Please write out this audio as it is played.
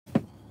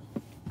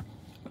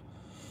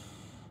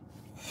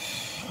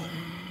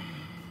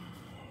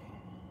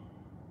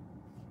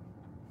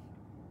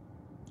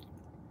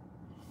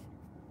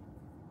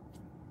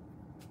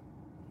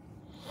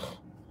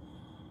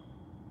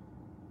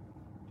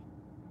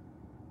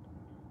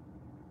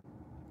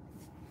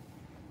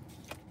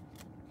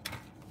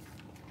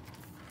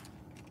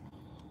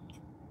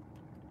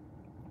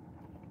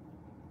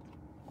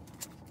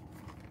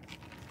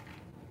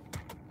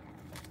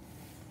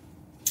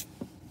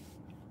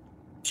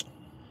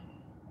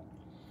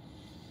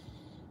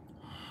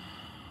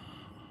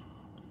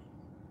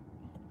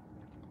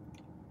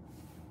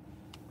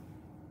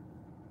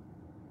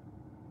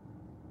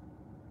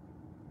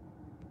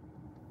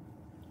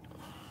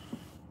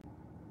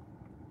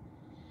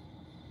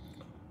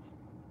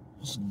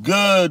What's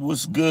good?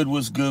 What's good?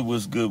 What's good?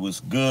 What's good? What's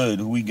good?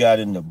 Who we got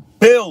in the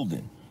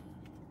building?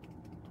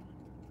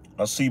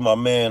 I see my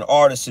man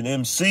Artisan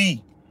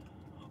MC.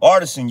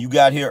 Artisan, you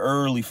got here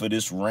early for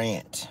this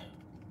rant.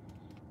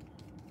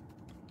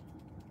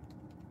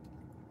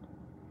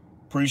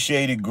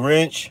 Appreciate it,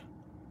 Grinch.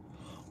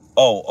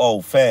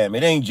 Oh, fam.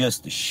 It ain't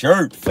just the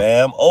shirt,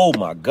 fam. Oh,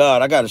 my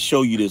God. I got to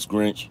show you this,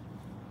 Grinch.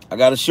 I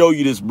got to show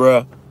you this,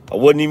 bruh. I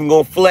wasn't even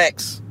going to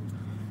flex.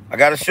 I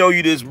got to show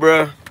you this,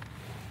 bruh.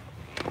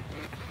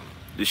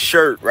 The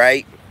shirt,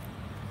 right?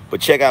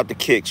 But check out the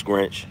kicks,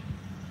 Grinch.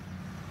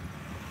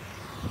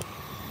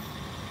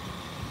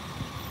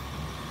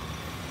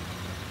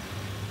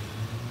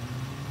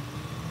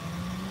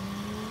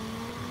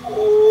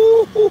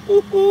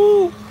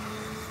 Ooh.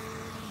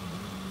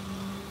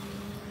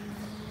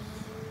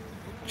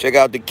 Check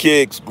out the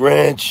kicks,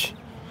 Grinch.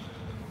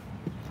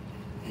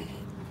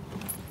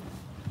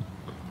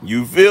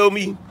 You feel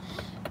me?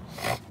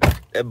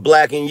 That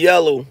black and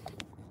yellow.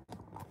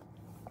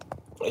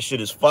 That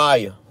shit is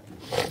fire.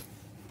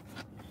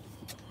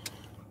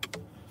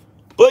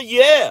 But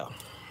yeah.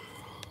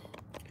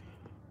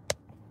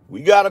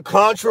 We got a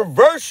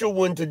controversial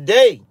one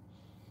today.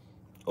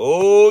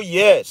 Oh,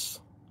 yes.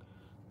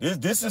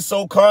 This is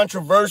so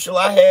controversial,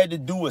 I had to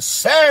do a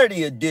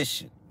Saturday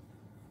edition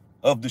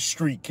of the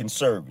Street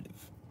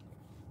Conservative.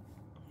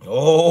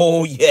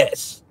 Oh,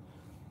 yes.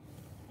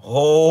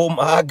 Oh,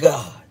 my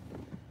God.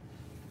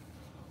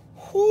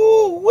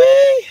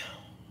 Whoo-wee.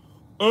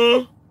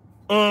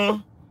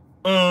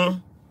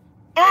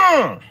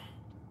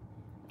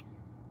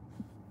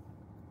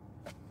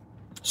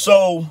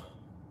 So,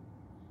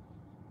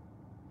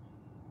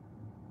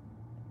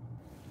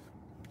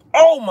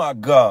 oh, my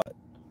God.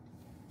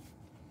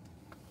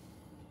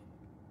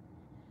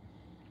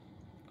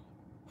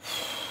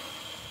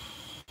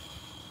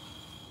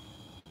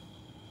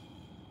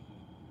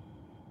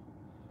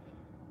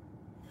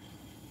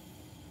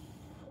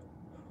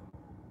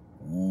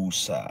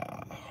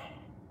 Woosah.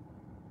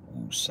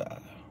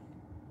 Woosah.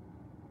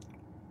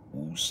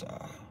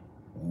 Woosah.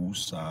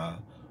 Woosah.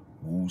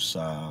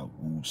 Woosah.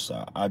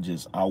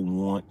 Woosah. I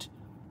want,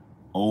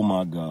 oh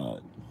my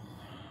God.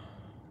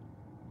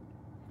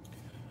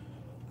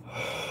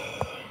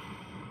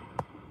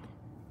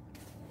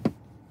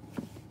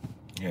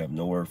 You have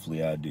no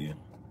earthly idea.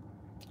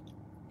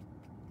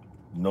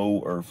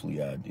 No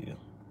earthly idea.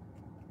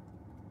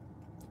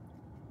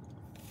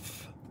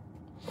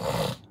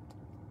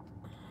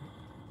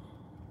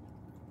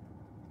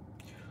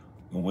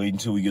 I'm waiting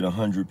until we get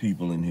 100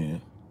 people in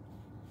here.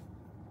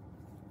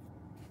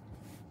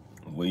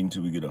 I'm waiting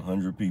until we get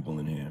 100 people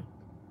in here.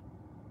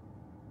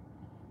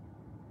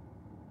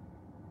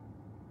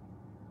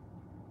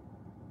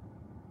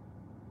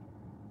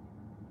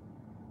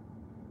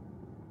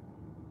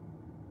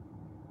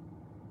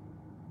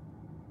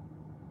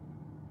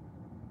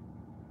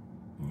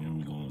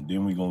 And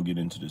then we're gonna get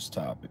into this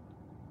topic.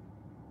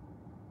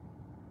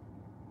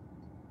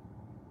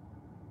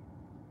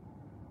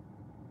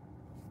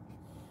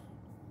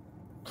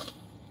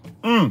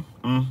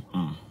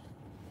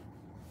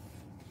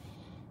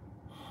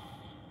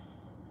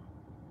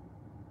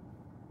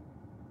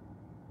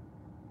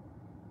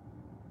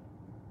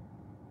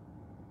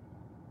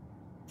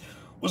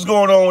 What's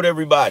going on with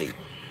everybody?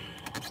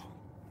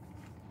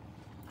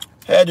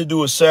 Had to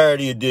do a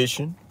Saturday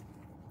edition.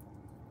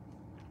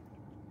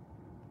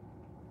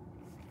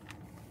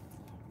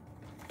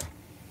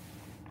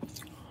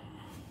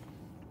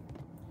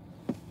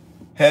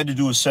 Had to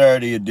do a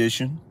Saturday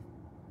edition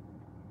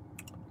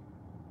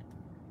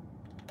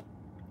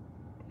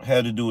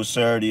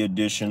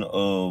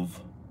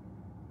of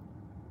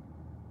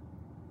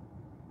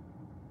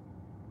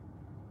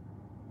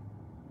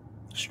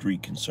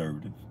Street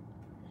Conservative.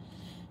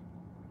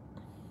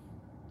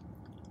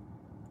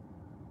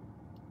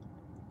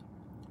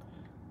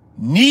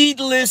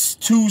 Needless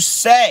to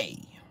say,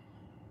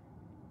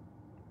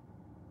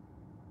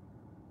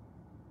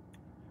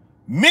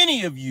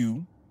 many of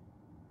you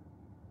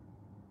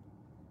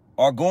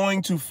are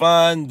going to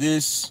find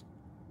this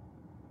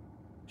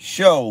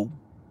show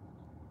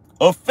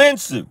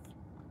offensive.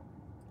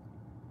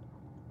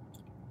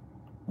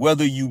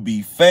 Whether you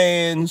be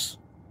fans,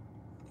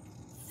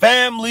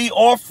 family,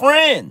 or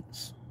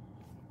friends.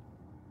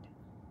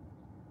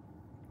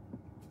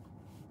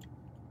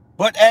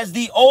 But as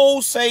the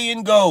old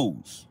saying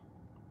goes,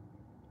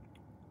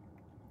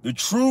 the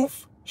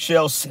truth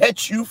shall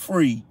set you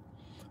free,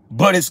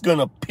 but it's going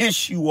to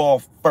piss you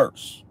off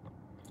first.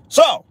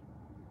 So,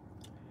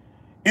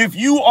 if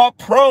you are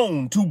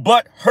prone to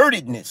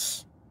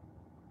butt-hurtedness,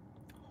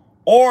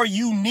 or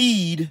you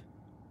need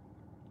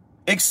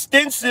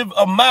extensive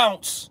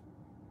amounts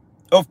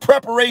of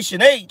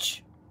preparation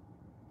H,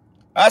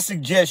 I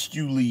suggest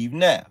you leave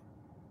now.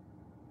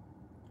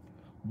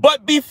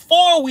 But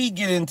before we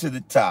get into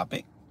the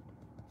topic,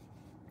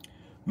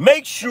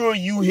 make sure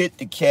you hit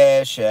the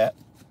Cash App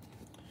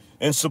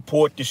and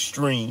support the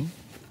stream,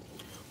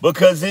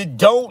 because it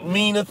don't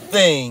mean a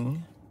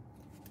thing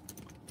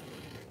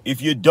if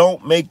you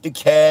don't make the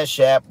Cash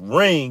App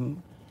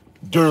ring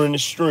during the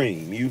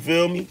stream. You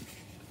feel me?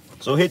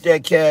 So hit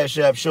that Cash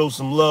App, show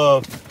some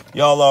love.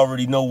 Y'all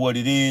already know what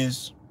it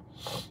is.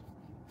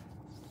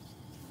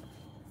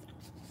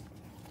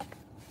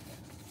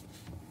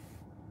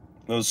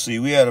 Let's see.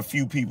 We had a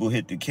few people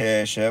hit the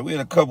Cash App. We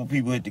had a couple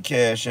people hit the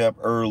Cash App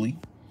early.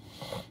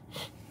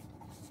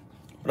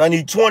 But I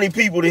need 20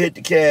 people to hit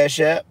the Cash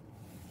App.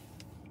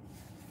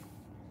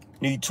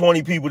 Need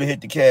 20 people to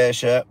hit the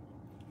Cash App.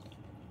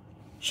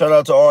 Shout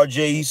out to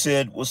RJ. He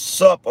said,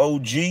 "What's up,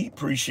 OG?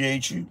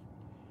 Appreciate you."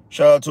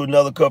 Shout out to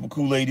another cup of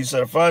Kool-Aid. He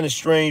said, "I find it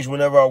strange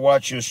whenever I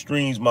watch your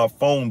streams, my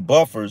phone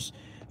buffers.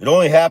 It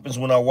only happens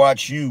when I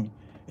watch you.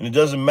 And it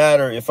doesn't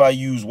matter if I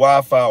use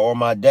Wi-Fi or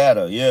my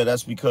data." Yeah,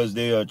 that's because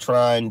they are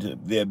trying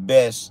their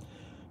best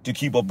to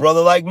keep a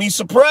brother like me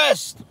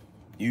suppressed.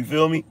 You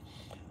feel me?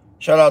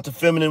 Shout out to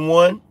Feminine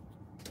One.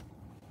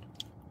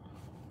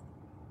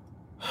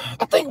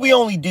 I think we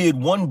only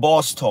did one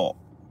boss talk.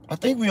 I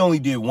think we only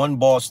did one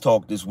boss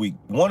talk this week.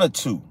 One or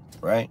two,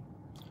 right?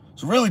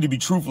 So really, to be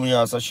truthfully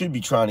honest, I should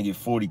be trying to get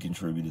 40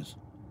 contributors.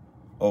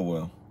 Oh,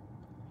 well.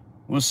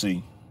 We'll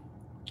see.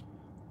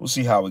 We'll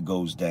see how it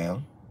goes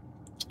down.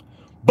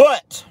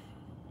 But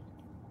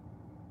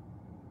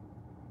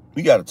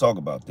we got to talk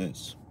about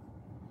this.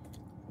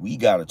 We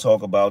got to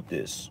talk about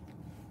this.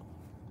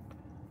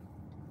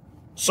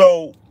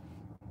 So,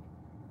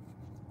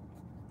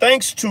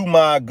 thanks to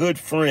my good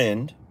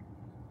friend,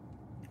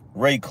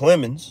 Ray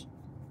Clemens,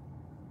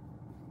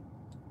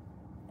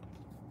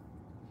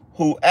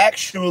 who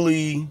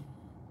actually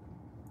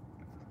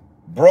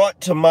brought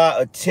to my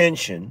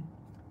attention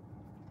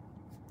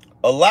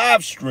a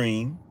live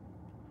stream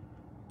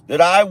that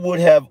I would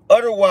have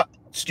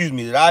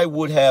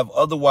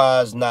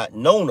otherwise not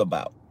known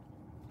about.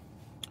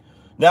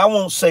 Now, I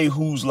won't say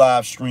whose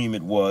live stream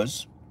it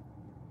was,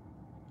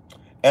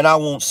 and I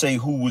won't say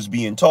who was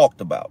being talked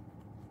about.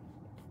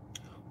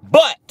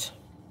 But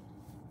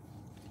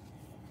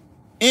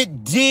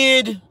it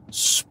did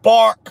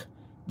spark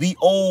the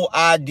old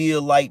idea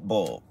light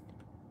bulb.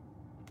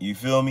 You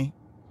feel me?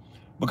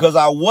 Because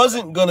I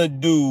wasn't going to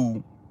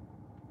do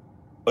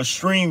a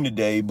stream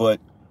today, but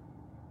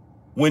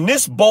when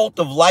this bolt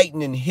of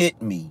lightning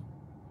hit me,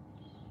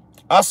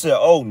 I said,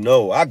 oh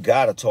no, I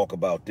got to talk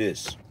about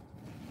this.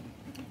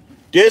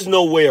 There's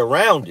no way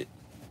around it.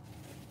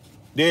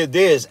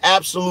 There's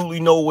absolutely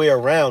no way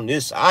around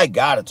this. I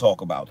got to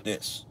talk about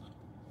this.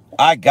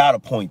 I got to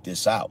point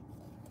this out.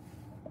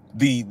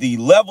 The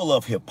level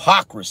of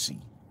hypocrisy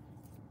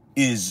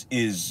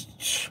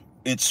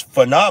it's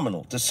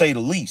phenomenal, to say the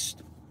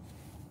least.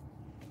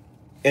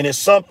 And it's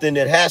something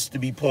that has to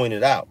be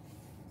pointed out.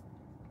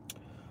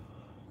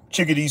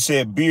 Chickadee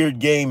said, beard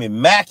game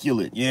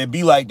immaculate. Yeah, it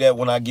be like that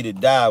when I get it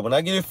dyed. When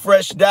I get it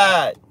fresh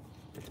dyed,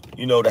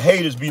 you know, the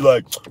haters be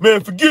like,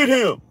 man, forget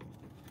him.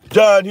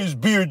 Dyed his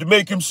beard to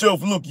make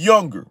himself look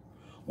younger.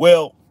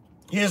 Well,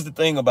 here's the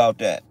thing about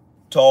that,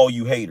 to all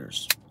you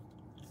haters.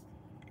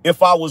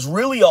 If I was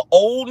really an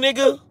old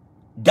nigga,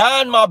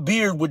 dyeing my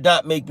beard would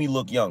not make me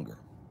look younger.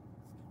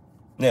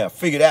 Now,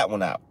 figure that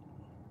one out.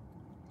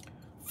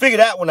 Figure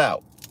that one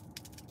out.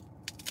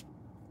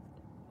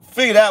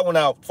 Figure that one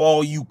out for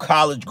all you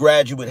college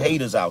graduate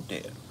haters out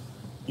there.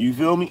 You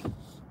feel me?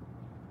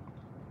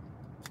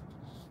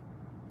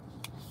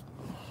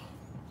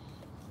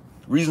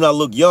 The reason I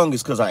look young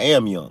is because I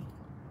am young.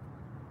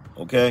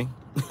 Okay?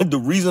 The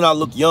reason I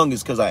look young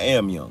is because I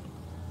am young.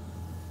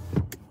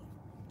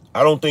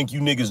 I don't think you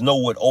niggas know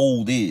what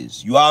old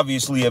is. You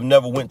obviously have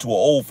never went to an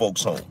old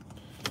folks home.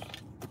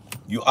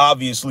 You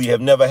obviously have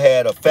never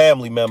had a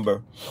family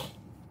member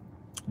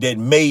that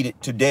made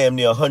it to damn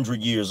near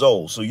 100 years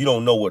old. So you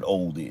don't know what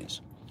old is.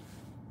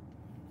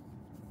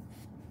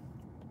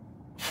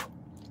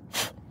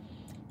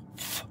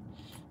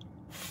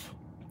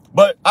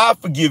 But I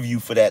forgive you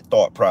for that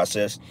thought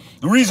process.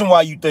 The reason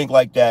why you think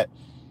like that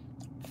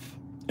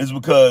is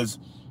because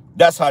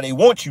that's how they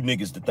want you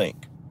niggas to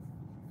think.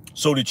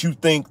 So that you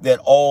think that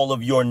all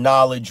of your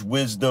knowledge,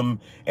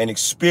 wisdom, and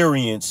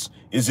experience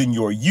is in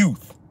your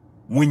youth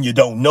when you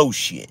don't know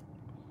shit,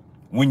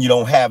 when you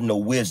don't have no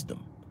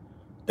wisdom.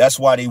 That's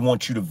why they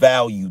want you to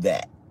value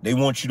that. They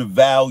want you to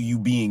value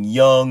being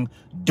young,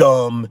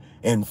 dumb,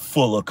 and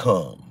full of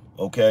cum,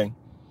 okay?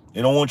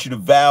 They don't want you to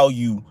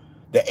value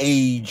the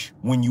age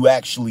when you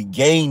actually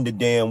gain the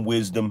damn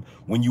wisdom,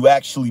 when you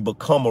actually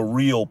become a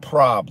real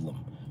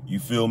problem. You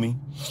feel me?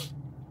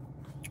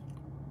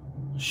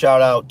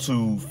 Shout out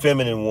to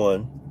Feminine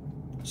One.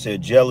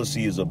 Said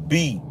jealousy is a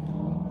B,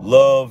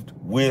 loved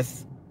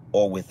with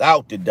or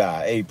without the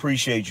die. Hey,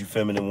 appreciate you,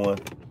 Feminine One.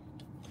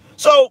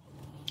 So,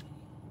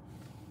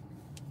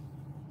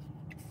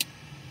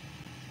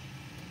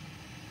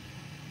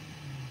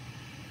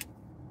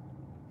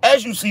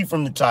 as you see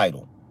from the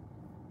title,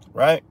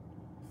 right?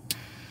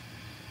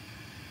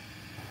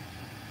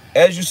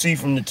 As you see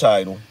from the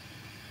title,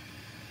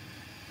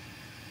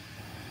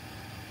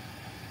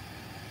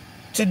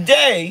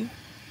 today,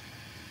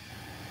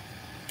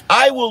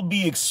 I will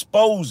be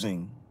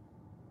exposing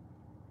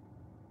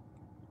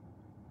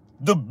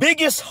the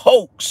biggest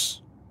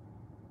hoax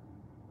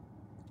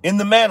in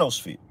the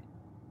Manosphere.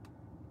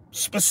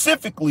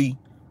 specifically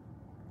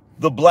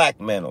the black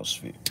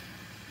manosphere.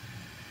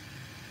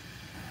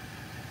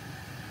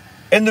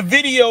 And the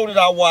video that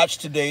I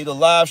watched today, the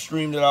live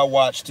stream that I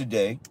watched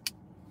today,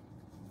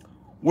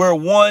 where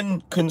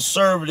one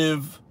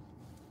conservative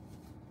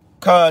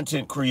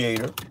content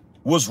creator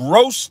was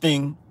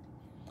roasting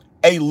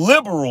a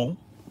liberal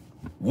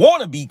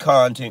wannabe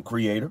content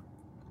creator,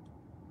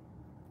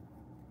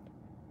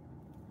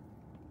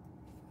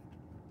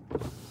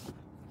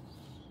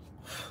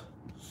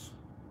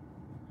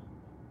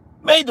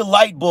 made the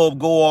light bulb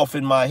go off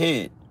in my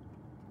head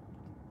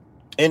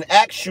and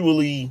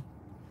actually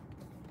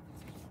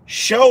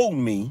showed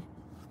me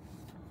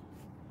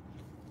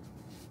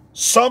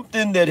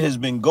something that has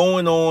been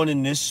going on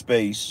in this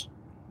space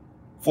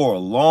for a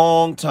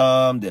long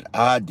time that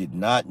I did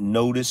not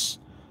notice.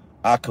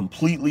 I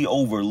completely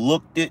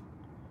overlooked it.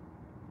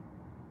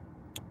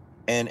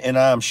 And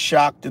I'm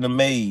shocked and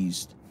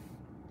amazed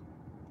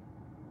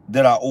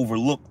that I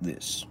overlooked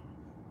this.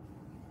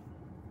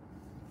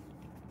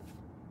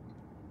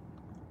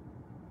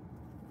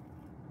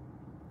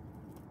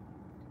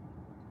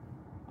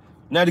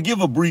 Now, to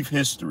give a brief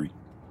history,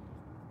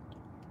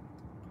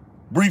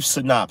 brief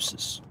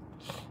synopsis,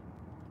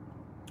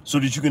 so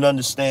that you can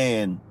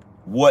understand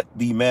what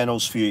the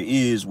manosphere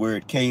is, where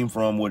it came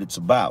from, what it's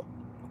about,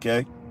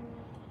 okay?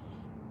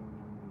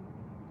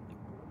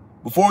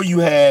 Before you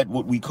had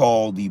what we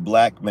call the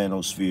black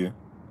manosphere,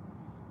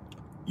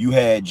 you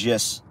had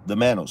just the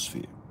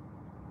manosphere,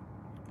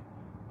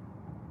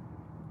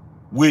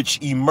 which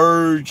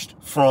emerged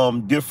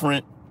from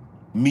different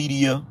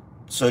media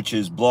such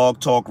as blog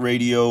talk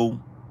radio,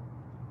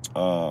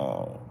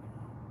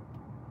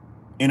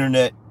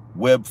 internet,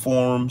 web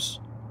forums,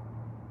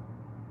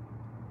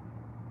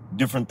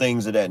 different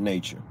things of that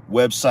nature.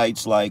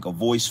 Websites like A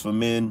Voice for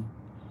Men,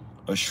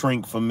 A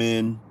Shrink for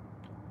Men,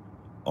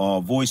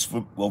 A Voice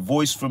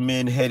for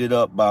Men headed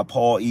up by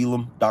Paul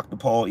Elam, Dr.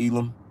 Paul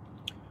Elam.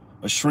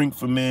 A Shrink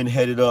for Men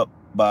headed up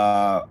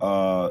by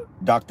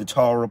Dr.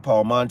 Tara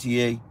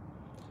Palmontier.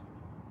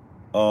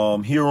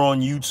 Here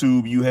on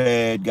YouTube, you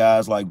had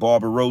guys like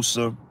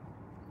Barbarossa,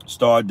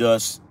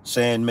 Stardust,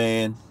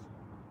 Sandman,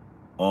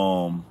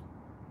 too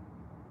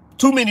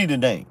many to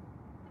name,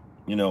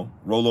 you know,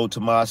 Rollo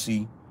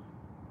Tomasi,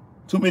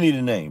 too many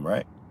to name,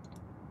 right?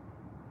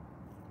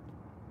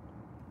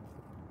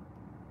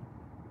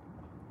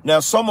 Now,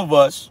 some of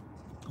us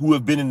who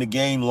have been in the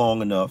game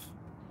long enough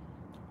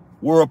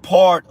were a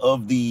part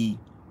of the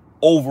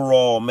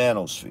overall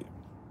manosphere.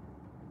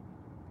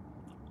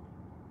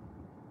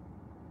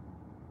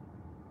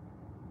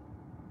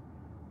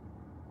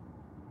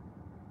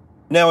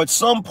 Now, at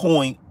some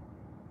point,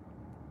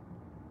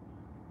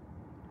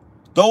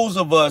 those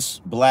of us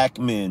black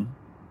men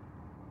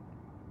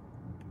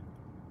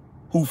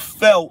who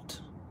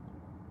felt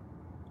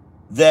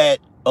that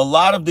a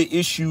lot of the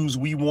issues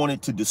we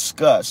wanted to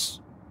discuss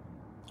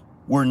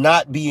were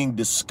not being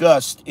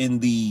discussed in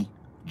the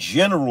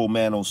general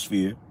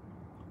manosphere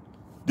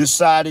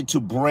decided to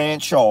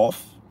branch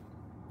off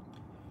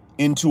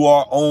into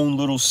our own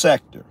little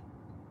sector,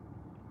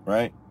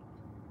 right?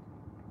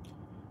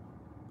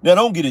 Now,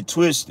 don't get it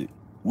twisted.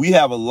 We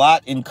have a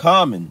lot in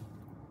common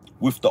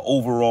with the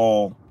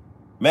overall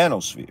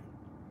manosphere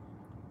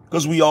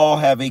because we all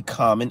have a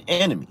common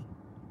enemy.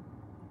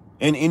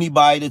 And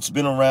anybody that's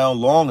been around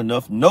long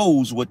enough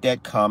knows what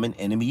that common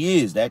enemy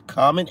is. That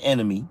common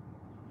enemy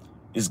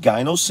is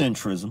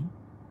gynocentrism.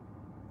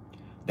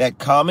 That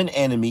common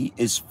enemy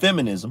is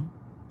feminism.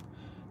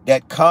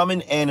 That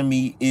common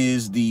enemy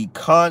is the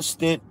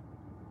constant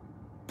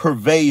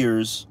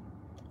purveyors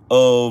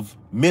of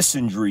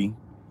misandry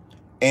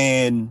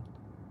and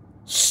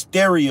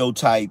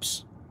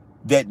stereotypes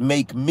that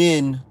make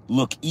men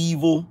look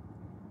evil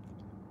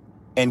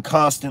and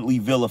constantly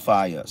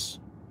vilify us,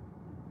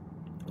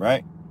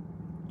 right?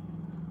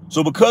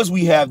 So because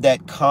we have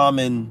that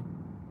common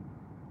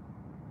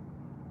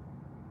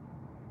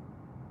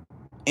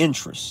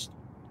interest,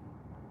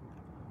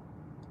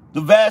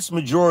 the vast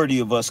majority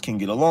of us can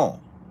get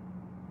along,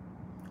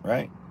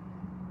 right?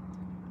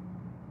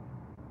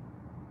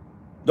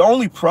 The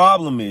only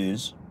problem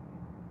is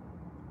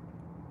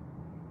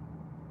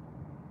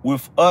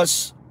with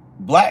us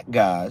black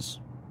guys,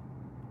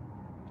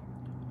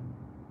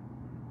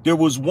 there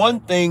was one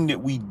thing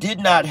that we did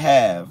not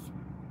have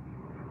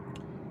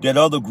that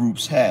other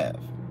groups have,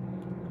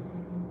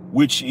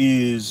 which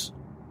is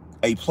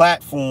a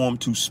platform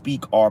to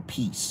speak our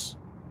piece,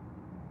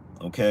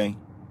 okay?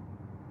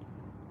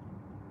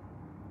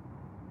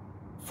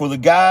 For the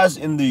guys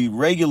in the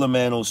regular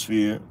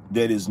manosphere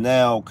that is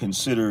now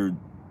considered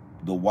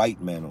the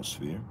white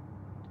manosphere,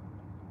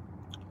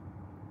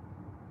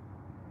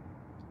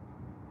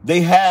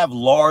 they have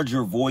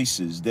larger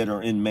voices that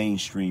are in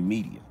mainstream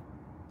media.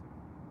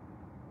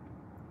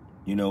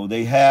 You know,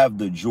 they have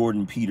the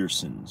Jordan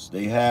Petersons.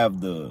 They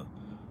have the,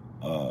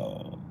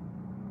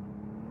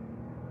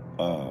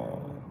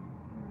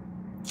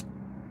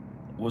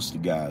 what's the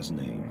guy's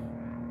name?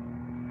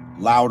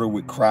 Louder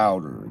with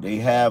Crowder. They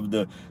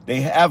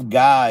have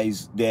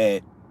guys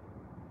that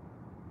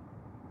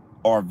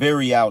are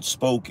very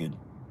outspoken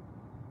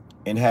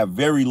and have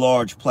very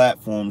large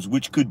platforms,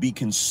 which could be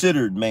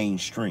considered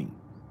mainstream.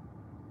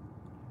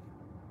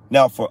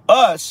 Now, for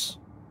us,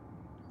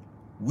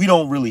 we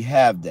don't really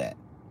have that.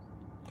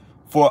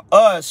 For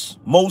us,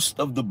 most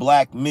of the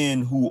black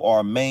men who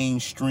are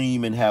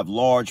mainstream and have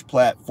large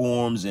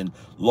platforms and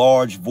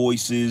large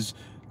voices,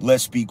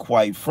 let's be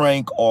quite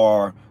frank,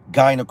 are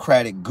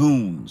gynocratic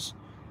goons.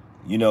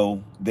 You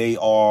know, they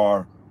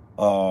are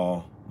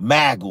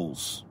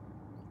maggles.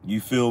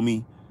 You feel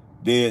me?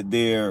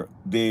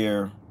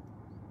 They're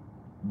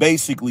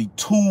basically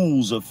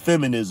tools of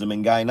feminism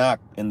and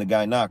the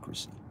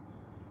gynocracy.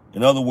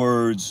 In other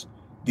words,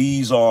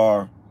 these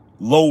are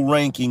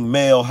low-ranking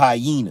male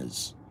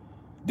hyenas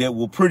that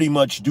will pretty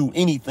much do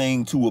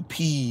anything to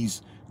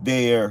appease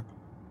their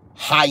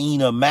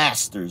hyena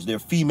masters, their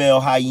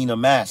female hyena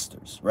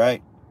masters,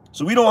 right?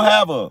 So we don't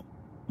have a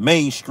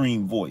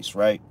mainstream voice,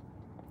 right?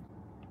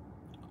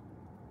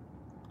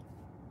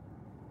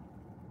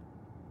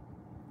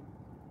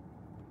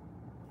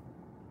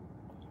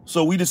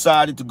 So we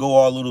decided to go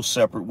our little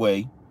separate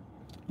way,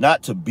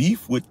 not to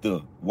beef with the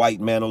white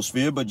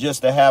manosphere, but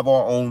just to have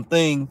our own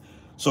thing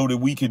so that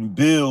we can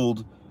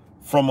build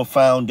from a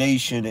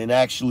foundation and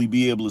actually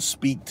be able to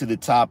speak to the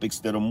topics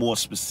that are more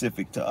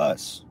specific to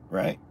us,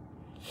 right?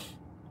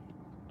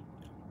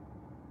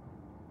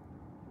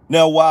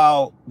 Now,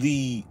 while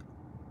the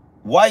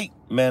white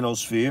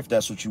manosphere, if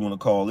that's what you want to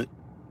call it,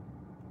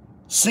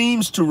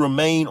 seems to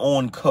remain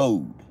on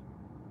code,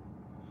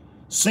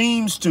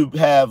 seems to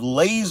have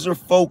laser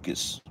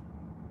focus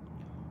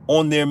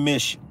on their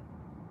mission,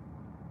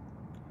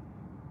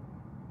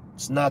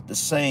 it's not the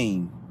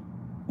same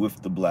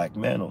with the black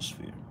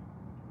manosphere.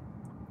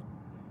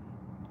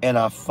 And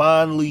I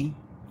finally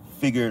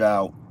figured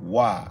out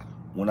why.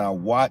 When I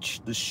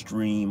watched the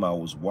stream I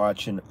was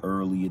watching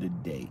earlier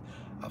today,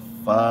 I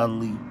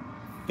finally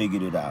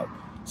figured it out.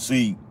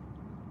 See,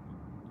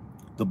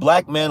 the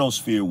black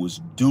manosphere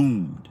was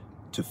doomed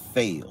to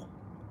fail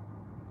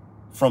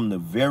from the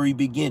very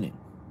beginning.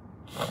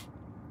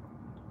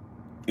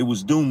 It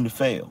was doomed to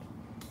fail.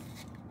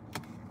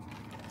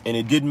 And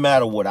it didn't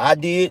matter what I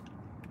did.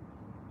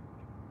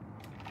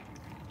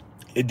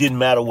 It didn't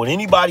matter what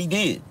anybody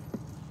did.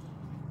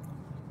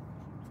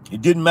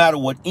 It didn't matter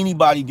what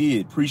anybody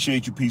did.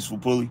 Appreciate you, Peaceful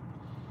Pulley.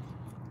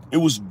 It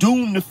was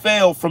doomed to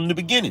fail from the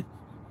beginning.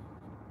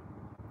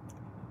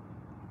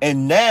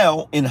 And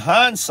now, in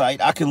hindsight,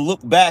 I can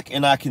look back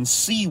and I can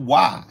see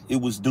why it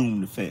was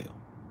doomed to fail.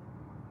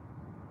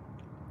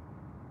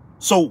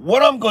 So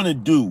what I'm going to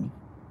do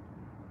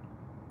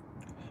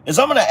is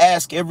I'm going to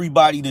ask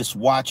everybody that's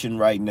watching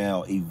right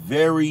now a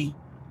very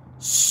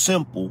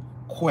simple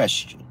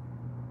question.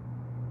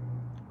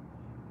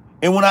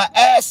 And when I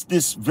ask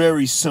this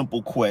very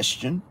simple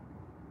question,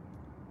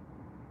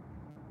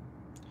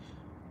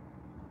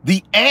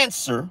 the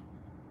answer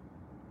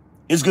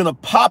is going to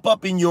pop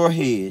up in your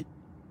head,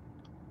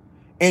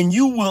 and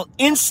you will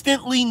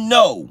instantly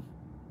know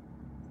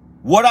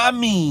what I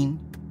mean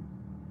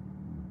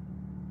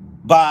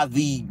by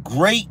the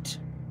great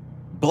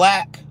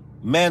black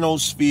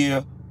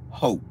manosphere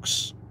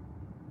hoax.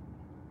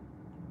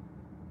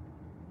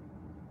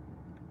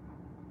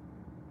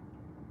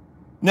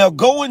 Now,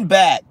 going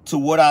back to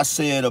what I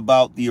said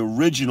about the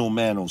original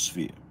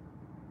manosphere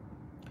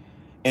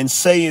and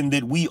saying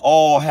that we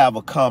all have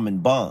a common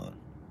bond,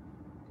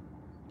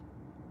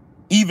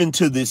 even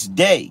to this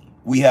day,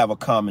 we have a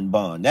common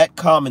bond. That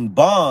common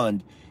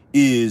bond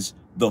is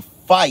the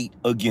fight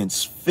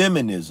against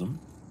feminism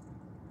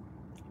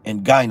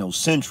and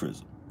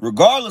gynocentrism.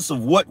 Regardless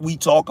of what we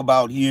talk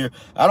about here,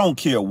 I don't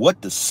care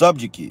what the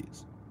subject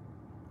is.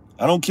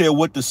 I don't care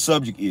what the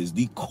subject is.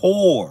 The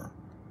core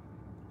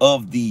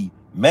of the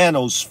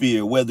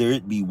manosphere, whether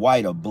it be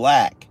white or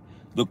black,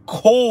 the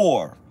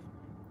core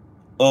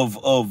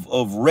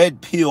of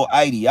red pill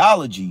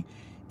ideology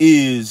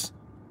is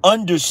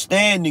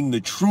understanding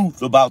the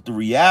truth about the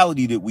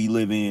reality that we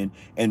live in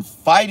and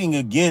fighting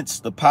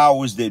against the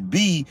powers that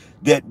be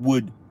that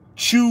would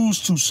choose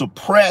to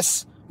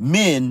suppress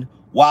men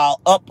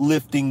while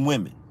uplifting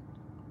women.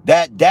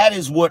 That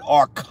is what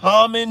our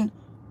common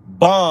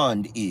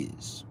bond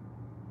is.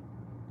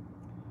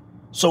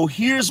 So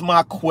here's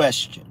my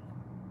question.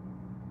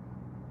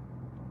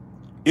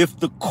 If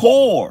the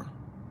core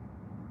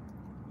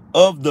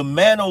of the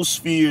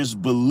manosphere's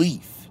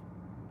belief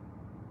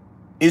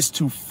is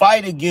to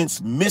fight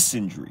against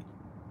misandry,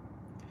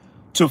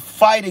 to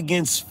fight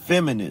against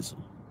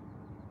feminism,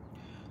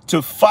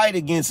 to fight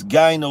against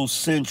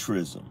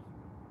gynocentrism,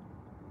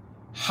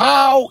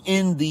 how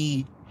in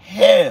the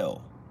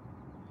hell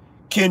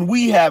can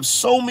we have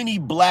so many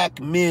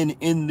black men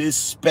in this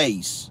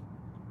space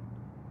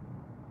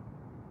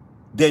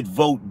that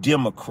vote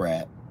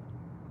Democrat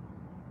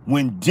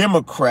when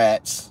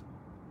Democrats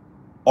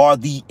are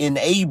the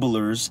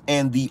enablers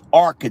and the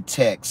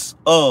architects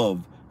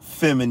of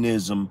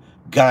feminism,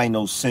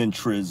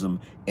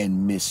 gynocentrism,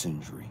 and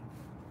misandry?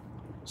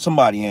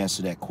 Somebody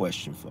answer that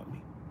question for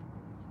me.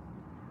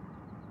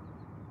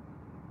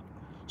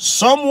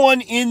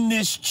 Someone in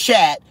this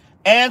chat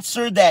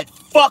Answer that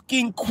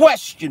fucking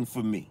question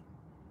for me.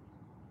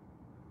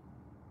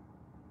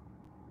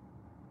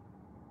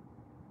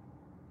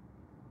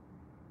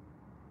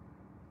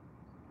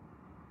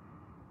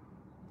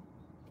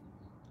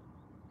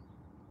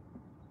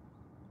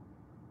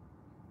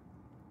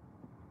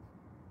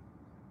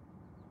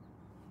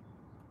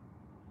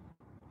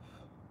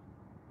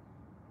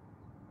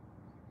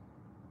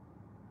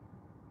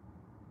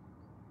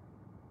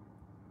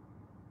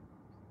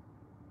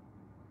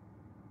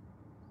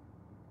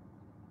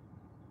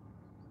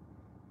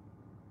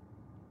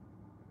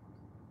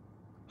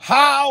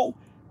 How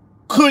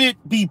could it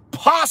be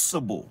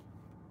possible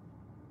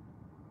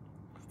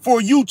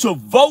for you to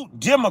vote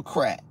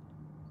Democrat?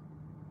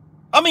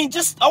 I mean,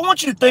 I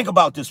want you to think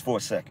about this for a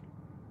second.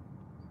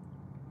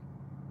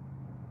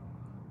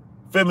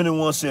 Feminine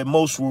One said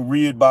most were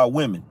reared by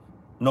women.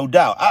 No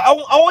doubt. I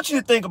want you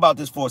to think about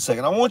this for a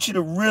second. I want you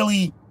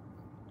to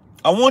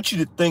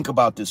think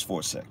about this for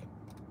a second.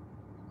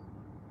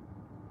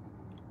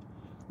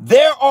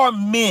 There are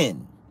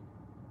men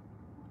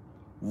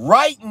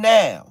right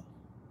now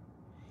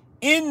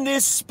in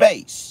this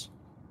space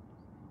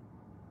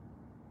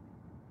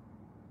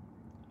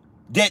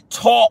that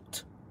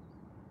talked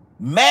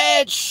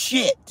mad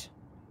shit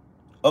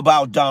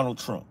about Donald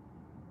Trump,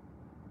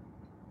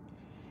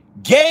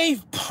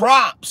 gave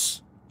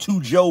props to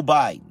Joe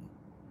Biden.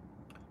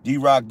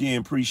 D-Rock D,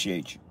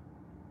 appreciate you.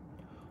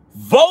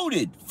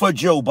 Voted for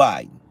Joe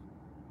Biden.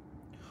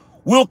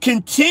 Will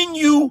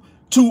continue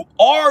to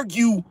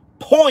argue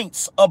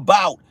points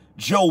about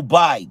Joe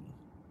Biden.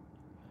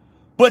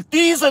 But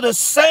these are the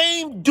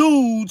same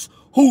dudes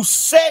who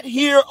sat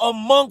here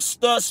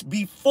amongst us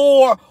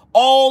before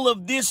all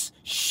of this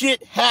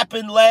shit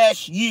happened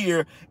last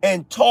year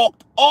and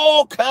talked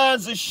all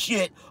kinds of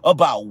shit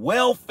about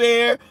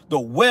welfare, the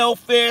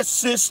welfare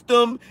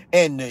system,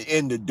 and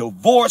the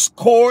divorce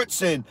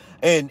courts,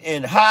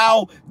 and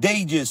how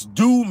they just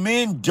do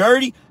men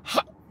dirty.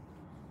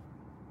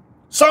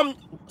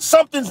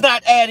 Something's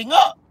not adding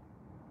up.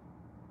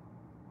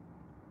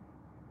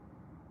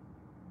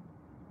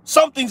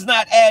 Something's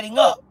not adding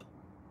up.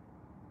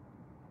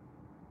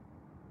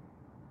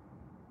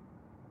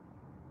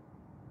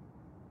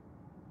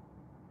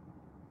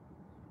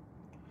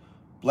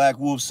 Black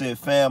Wolf said,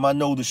 fam, I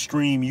know the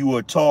stream you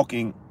are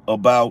talking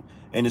about,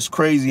 and it's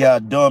crazy how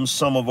dumb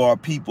some of our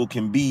people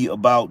can be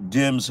about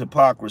Dems'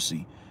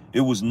 hypocrisy.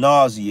 It was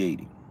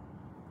nauseating.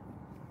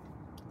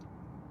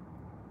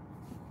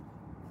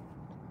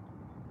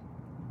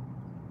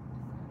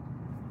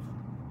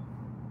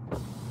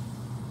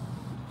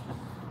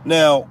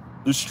 Now,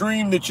 the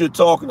stream that you're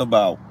talking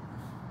about,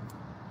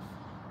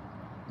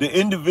 the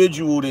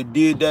individual that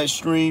did that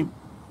stream,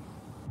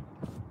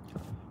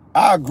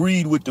 I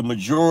agreed with the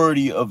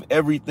majority of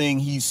everything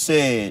he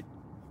said,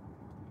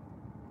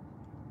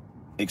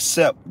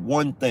 except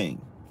one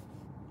thing.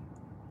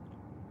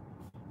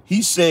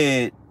 He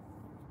said,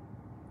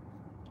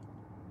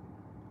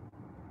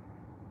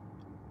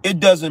 it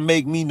doesn't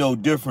make me no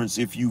difference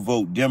if you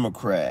vote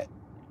Democrat,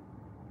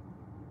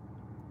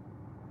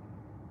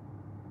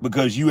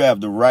 because you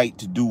have the right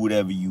to do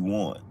whatever you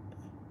want.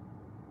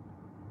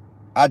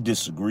 I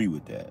disagree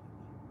with that.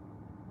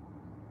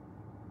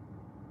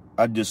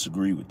 I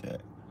disagree with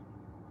that.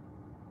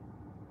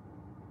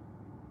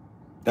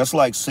 That's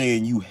like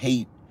saying you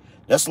hate.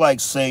 That's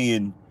like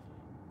saying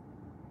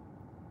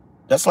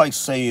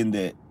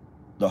that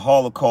the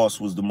Holocaust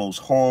was the most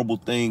horrible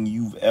thing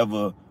you've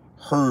ever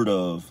heard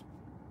of,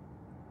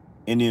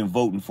 and then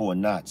voting for a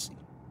Nazi.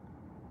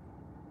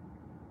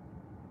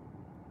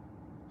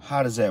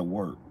 How does that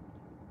work?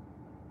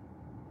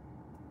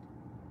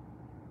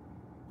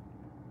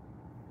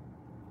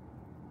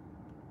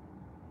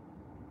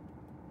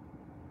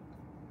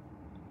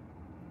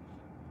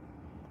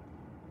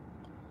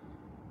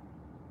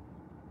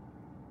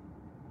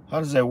 How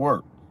does that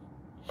work?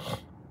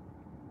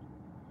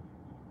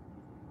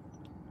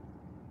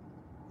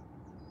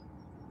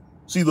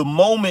 See, the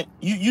moment,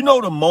 you know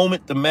the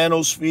moment the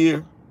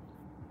Manosphere,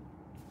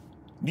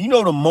 do you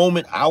know the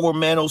moment our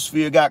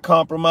Manosphere got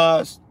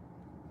compromised?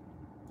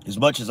 As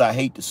much as I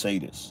hate to say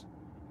this,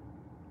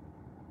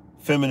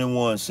 Feminine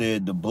One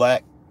said the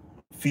black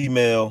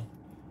female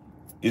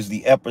is at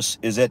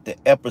the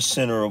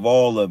epicenter of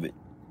all of it,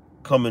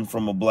 coming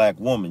from a black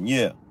woman.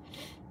 Yeah.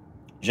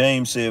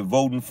 James said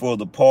voting for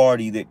the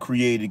party that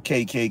created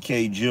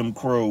KKK, Jim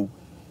Crow,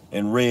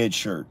 and red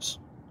shirts.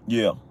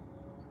 Yeah.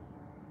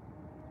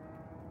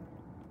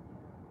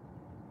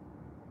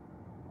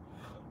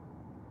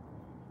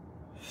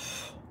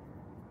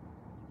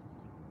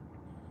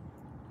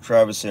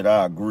 Travis said,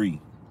 I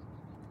agree.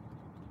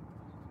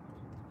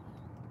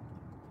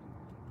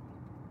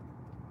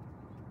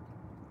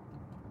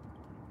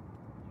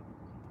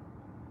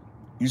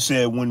 You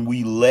said when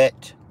we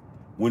let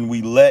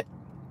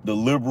the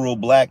liberal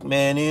black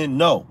man in?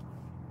 No.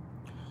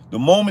 The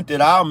moment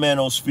that our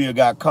manosphere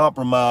got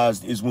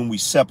compromised is when we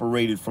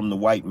separated from the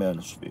white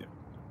manosphere.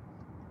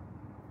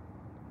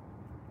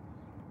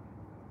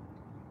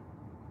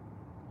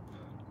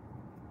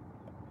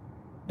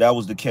 That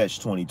was the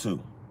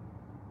catch-22.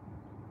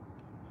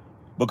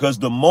 Because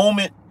the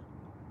moment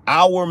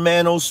our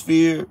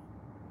manosphere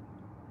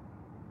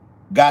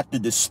got the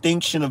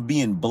distinction of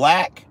being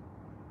black,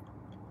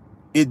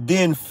 it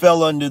then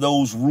fell under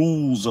those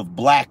rules of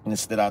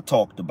blackness that I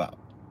talked about.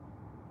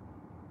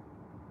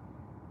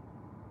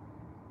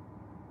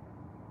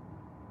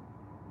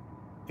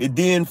 It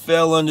then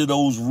fell under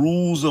those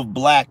rules of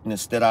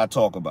blackness that I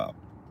talk about.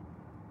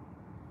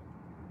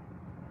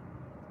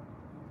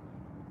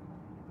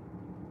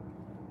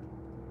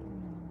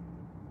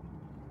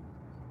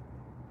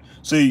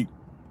 See,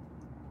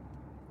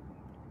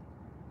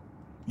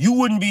 you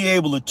wouldn't be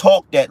able to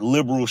talk that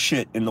liberal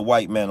shit in the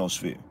white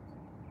manosphere.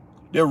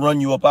 They'll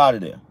run you up out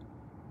of there.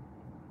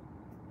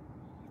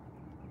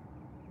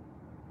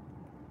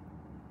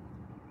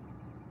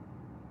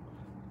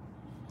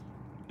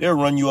 They'll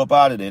run you up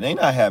out of there. They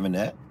not having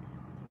that.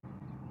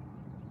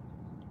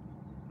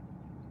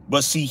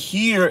 But see,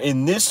 here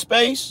in this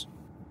space,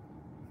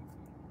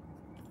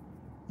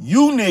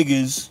 you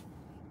niggas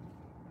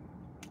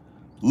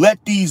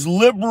let these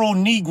liberal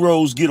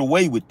Negroes get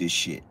away with this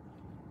shit.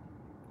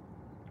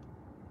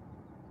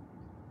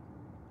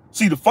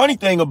 See, the funny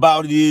thing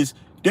about it is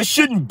there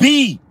shouldn't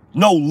be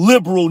no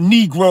liberal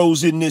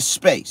Negroes in this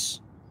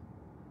space.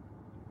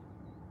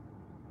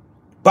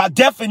 By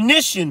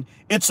definition,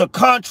 it's a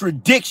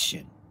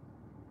contradiction.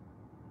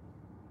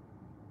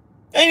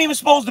 Ain't even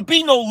supposed to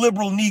be no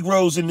liberal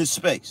Negroes in this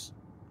space.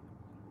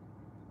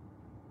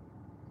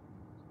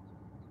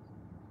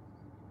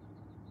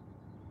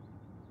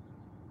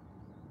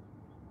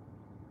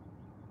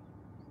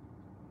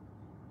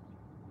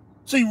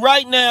 See,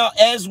 right now,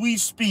 as we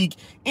speak,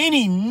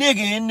 any nigga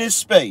in this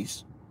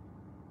space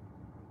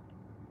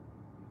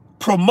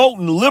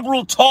promoting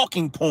liberal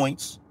talking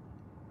points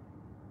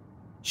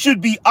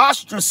should be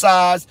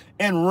ostracized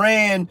and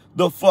ran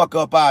the fuck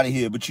up out of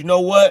here. But you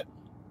know what?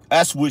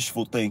 That's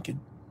wishful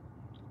thinking.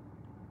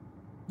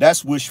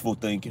 That's wishful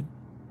thinking.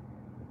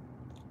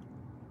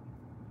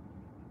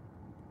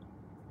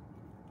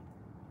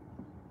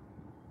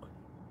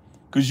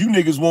 Because you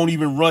niggas won't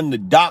even run the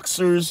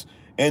doxers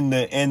and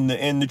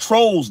the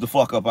trolls the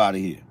fuck up out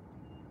of here.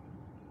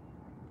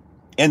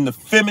 And the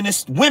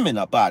feminist women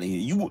up out of here.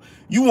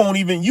 You won't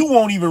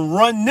even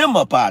run them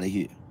up out of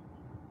here.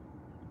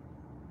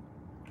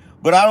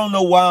 But I don't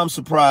know why I'm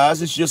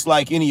surprised. It's just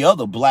like any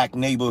other black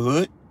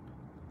neighborhood.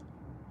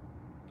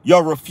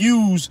 Y'all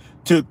refuse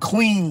to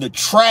clean the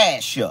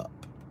trash up.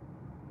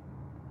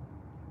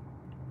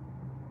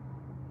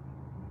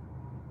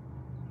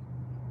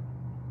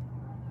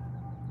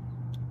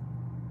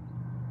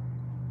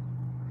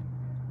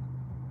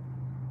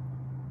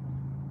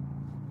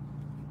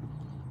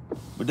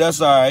 But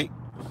that's all right.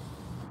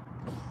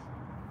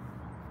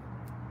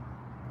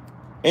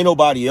 Ain't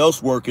nobody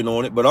else working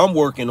on it, but I'm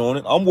working on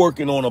it. I'm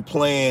working on a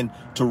plan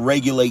to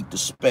regulate the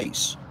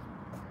space.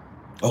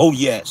 Oh,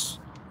 yes.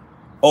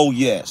 Oh,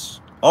 yes.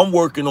 I'm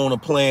working on a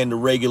plan to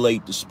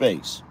regulate the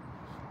space.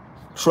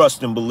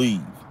 Trust and believe.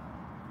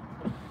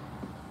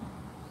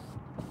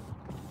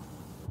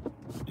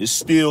 It's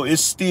still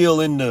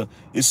in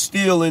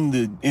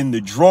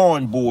the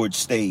drawing board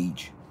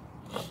stage.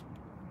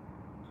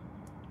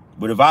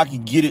 But if I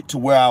can get it to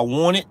where I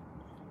want it,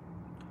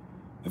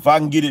 if I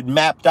can get it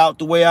mapped out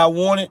the way I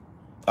want it,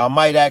 I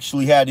might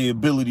actually have the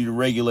ability to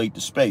regulate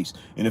the space.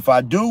 And if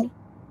I do,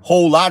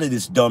 whole lot of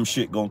this dumb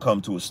shit gonna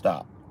come to a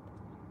stop.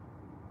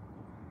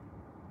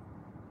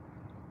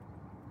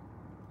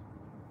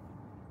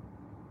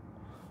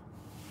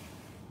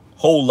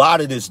 Whole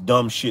lot of this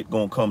dumb shit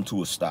gonna come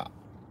to a stop.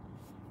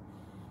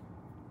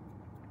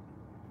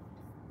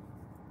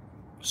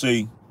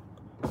 See,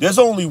 there's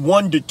only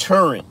one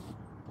deterrent.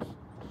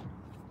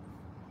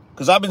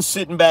 Because I've been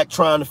sitting back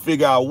trying to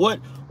figure out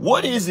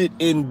what is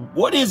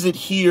it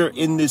here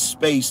in this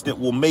space that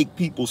will make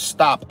people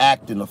stop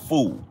acting a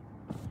fool.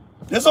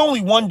 There's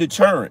only one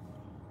deterrent.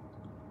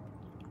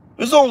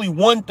 There's only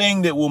one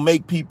thing that will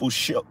make people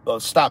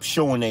stop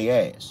showing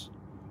their ass.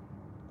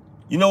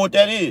 You know what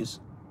that is?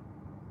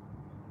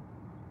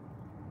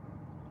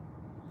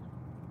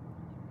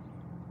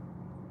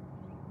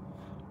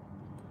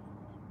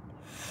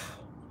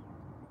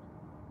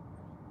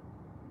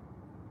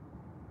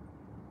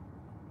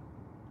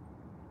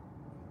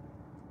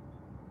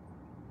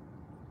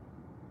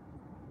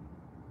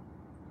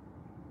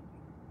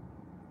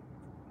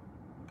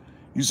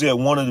 You said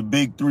one of the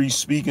big three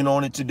speaking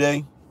on it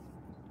today?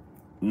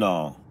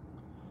 No.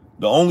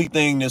 The only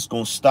thing that's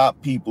going to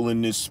stop people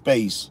in this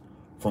space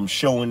from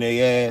showing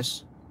their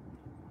ass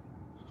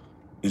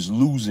is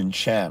losing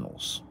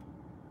channels.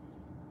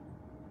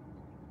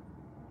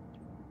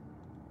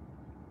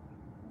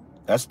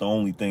 That's the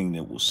only thing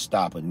that will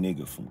stop a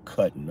nigga from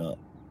cutting up,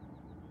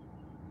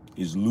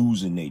 is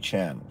losing their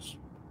channels.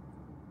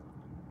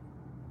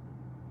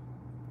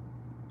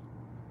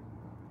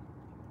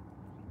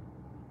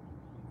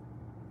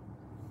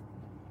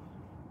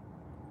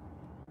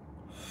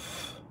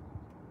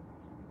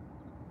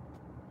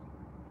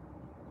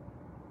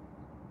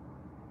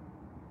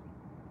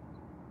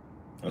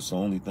 That's the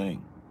only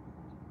thing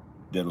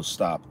that'll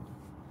stop them.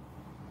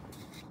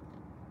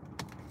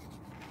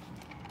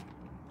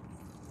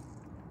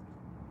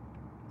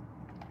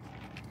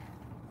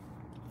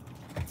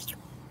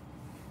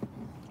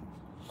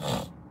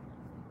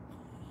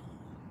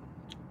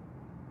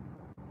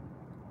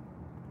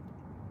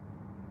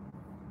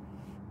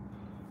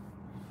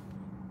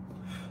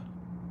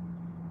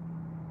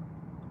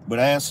 But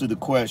answer the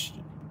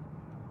question.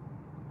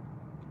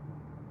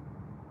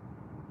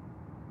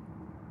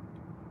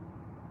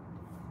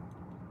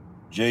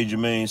 Jay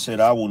Jermaine said,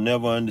 I will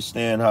never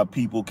understand how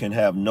people can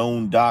have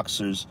known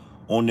doxers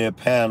on their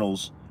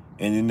panels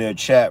and in their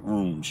chat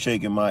rooms,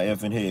 shaking my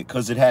effing head,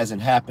 because it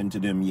hasn't happened to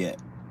them yet.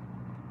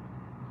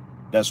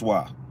 That's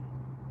why.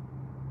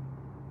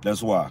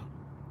 That's why.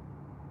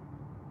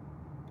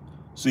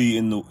 See,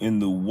 in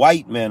the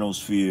white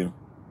manosphere,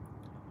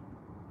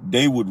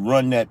 they would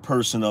run that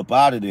person up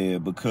out of there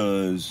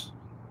because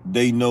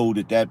they know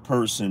that that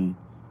person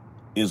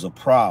is a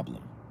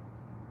problem,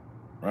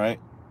 right?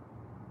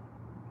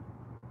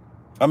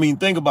 I mean,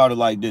 think about it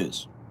like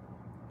this.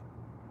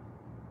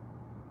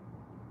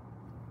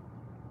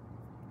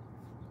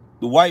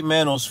 The white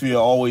manosphere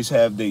always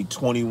have their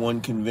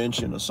 21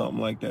 convention or something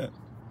like that.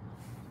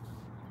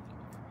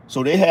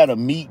 So they had a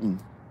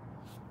meeting.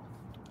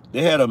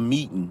 They had a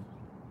meeting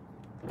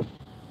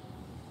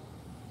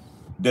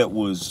that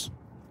was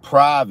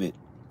private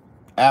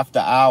after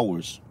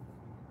hours,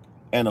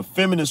 and a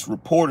feminist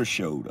reporter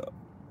showed up.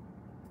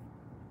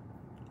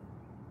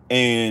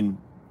 And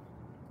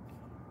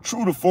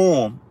true to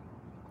form,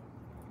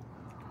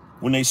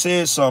 when they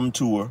said something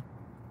to her,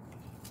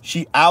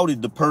 she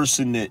outed the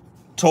person that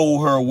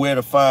told her where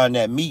to find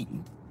that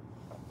meeting.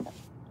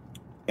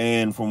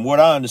 And from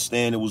what I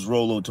understand, it was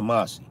Rollo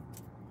Tomasi.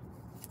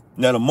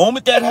 Now, the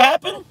moment that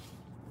happened,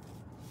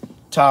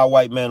 entire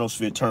white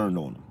manosphere turned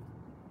on him.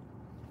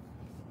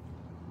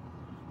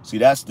 See,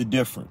 that's the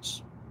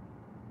difference.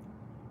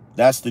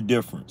 That's the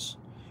difference.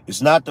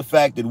 It's not the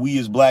fact that we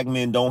as black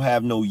men don't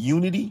have no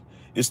unity.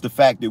 It's the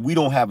fact that we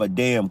don't have a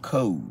damn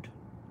code.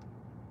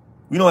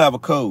 We don't have a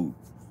code.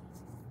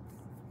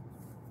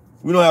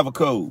 We don't have a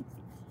code.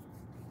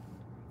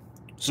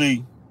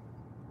 See,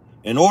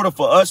 in order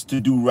for us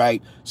to do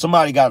right,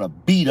 somebody got to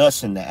beat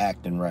us into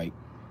acting right.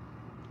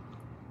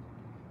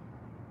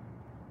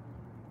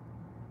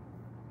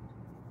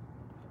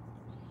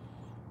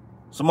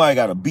 Somebody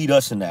got to beat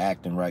us into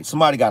acting right.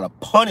 Somebody got to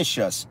punish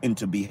us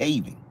into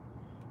behaving.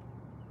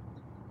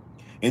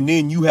 And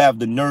then you have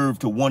the nerve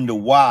to wonder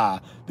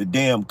why the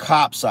damn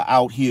cops are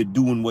out here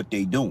doing what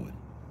they doing.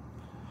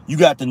 You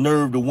got the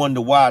nerve to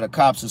wonder why the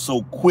cops are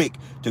so quick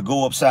to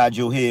go upside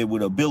your head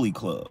with a billy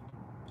club.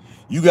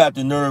 You got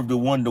the nerve to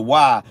wonder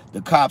why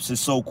the cops are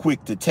so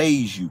quick to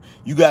tase you.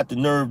 You got the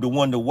nerve to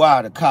wonder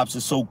why the cops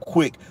are so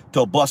quick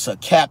to bust a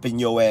cap in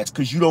your ass,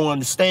 because you don't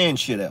understand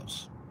shit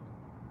else.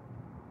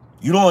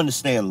 You don't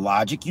understand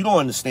logic. You don't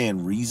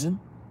understand reason.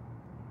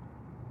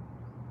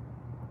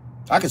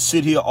 I could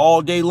sit here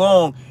all day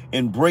long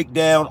and break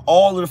down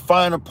all of the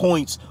finer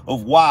points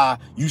of why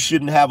you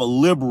shouldn't have a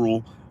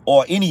liberal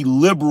or any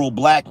liberal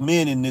black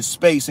men in this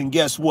space. And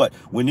guess what?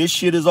 When this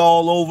shit is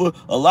all over,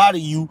 a lot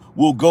of you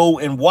will go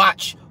and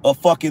watch a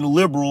fucking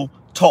liberal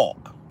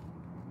talk.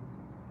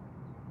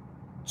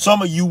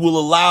 Some of you will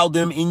allow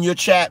them in your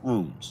chat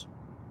rooms.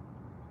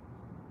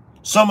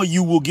 Some of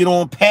you will get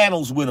on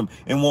panels with them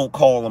and won't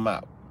call them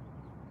out.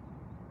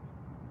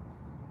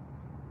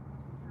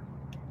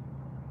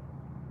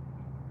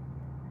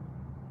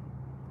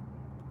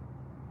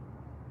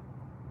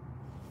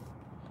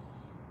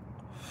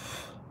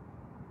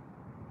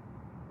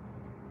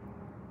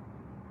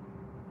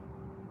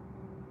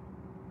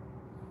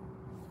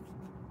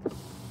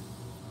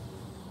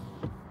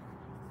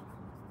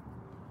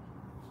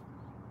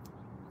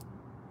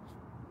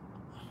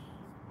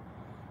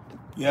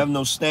 You have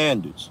no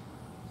standards.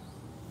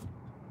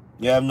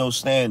 You have no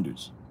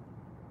standards.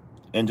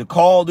 And to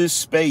call this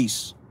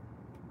space,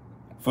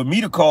 for me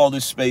to call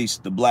this space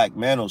the Black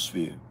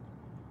Manosphere,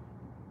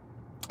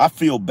 I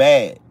feel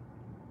bad,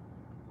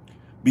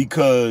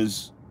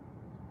 because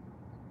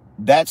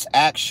that's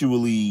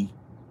actually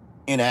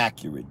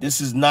inaccurate. This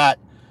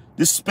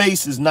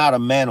space is not a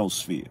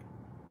manosphere.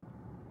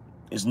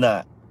 It's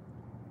not.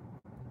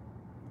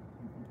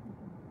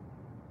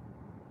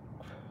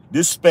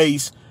 This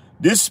space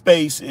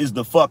is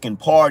the fucking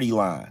party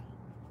line.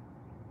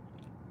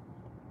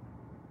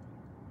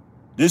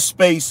 This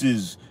space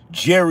is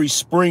Jerry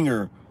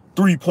Springer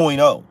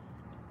 3.0.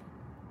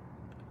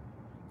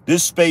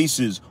 This space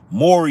is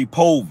Maury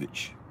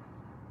Povich.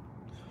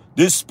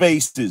 This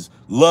space is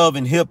Love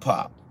and Hip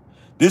Hop.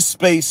 This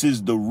space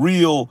is the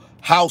Real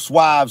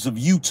Housewives of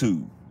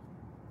YouTube.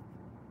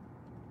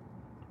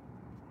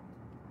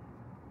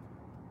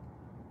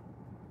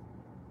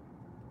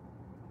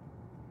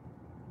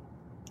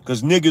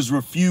 Because niggas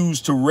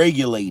refuse to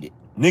regulate it.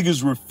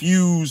 Niggas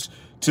refuse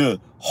to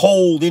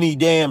hold any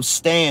damn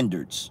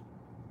standards.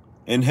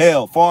 And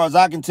hell, far as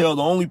I can tell,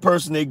 the only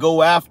person they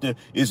go after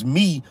is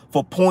me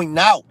for pointing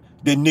out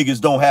that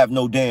niggas don't have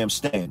no damn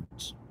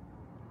standards.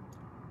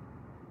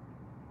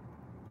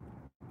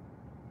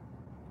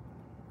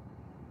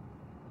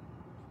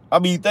 I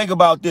mean, think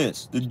about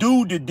this. The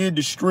dude that did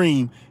the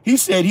stream, he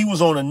said he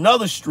was on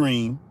another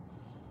stream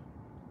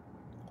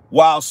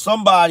while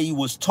somebody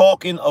was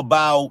talking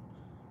about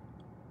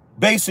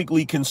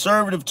basically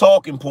conservative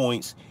talking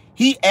points.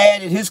 He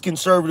added his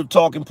conservative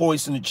talking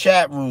points in the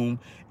chat room,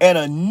 and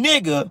a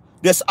nigga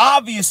that's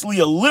obviously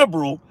a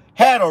liberal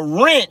had a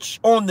wrench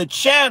on the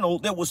channel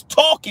that was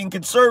talking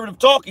conservative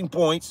talking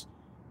points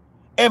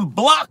and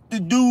blocked the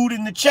dude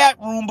in the chat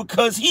room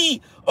because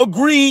he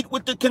agreed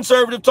with the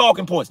conservative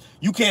talking points.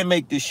 You can't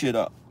make this shit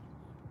up.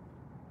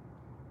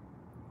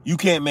 You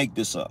can't make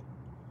this up.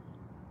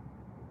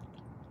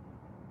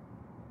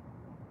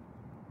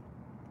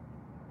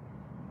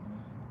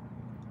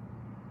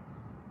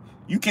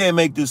 You can't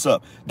make this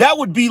up. That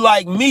would be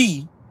like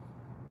me.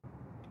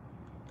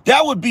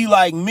 That would be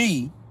like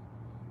me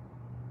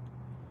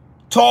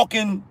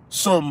talking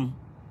some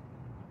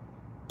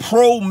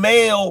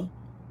pro-male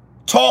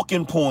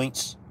talking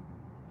points,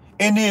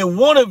 and then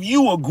one of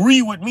you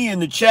agree with me in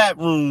the chat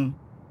room,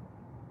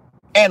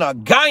 and a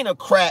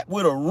gynocrat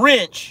with a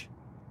wrench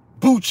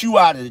boot you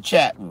out of the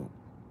chat room.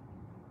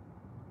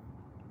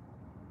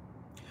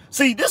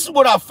 See, this is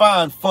what I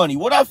find funny.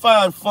 What I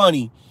find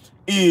funny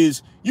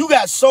is you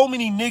got so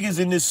many niggas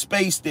in this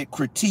space that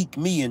critique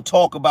me and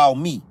talk about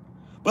me.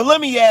 But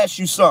let me ask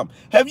you something.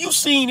 Have you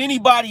seen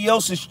anybody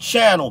else's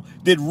channel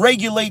that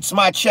regulates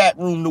my chat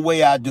room the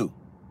way I do?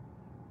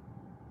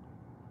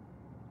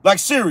 Like,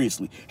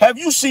 seriously, have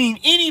you seen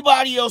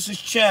anybody else's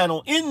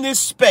channel in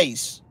this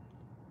space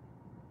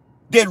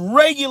that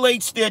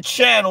regulates their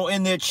channel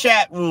and their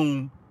chat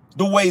room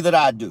the way that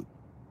I do?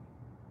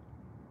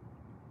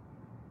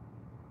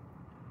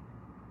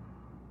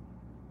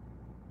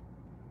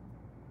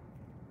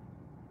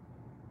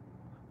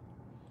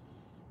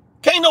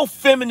 Can't no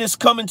feminists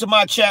come into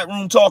my chat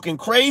room talking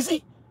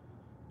crazy.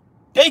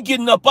 They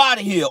getting up out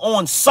of here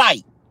on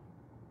sight.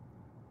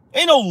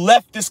 Ain't no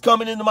leftists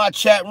coming into my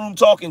chat room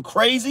talking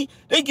crazy.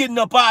 They getting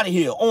up out of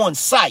here on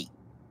sight.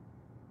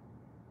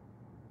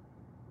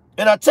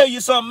 And I tell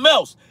you something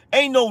else.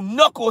 Ain't no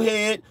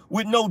knucklehead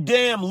with no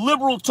damn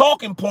liberal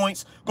talking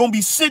points gonna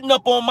be sitting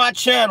up on my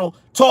channel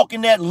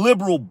talking that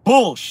liberal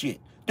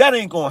bullshit. That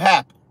ain't gonna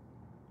happen.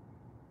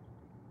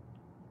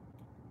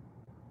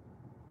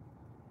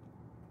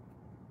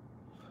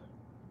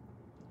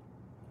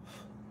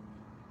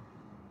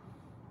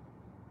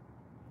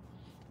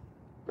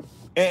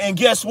 And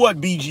guess what,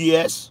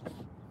 BGS?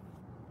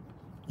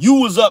 You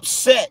was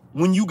upset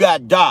when you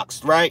got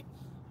doxxed, right?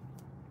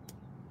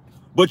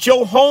 But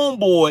your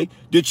homeboy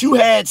that you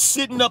had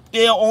sitting up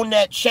there on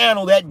that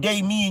channel that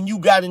day me and you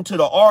got into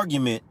the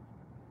argument,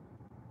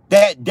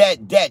 that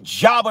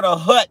Jabba the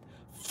Hutt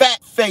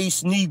fat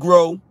face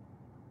Negro,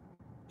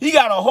 he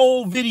got a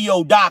whole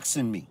video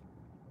doxing me.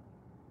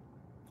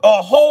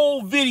 A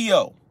whole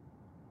video.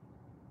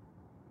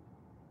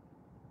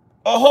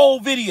 A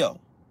whole video.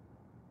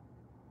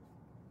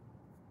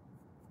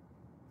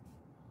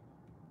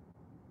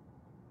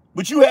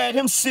 But you had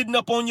him sitting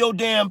up on your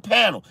damn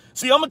panel.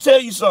 See, I'm going to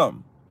tell you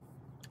something.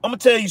 I'm going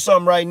to tell you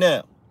something right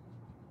now.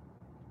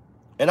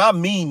 And I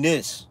mean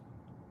this.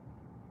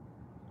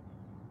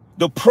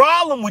 The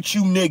problem with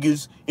you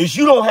niggas is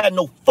you don't have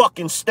no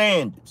fucking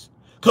standards.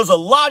 Because a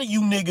lot of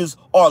you niggas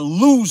are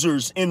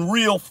losers in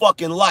real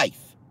fucking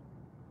life.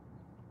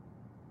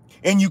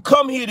 And you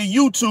come here to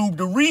YouTube,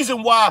 the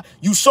reason why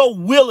you so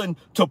willing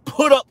to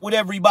put up with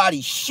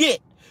everybody's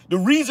shit, the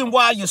reason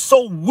why you're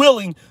so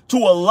willing to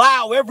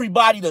allow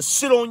everybody to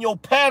sit on your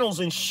panels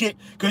and shit,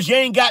 because you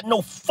ain't got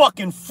no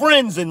fucking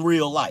friends in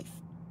real life.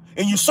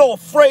 And you're so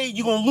afraid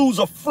you're going to lose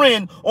a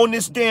friend on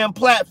this damn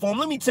platform.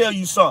 Let me tell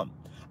you something.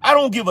 I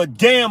don't give a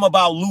damn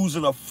about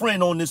losing a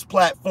friend on this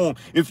platform.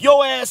 If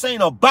your ass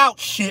ain't about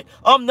shit,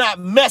 I'm not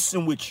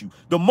messing with you.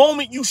 The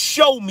moment you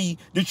show me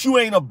that you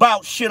ain't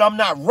about shit, I'm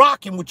not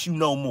rocking with you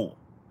no more.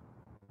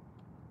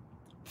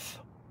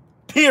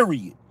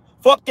 Period.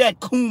 Fuck that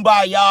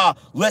kumbaya,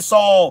 let's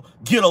all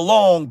get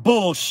along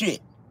bullshit.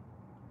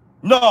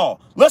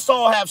 No, let's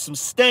all have some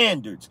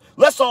standards.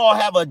 Let's all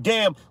have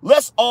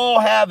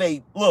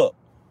look.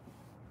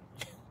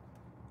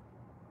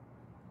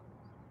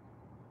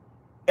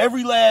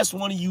 Every last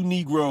one of you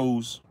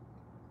Negroes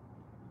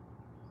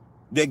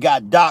that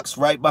got doxxed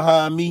right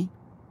behind me,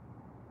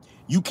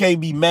 you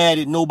can't be mad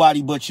at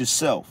nobody but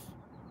yourself.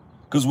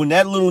 Because when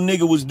that little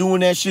nigga was doing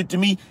that shit to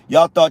me,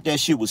 y'all thought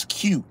that shit was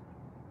cute.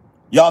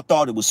 Y'all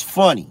thought it was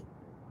funny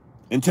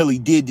until he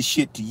did the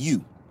shit to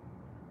you.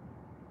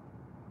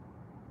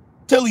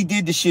 Till he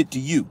did the shit to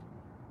you.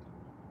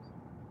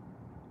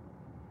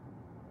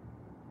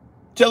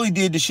 Till he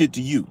did the shit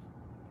to you.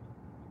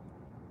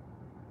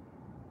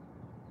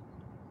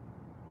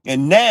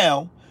 And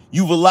now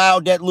you've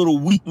allowed that little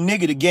weak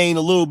nigga to gain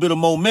a little bit of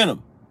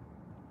momentum.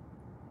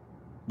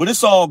 But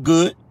it's all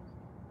good.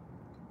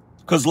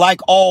 Because like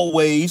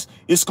always,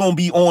 it's going to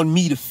be on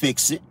me to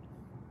fix it.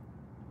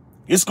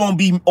 It's going to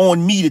be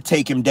on me to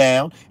take him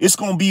down. It's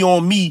going to be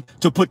on me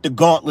to put the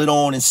gauntlet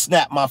on and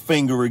snap my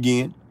finger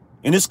again.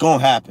 And it's going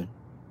to happen.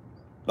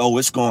 Oh,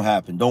 it's going to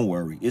happen. Don't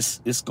worry.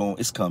 It's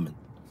coming.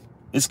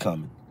 It's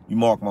coming. You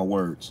mark my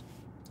words.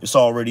 It's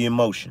already in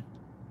motion.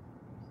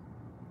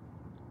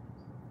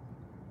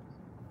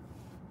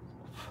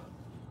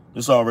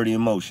 It's already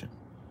in motion.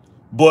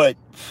 But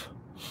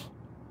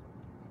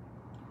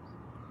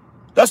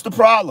that's the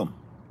problem.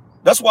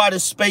 That's why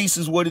this space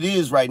is what it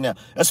is right now.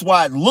 That's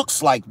why it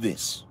looks like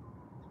this.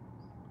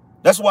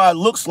 That's why it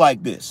looks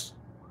like this.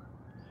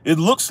 It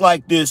looks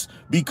like this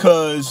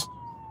because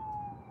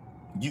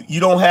you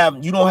don't have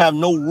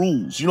no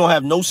rules. You don't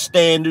have no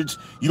standards.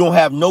 You don't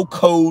have no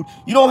code.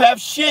 You don't have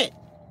shit.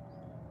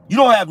 You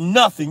don't have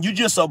nothing. You're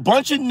just a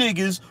bunch of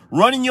niggas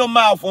running your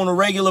mouth on a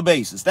regular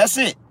basis. That's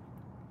it.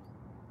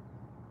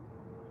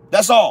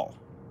 That's all.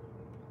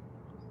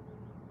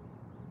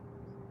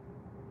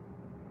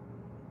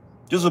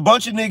 Just a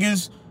bunch of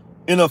niggas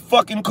in a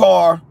fucking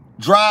car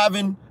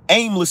driving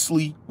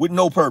aimlessly with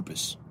no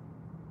purpose.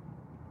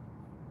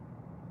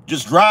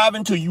 Just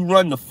driving till you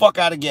run the fuck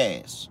out of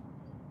gas.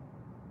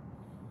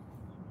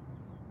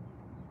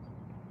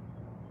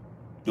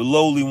 The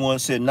lowly one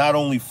said, not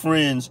only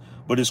friends,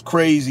 but it's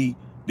crazy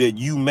that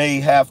you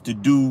may have to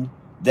do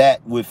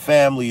that with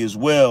family as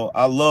well.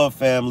 I love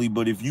family,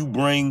 but if you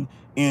bring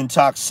in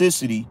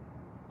toxicity,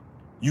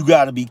 you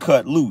got to be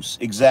cut loose.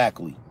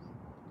 Exactly.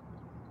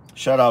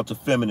 Shout out to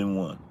Feminine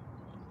One.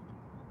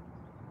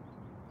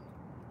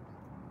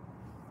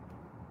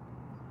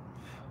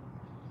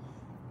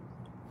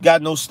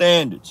 Got no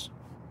standards.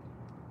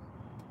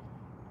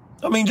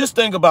 I mean, just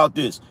think about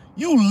this.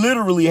 You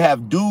literally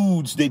have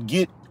dudes that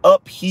get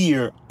up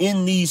here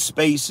in these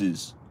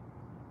spaces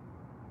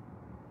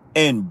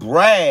and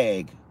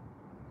brag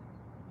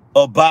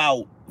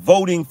about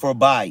voting for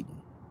Biden.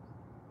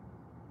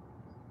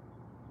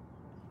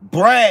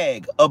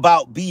 Brag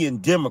about being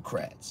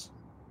Democrats.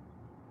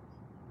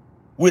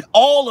 With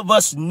all of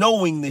us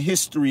knowing the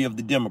history of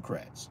the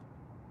Democrats.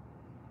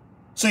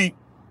 See,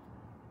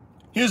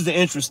 here's the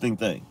interesting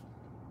thing.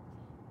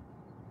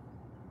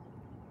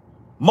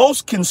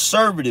 Most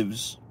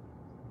conservatives,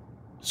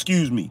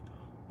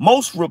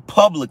 most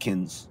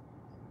Republicans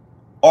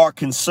are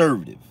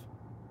conservative.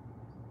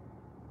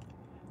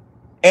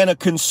 And a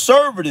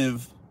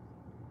conservative,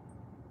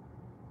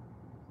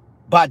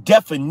 by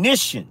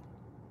definition,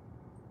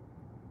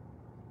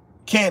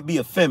 can't be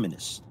a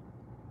feminist.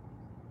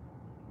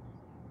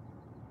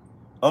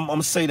 I'm going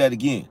to say that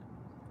again.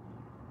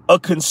 A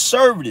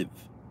conservative,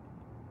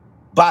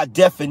 by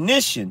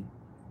definition,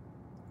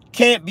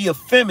 can't be a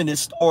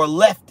feminist or a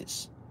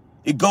leftist.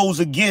 It goes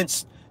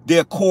against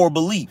their core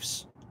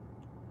beliefs.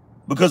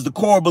 Because the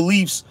core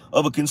beliefs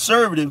of a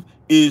conservative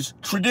is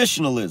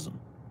traditionalism.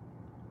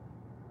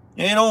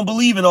 They don't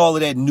believe in all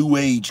of that new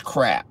age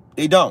crap.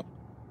 They don't.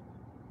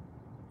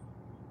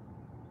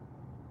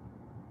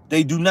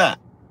 They do not.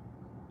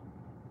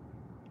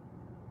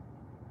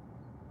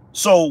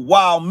 So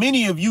while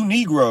many of you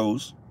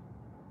Negroes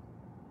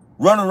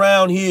run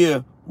around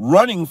here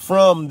running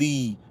from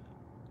the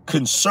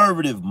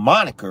conservative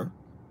moniker,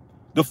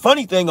 the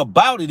funny thing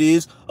about it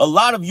is a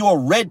lot of your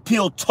red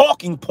pill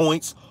talking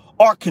points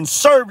are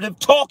conservative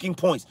talking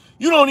points.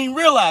 You don't even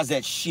realize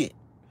that shit.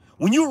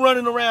 When you're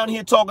running around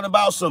here talking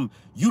about some,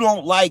 you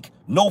don't like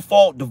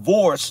no-fault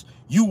divorce,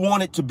 you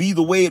want it to be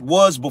the way it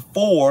was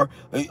before,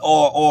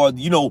 or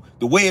you know,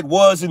 the way it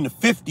was in the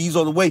 50s,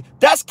 or the way,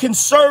 that's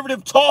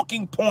conservative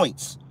talking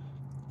points,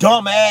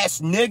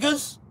 dumbass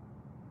niggas.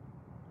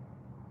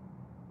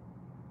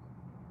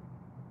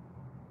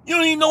 You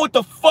don't even know what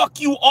the fuck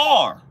you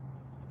are.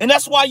 And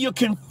that's why you're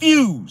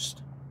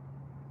confused.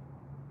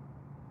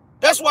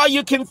 That's why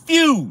you're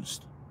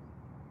confused.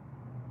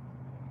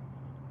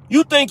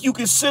 You think you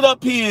can sit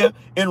up here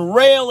and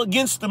rail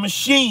against the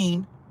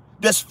machine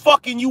that's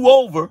fucking you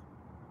over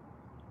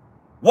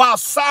while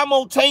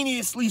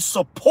simultaneously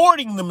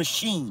supporting the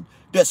machine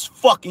that's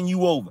fucking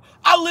you over.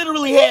 I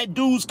literally had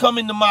dudes come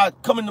into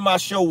my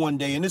show one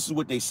day, and this is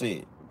what they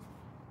said.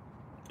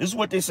 This is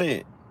what they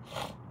said.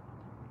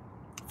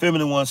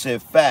 Feminine One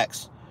said,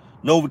 facts.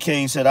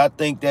 Novocaine said, I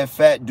think that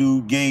fat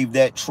dude gave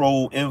that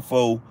troll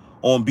info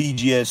on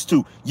BGS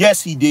too.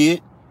 Yes, he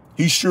did.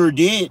 He sure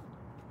did.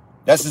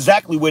 That's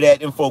exactly where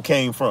that info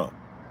came from.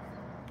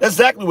 That's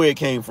exactly where it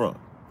came from.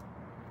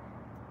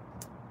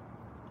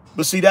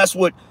 But see, that's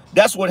what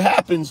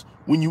happens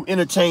when you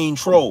entertain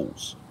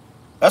trolls.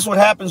 That's what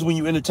happens when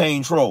you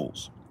entertain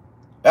trolls.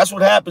 That's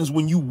what happens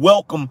when you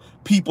welcome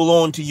people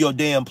onto your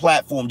damn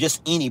platform, just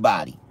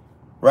anybody,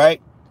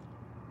 right?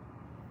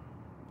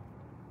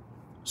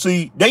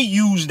 See, they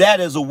use that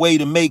as a way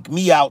to make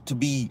me out to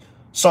be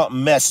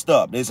something messed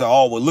up. They say,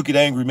 oh, well, look at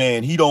Angry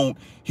Man. He don't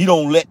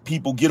let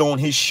people get on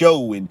his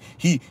show, and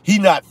he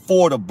not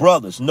for the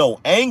brothers. No,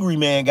 Angry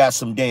Man got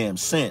some damn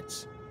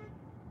sense.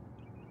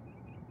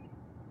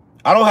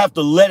 I don't have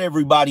to let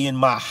everybody in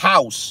my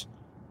house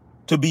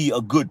to be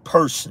a good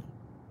person.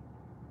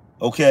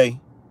 Okay?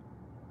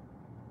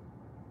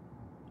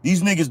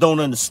 These niggas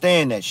don't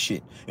understand that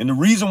shit. And the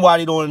reason why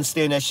they don't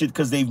understand that shit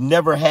because they've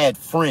never had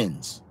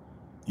friends.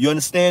 You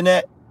understand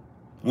that?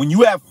 When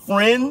you have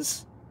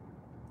friends,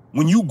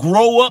 when you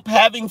grow up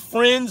having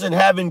friends and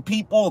having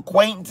people,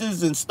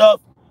 acquaintances and stuff,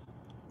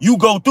 you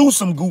go through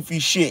some goofy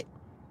shit.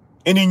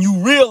 And then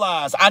you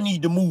realize I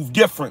need to move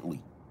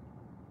differently.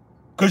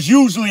 Because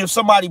usually if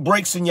somebody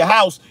breaks in your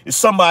house, it's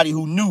somebody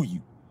who knew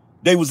you.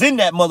 They was in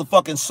that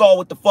motherfucker and saw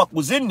what the fuck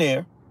was in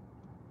there.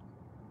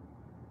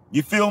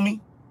 You feel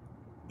me?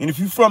 And if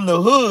you from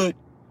the hood,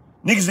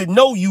 niggas that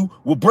know you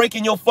will break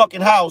in your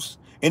fucking house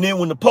And then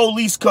when the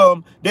police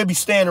come, they be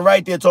standing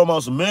right there talking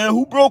about some, man,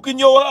 who broke in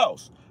your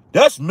house?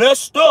 That's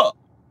messed up.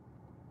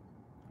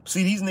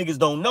 See, these niggas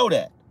don't know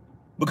that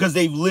because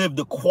they've lived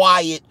a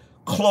quiet,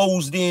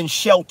 closed-in,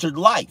 sheltered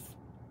life.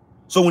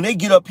 So when they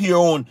get up here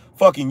on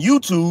fucking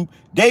YouTube,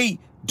 they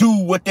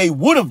do what they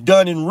would have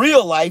done in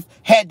real life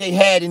had they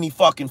had any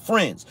fucking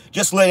friends.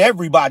 Just let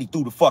everybody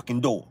through the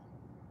fucking door.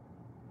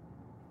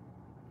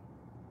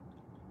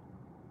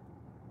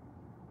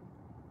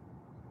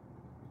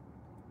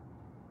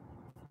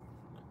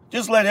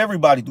 Just let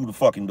everybody through the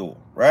fucking door,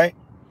 right?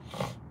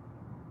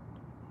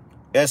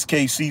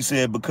 SKC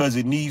said, because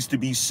it needs to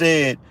be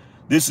said,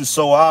 this is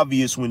so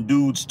obvious when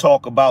dudes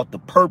talk about the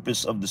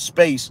purpose of the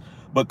space,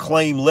 but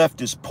claim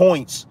leftist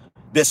points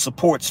that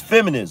supports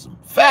feminism.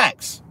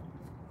 Facts.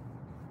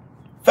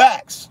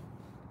 Facts.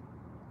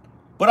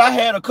 But I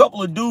had a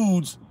couple of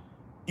dudes,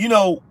 you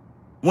know,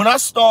 when I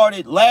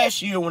started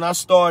last year, when I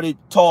started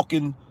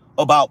talking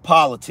about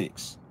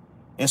politics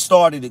and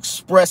started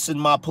expressing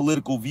my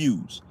political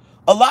views,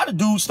 a lot of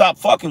dudes stopped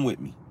fucking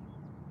with me.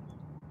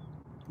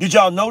 Did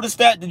y'all notice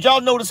that? Did y'all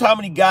notice how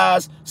many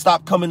guys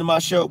stopped coming to my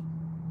show?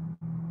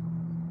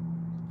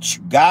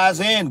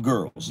 Guys and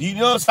girls. You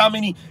notice how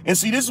many? And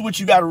see, this is what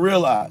you got to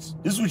realize.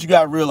 This is what you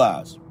got to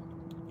realize.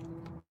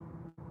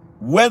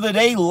 Whether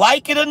they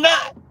like it or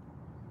not,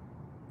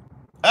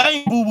 I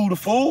ain't boo-boo the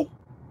fool.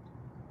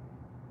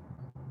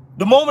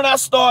 The moment I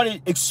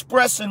started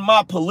expressing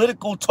my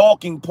political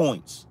talking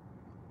points,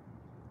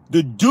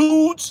 the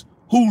dudes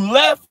who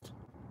left,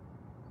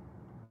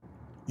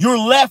 you're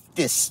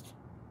leftist.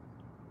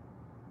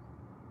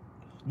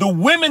 The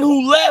women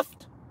who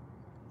left,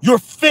 you're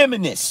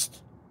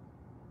feminist.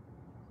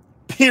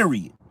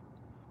 Period.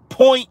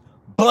 Point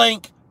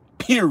blank,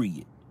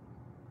 period.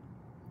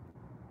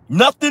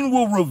 Nothing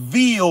will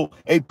reveal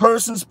a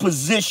person's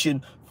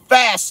position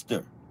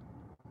faster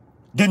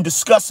than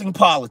discussing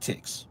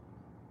politics,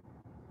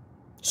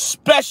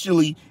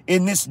 especially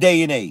in this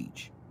day and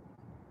age.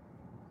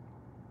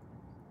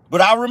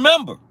 But I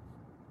remember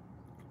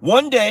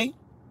one day,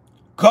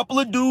 a couple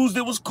of dudes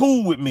that was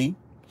cool with me,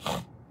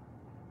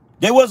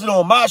 they wasn't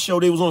on my show,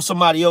 they was on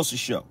somebody else's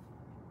show.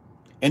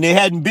 And they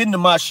hadn't been to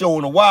my show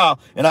in a while.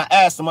 And I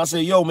asked them, I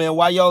said, yo, man,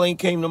 why y'all ain't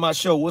came to my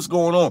show? What's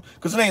going on?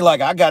 Because it ain't like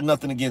I got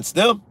nothing against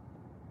them,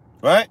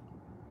 right?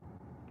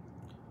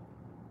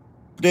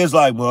 But there's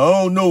like, well,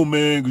 I don't know,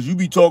 man, because you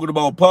be talking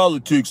about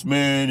politics,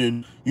 man.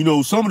 And, you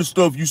know, some of the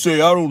stuff you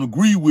say I don't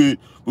agree with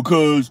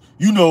because,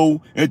 you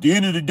know, at the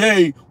end of the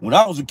day, when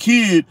I was a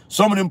kid,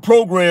 some of them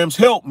programs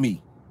helped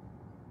me.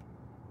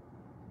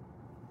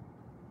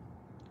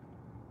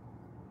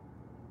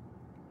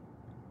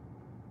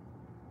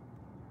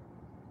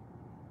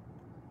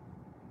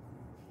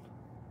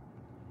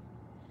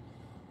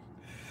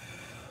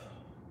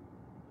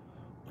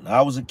 When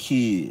I was a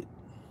kid,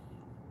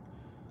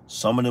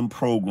 some of them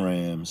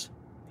programs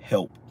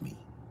helped me.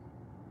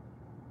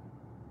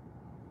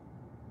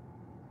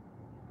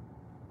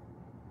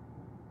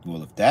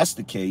 Well, if that's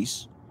the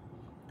case,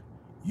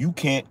 you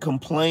can't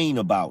complain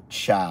about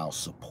child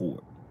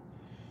support.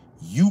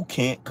 You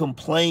can't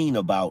complain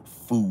about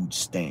food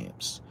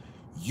stamps.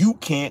 You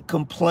can't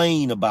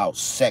complain about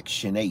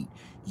Section 8.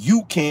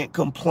 You can't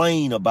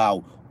complain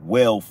about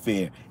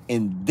welfare.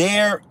 And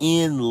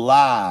therein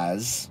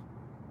lies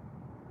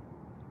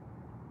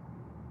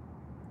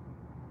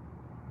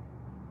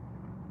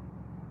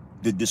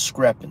the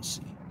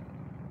discrepancy.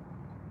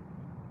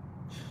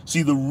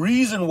 See, the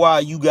reason why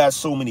you got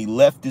so many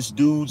leftist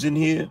dudes in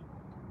here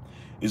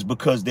is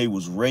because they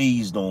was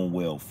raised on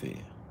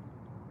welfare.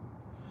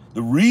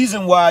 The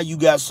reason why you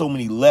got so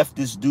many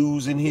leftist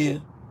dudes in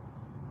here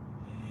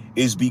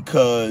is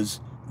because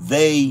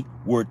they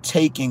were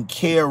taken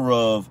care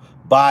of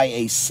by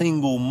a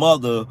single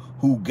mother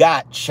who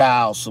got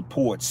child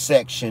support,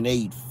 Section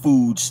 8,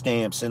 food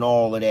stamps, and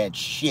all of that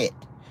shit.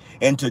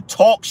 And to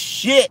talk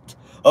shit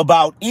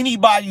about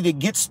anybody that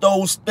gets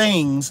those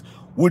things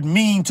would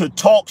mean to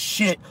talk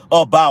shit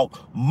about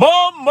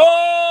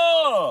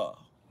mama.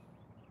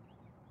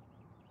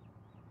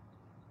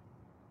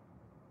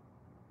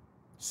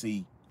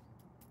 See,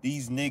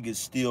 these niggas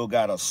still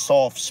got a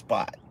soft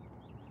spot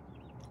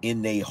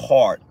in their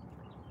heart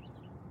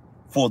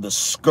for the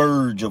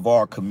scourge of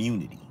our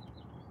community.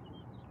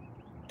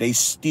 They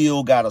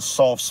still got a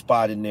soft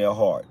spot in their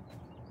heart.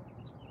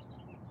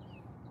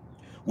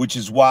 Which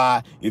is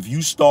why if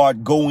you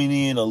start going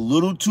in a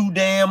little too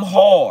damn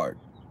hard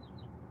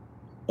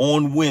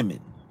on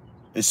women,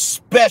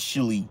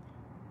 especially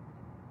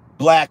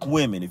black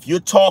women, if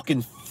you're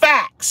talking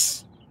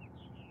facts,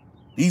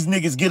 these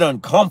niggas get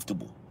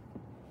uncomfortable.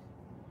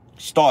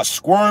 Start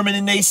squirming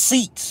in their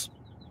seats.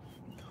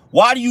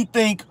 Why do you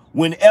think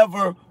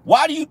whenever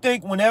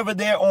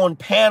they're on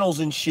panels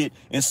and shit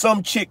and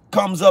some chick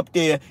comes up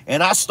there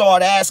and I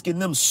start asking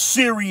them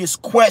serious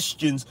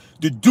questions,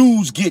 the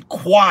dudes get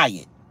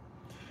quiet?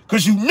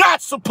 Because you're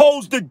not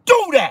supposed to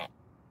do that.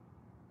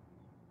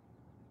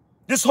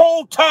 This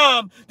whole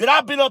time that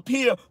I've been up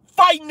here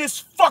fighting this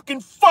fucking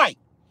fight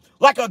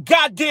like a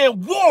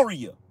goddamn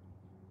warrior,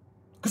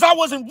 Because I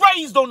wasn't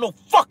raised on no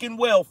fucking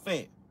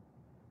welfare.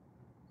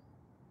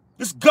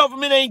 This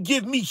government ain't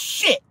give me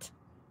shit.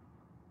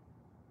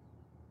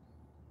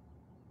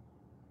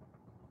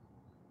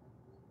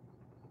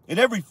 And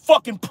every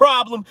fucking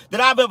problem that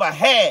I've ever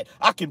had,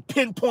 I can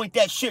pinpoint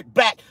that shit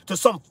back to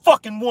some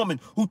fucking woman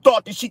who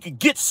thought that she could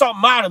get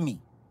something out of me.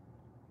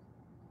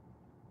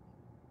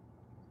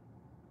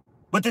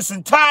 But this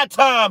entire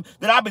time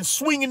that I've been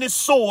swinging this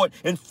sword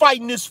and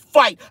fighting this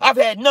fight, I've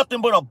had nothing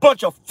but a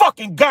bunch of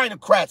fucking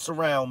gynocrats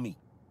around me.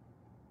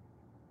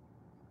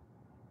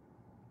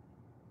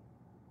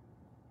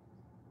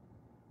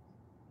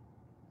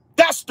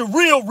 That's the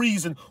real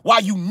reason why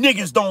you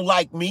niggas don't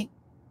like me.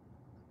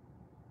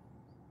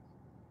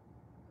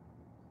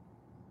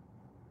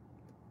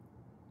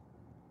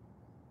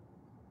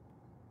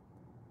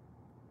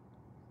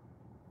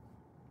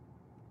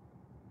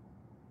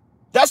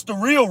 That's the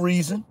real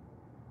reason.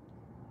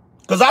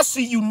 Because I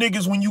see you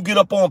niggas when you get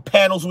up on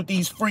panels with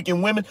these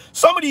freaking women.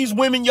 Some of these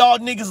women y'all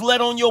niggas let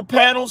on your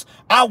panels,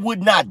 I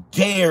would not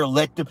dare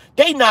let them.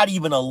 They not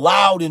even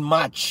allowed in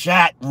my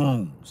chat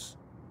rooms.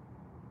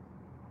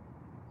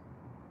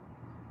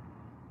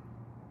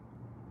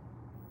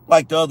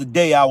 Like the other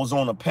day, I was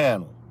on a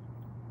panel.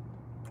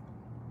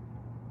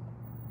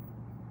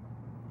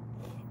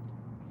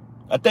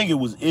 I think it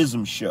was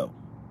Ism's show.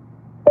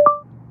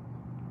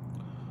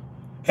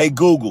 Hey,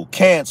 Google,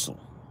 cancel.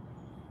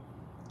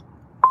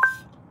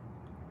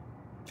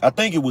 I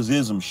think it was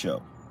Ism's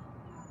show.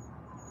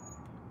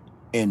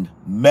 And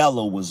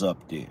Mello was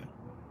up there.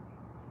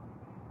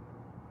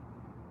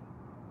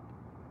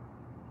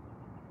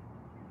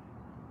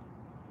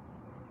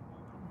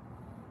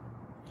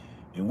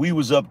 And we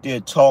was up there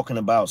talking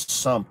about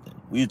something.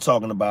 We were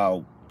talking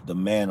about the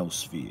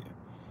Manosphere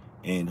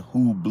and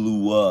who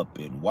blew up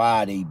and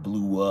why they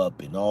blew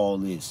up and all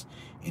this.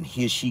 And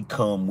here she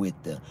come with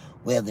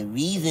well, the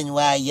reason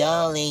why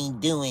y'all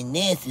ain't doing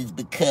this is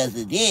because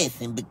of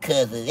this and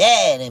because of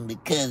that and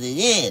because of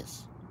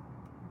this.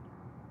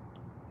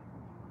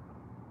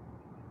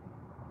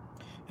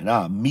 And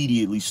I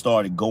immediately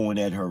started going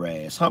at her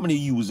ass. How many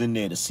of you was in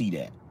there to see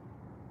that?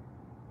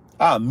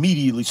 I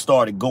immediately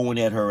started going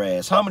at her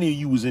ass. How many of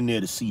you was in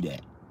there to see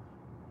that?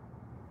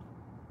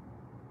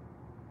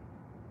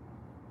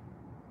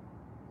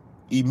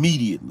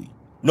 Immediately.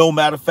 No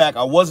matter of fact,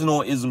 I wasn't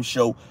on Ism's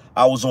show.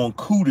 I was on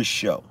Kuda's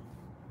show.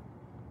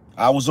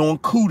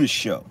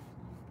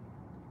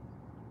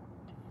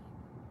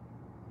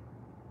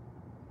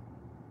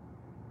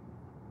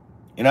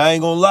 And I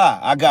ain't gonna lie,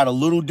 I got a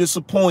little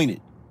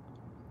disappointed.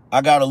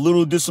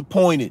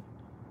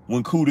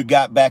 When Kuda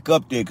got back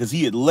up there because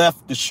he had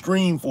left the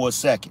stream for a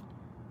second.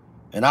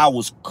 And I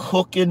was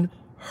cooking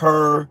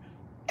her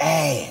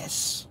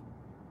ass.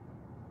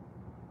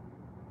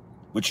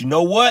 But you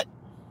know what?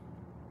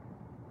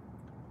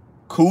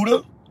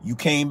 Kuda, you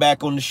came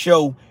back on the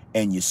show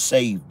and you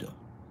saved her.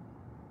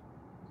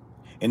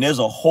 And there's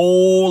a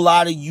whole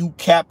lot of you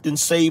Captain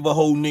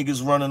Save-A-Ho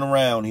niggas running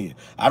around here.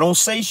 I don't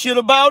say shit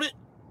about it.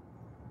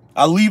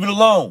 I leave it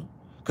alone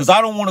because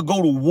I don't want to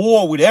go to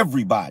war with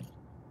everybody.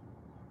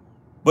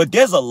 But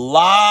there's a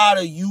lot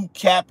of you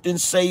Captain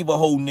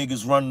Save-A-Ho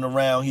niggas running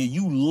around here.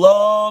 You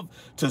love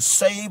to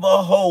save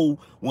a hoe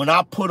when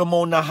I put them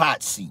on the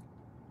hot seat.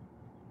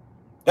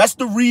 That's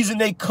the reason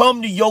they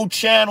come to your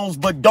channels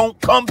but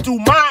don't come to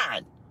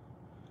mine.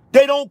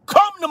 They don't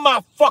come to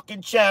my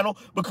fucking channel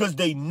because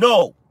they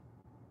know.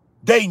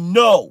 They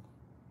know.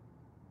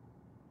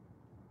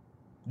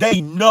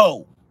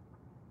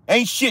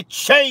 Ain't shit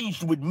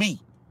changed with me.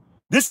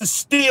 This is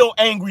still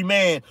Angry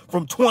Man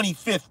from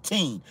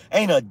 2015.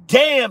 Ain't a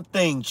damn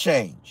thing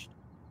changed.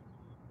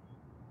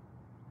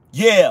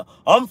 Yeah,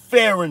 I'm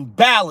fair and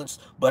balanced,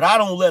 but I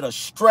don't let a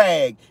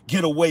strag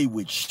get away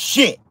with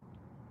shit.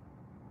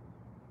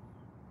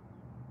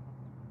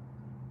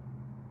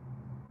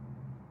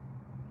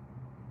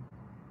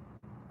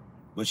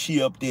 But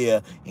she up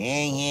there,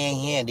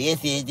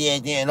 this is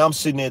this, and I'm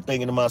sitting there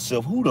thinking to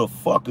myself, who the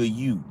fuck are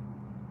you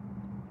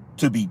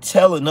to be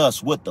telling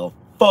us what the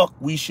fuck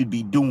we should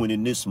be doing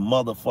in this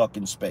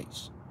motherfucking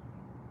space?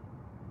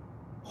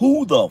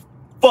 Who the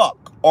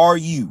fuck are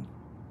you?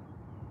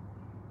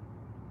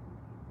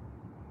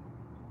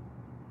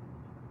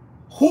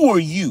 Who are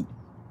you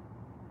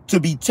to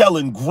be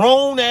telling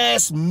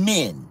grown-ass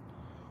men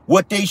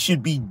what they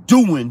should be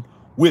doing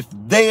with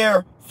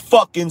their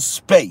fucking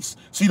space?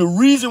 See, the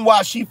reason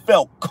why she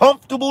felt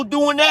comfortable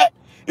doing that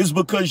is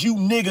because you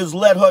niggas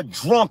let her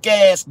drunk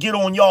ass get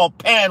on y'all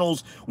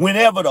panels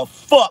whenever the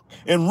fuck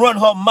and run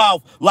her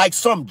mouth like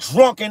some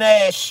drunken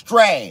ass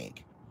strag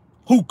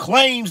who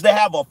claims to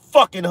have a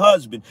fucking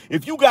husband.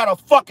 If you got a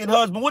fucking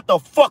husband, what the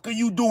fuck are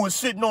you doing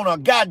sitting on a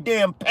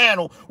goddamn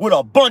panel with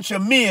a bunch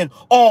of men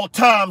all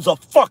times of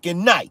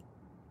fucking night?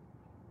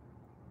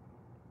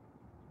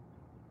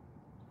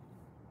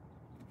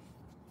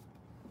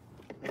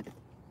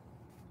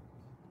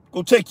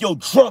 Go take your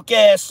drunk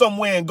ass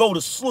somewhere and go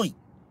to sleep.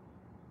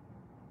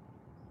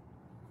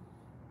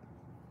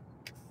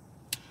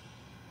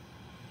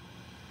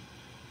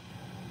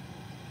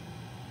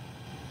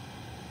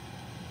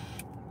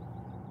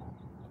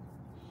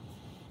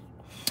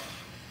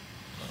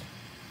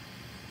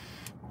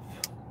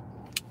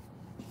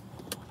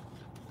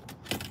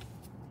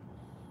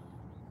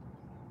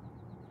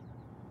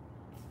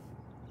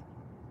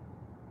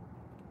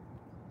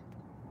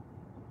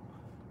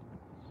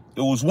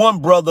 There was one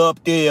brother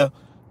up there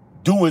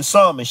doing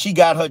something, and she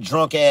got her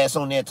drunk ass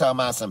on there talking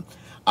about some,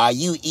 are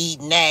you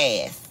eating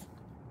ass?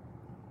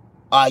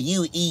 Are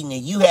you eating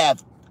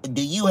it?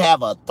 Do you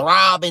have a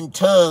throbbing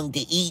tongue to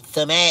eat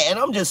some ass? And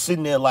I'm just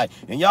sitting there like,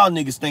 and y'all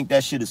niggas think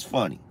that shit is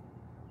funny.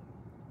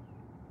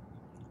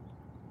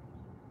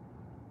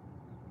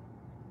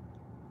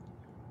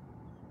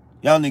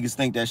 Y'all niggas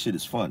think that shit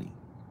is funny.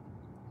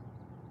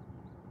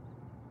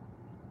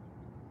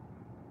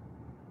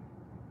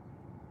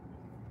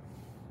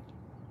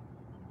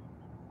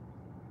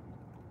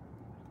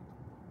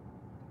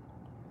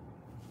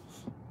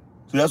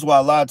 So that's why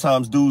a lot of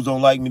times dudes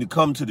don't like me to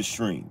come to the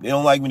stream. They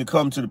don't like me to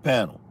come to the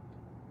panel.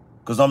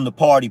 Because I'm the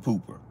party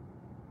pooper.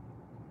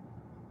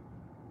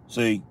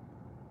 See,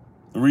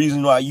 the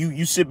reason why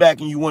you sit back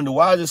and you wonder,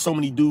 why is there so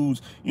many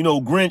dudes? You know,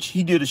 Grinch,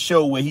 he did a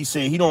show where he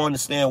said he don't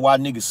understand why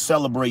niggas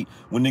celebrate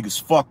when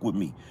niggas fuck with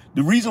me.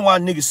 The reason why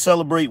niggas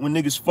celebrate when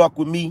niggas fuck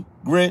with me,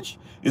 Grinch,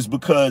 is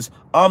because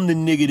I'm the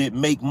nigga that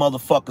make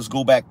motherfuckers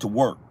go back to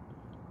work.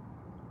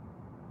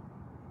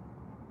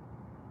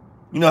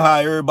 You know how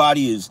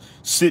everybody is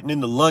sitting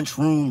in the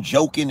lunchroom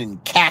joking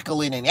and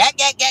cackling and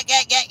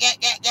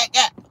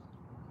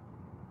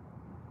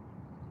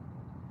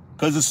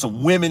because there's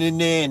some women in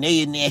there and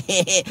they in there.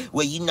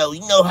 Well, you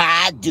know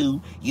how I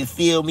do. You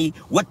feel me?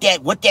 What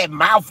that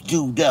mouth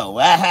do though?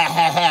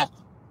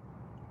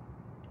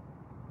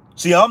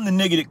 See, I'm the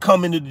nigga that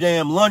come into the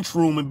damn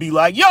lunchroom and be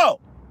like,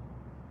 yo,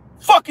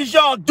 fuck is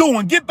y'all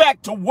doing? Get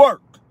back to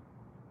work.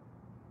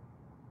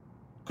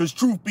 Because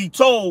truth be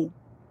told,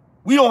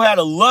 we don't have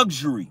the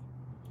luxury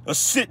of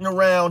sitting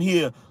around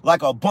here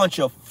like a bunch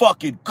of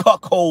fucking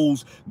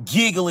cuckholes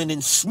giggling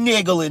and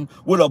sniggling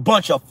with a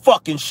bunch of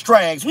fucking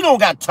strags. We don't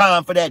got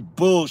time for that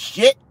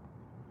bullshit.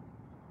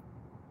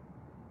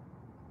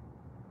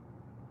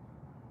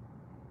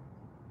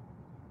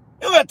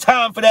 You don't got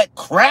time for that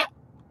crap.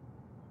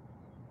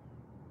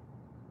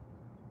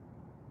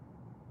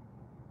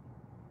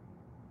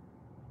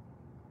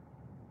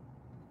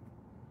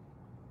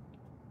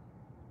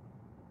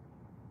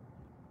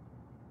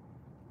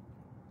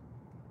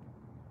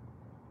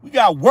 We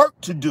got work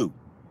to do.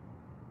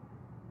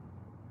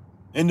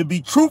 And to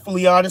be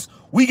truthfully honest,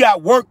 we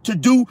got work to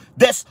do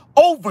that's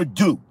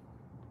overdue.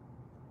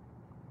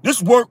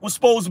 This work was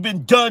supposed to have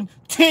been done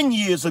 10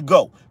 years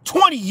ago,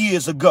 20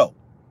 years ago.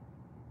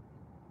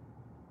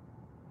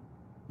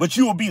 But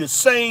you will be the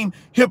same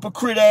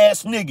hypocrite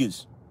ass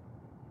niggas.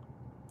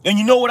 And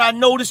you know what I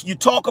noticed you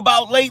talk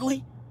about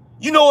lately?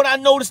 You know what I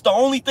noticed the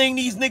only thing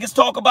these niggas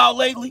talk about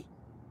lately?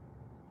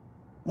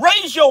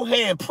 Raise your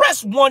hand,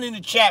 press 1 in the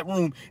chat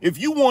room if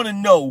you want to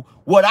know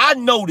what I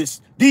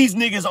noticed these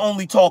niggas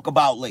only talk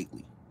about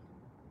lately.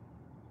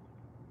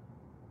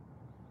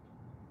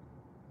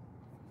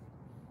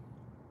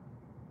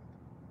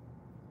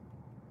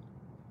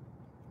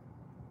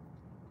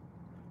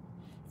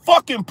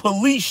 Fucking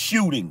police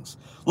shootings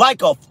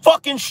like a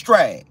fucking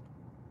strag.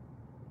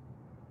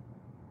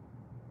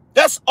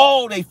 That's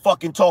all they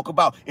fucking talk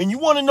about. And you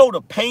want to know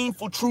the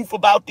painful truth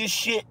about this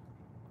shit?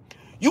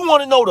 You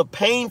want to know the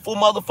painful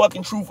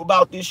motherfucking truth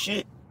about this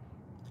shit?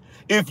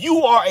 If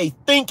you are a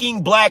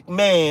thinking black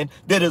man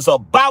that is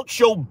about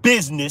your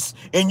business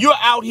and you're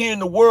out here in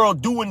the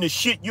world doing the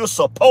shit you're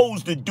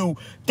supposed to do,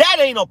 that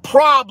ain't a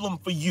problem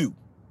for you.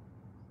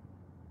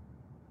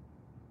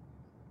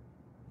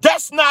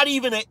 That's not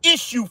even an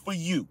issue for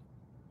you.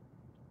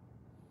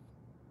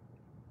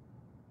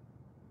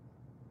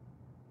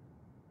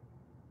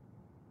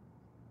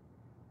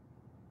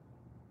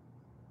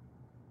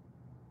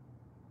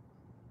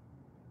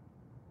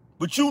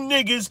 But you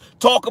niggas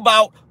talk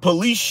about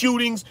police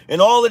shootings and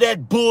all of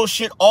that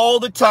bullshit all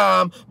the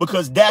time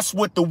because that's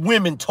what the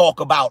women talk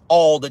about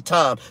all the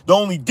time. The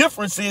only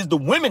difference is the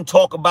women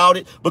talk about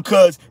it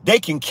because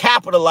they can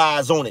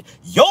capitalize on it.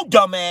 Your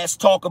dumb ass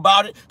talk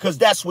about it because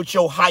that's what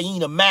your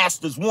hyena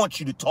masters want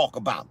you to talk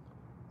about.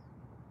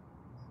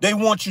 They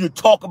want you to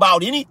talk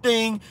about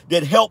anything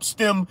that helps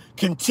them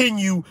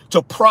continue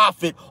to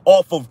profit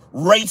off of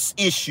race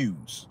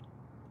issues.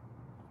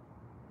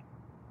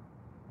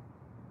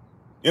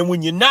 And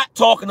when you're not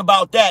talking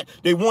about that,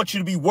 they want you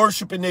to be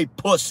worshiping their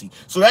pussy.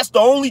 So that's the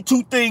only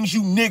two things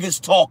you niggas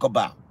talk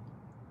about.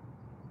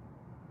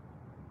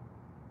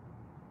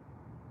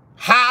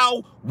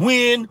 How,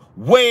 when,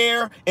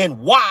 where, and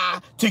why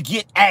to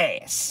get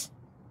ass.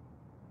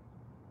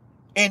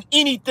 And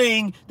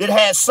anything that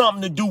has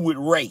something to do with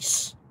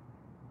race.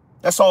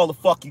 That's all the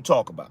fuck you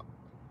talk about.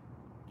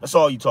 That's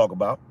all you talk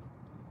about.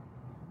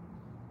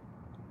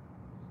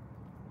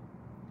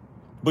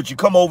 But you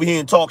come over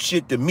here and talk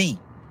shit to me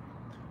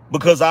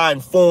because I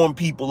inform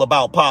people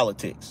about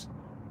politics.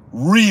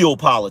 Real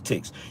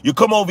politics. You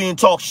come over here and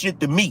talk shit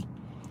to me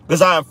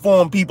because I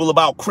inform people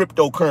about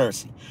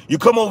cryptocurrency. You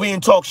come over here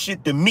and talk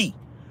shit to me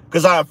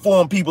because I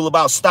inform people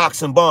about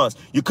stocks and bonds.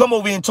 You come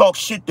over here and talk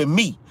shit to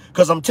me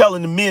because I'm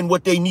telling the men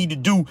what they need to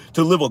do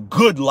to live a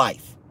good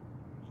life.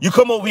 You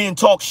come over here and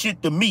talk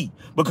shit to me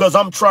because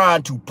I'm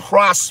trying to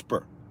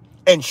prosper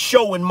and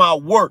showing my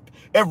work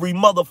every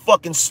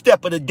motherfucking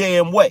step of the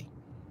damn way.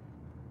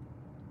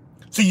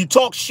 So you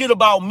talk shit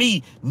about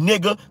me,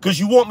 nigga, because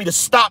you want me to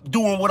stop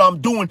doing what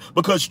I'm doing,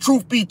 because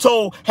truth be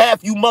told,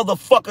 half you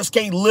motherfuckers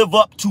can't live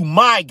up to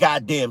my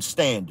goddamn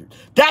standard.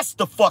 That's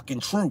the fucking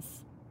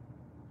truth.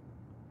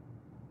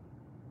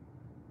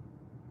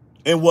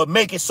 And what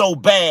make it so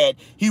bad,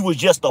 he was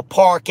just a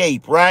park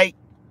ape, right?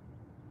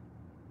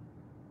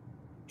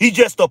 He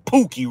just a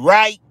pookie,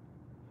 right?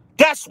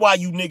 That's why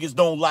you niggas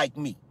don't like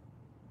me.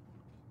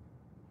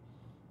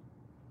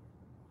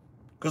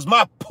 Because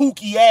my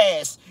pookie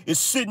ass is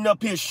sitting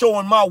up here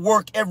showing my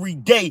work every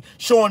day,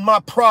 showing my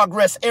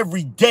progress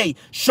every day,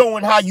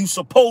 showing how you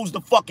supposed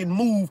to fucking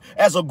move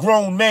as a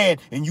grown man.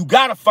 And you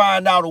got to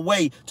find out a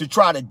way to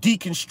try to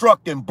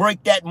deconstruct and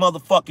break that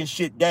motherfucking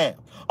shit down.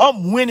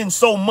 I'm winning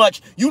so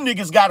much, you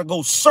niggas got to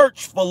go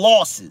search for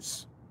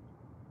losses.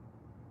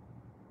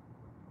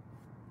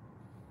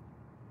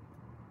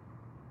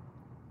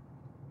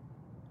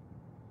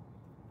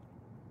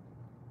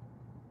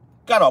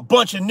 Got a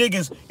bunch of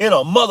niggas in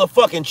a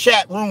motherfucking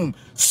chat room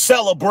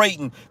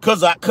celebrating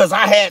cause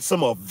I had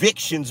some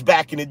evictions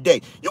back in the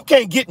day. You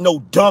can't get no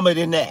dumber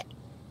than that.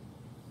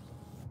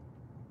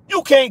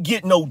 You can't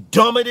get no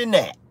dumber than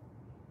that.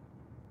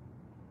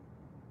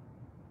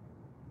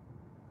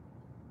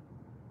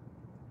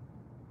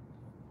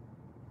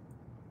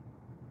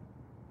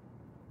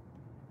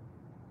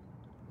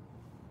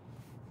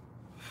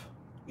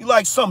 You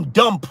like some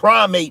dumb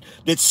primate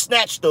that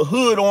snatched the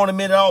hood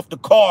ornament off the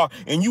car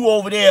and you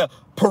over there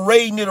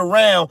parading it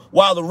around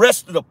while the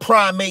rest of the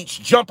primates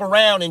jump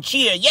around and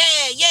cheer.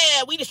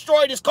 Yeah, we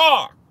destroyed his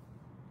car.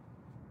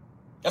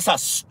 That's how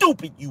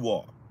stupid you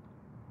are.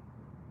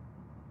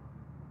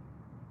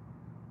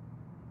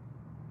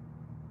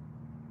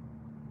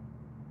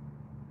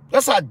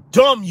 That's how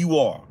dumb you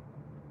are.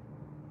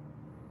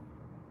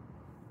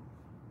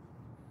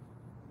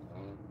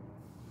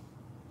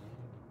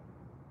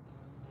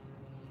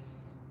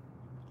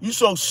 You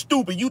so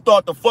stupid, you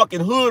thought the fucking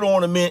hood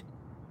ornament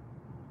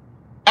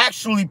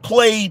actually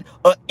played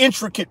an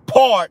intricate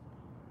part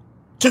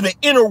to the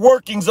inner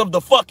workings of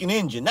the fucking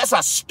engine. That's how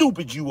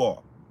stupid you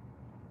are.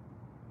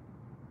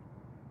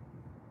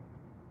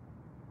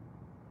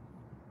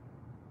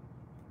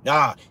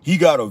 Nah, he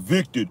got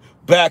evicted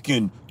back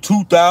in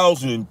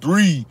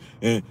 2003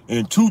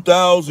 and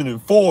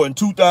 2004 and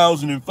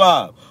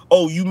 2005.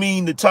 Oh, you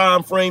mean the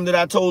time frame that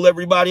I told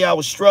everybody I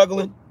was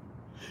struggling?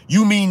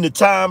 You mean the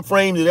time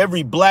frame that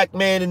every black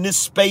man in this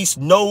space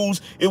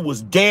knows it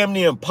was damn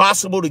near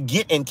impossible to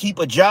get and keep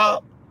a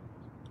job?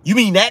 You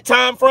mean that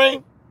time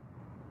frame?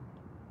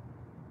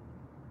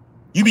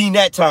 You mean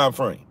that time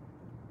frame?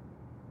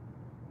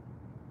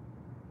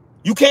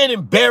 You can't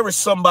embarrass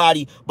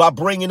somebody by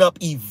bringing up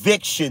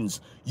evictions,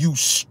 you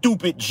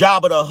stupid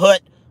Jabba the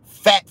Hutt,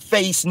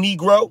 fat-faced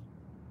Negro.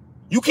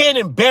 You can't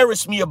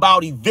embarrass me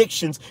about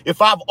evictions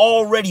if I've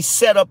already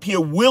set up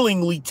here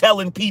willingly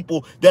telling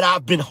people that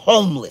I've been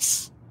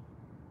homeless.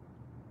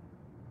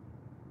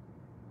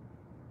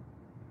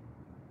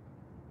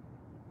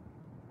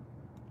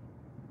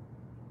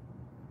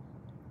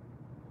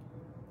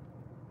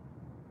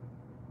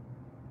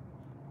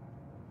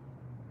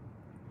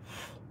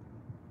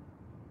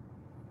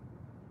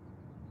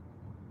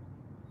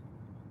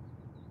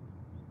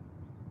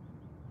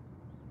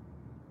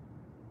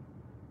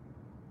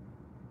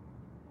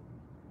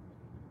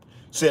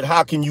 Said,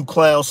 how can you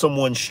clown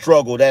someone's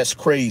struggle? That's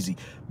crazy.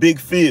 Big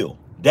Phil,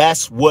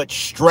 that's what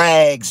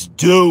strags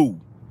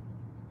do.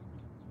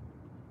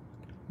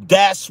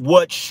 That's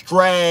what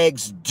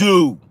strags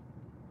do.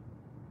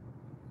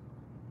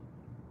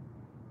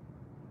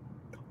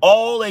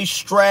 All a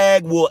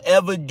strag will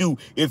ever do,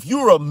 if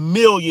you're a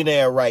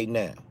millionaire right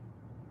now,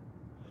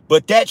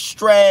 but that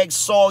strag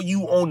saw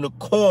you on the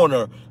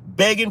corner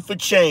begging for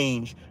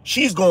change,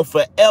 she's going to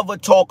forever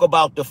talk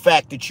about the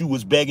fact that you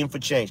was begging for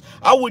change.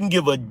 I wouldn't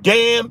give a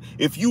damn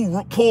if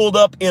you pulled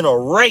up in a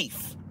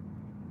Wraith.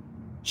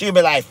 She'd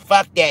be like,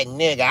 fuck that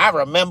nigga. I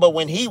remember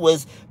when he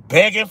was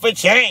begging for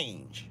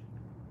change.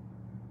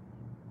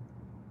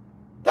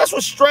 That's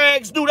what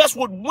strags do. That's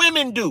what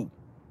women do.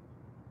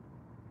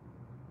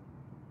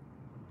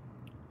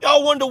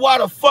 Y'all wonder why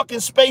the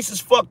fucking space is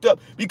fucked up?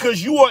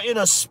 Because you are in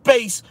a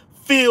space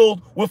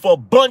filled with a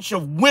bunch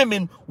of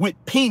women with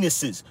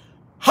penises.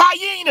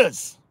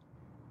 Hyenas.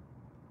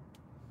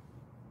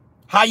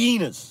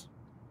 Hyenas.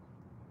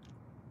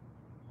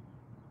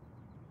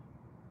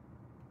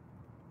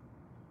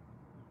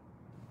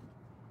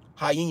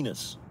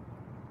 Hyenas.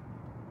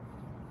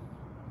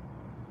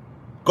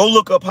 Go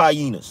look up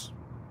hyenas.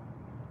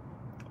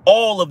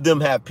 All of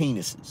them have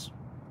penises.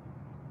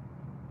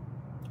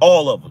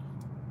 All of them.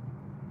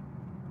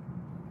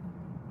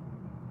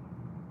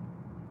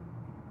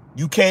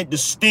 You can't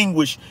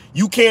distinguish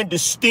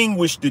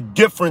the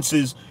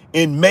differences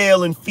in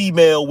male and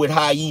female with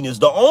hyenas.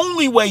 The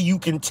only way you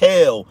can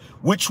tell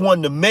which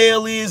one the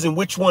male is and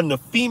which one the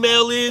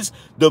female is,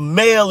 the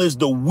male is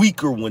the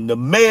weaker one. The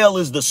male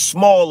is the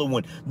smaller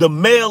one. The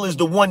male is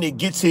the one that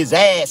gets his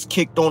ass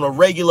kicked on a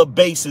regular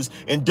basis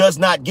and does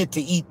not get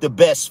to eat the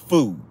best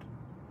food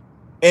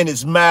and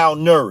is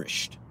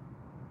malnourished.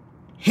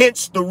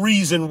 Hence the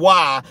reason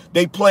why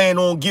they plan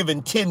on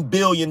giving $10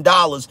 billion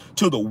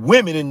to the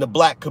women in the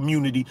black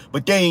community,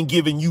 but they ain't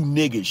giving you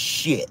niggas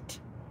shit.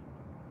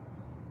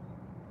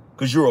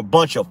 Because you're a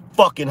bunch of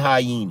fucking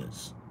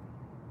hyenas.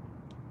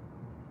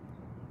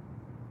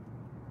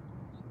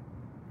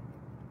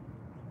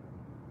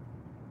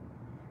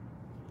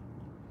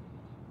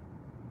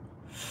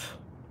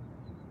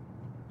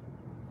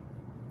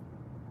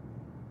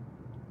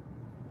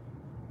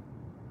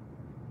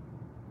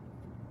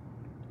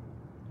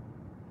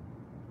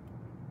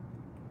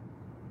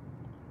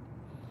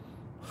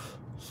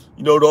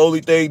 You know the only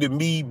thing that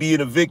me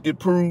being evicted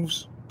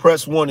proves?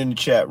 Press 1 in the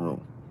chat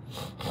room.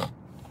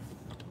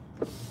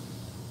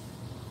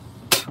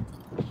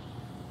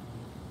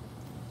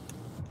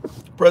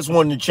 Press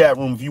 1 in the chat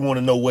room if you want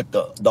to know what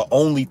the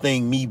only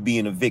thing me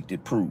being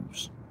evicted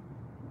proves.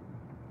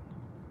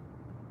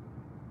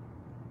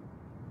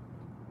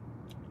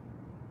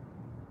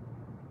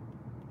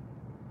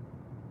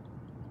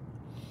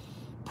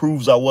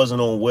 Proves I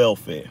wasn't on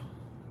welfare.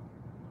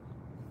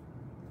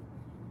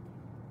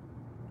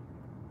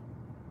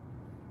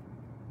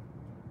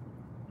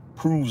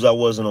 Proves I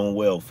wasn't on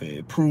welfare.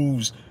 It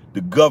proves the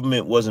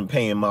government wasn't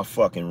paying my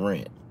fucking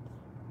rent.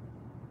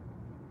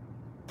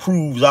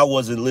 Proves I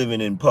wasn't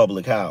living in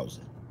public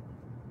housing.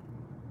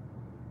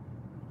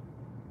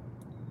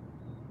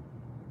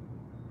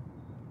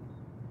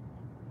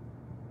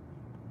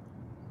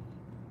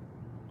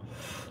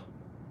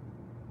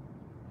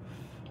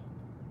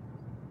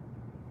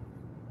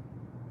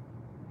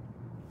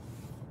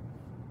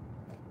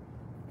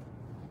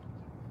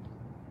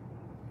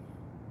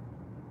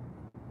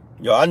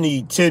 Yo, I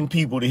need 10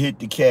 people to hit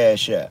the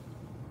Cash App.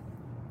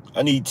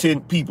 I need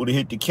 10 people to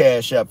hit the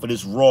Cash App for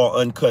this raw,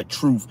 uncut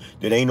truth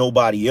that ain't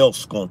nobody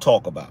else gonna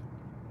talk about.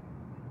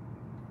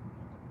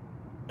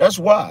 That's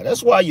why.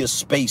 That's why your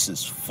space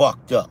is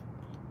fucked up.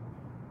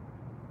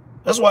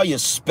 That's why your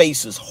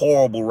space is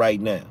horrible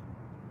right now.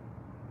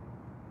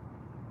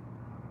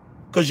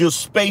 Because your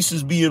space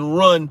is being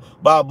run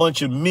by a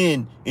bunch of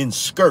men in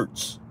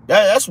skirts.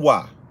 That's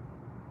why.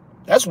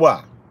 That's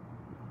why.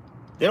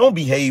 They don't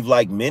behave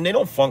like men. They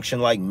don't function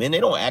like men.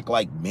 They don't act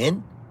like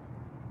men.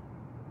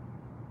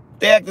 If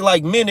they acted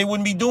like men, they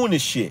wouldn't be doing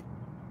this shit.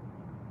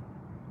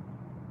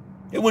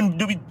 They wouldn't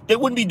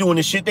be doing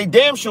this shit. They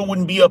damn sure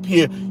wouldn't be up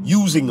here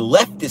using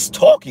leftist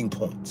talking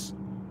points.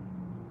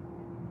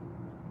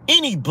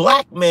 Any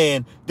black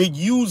man that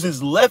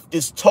uses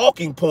leftist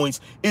talking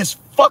points is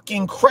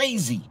fucking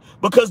crazy,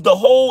 because the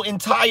whole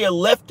entire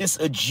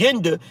leftist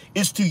agenda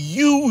is to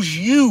use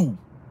you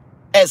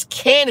as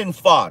cannon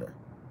fodder,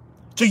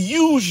 to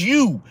use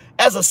you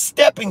as a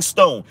stepping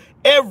stone.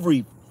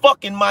 Every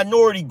fucking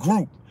minority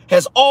group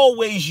has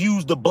always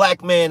used the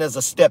black man as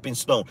a stepping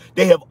stone.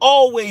 They have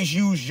always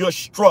used your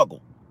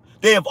struggle.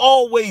 They have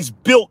always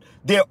built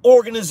their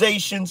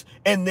organizations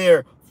and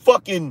their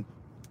fucking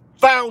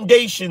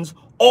foundations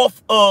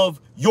off of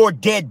your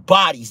dead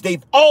bodies.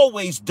 They've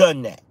always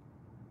done that.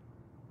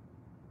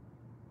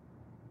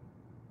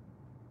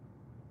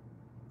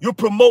 You're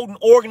promoting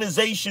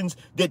organizations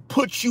that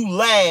put you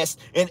last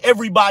and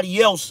everybody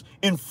else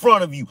in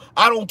front of you.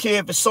 I don't care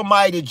if it's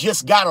somebody that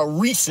just got a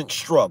recent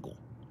struggle.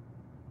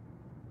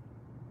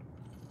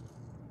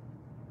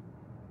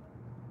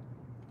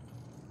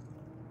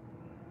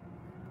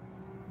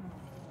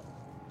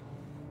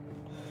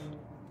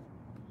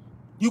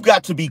 You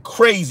got to be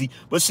crazy.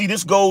 But see,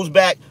 this goes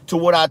back to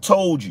what I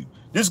told you.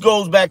 This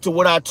goes back to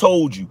what I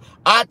told you.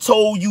 I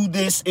told you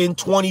this in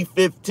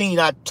 2015.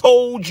 I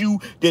told you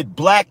that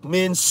black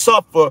men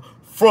suffer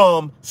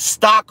from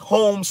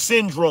Stockholm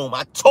syndrome.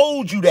 I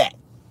told you that.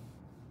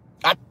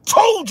 I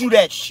told you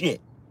that shit.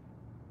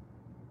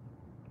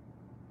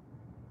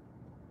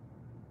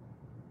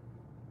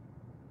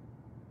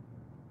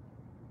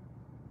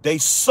 They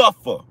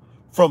suffer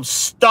from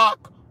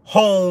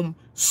Stockholm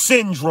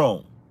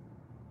syndrome.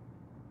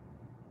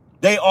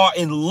 They are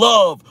in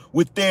love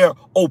with their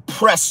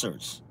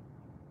oppressors.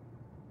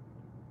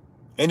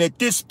 And at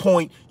this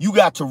point, you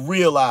got to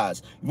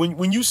realize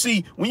when you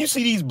see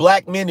these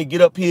black men that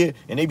get up here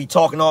and they be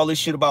talking all this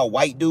shit about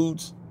white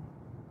dudes,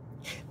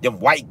 them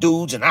white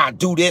dudes, and I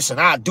do this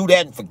and I do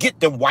that and forget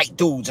them white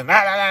dudes and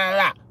la la la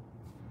la.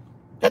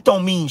 That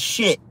don't mean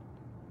shit.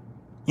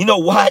 You know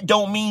why it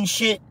don't mean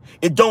shit?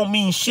 It don't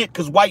mean shit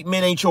because white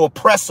men ain't your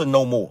oppressor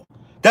no more.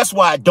 That's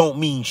why it don't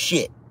mean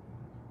shit.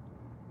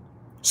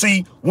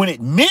 See, when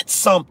it meant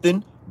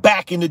something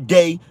back in the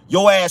day,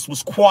 your ass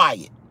was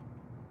quiet.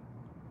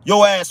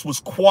 Your ass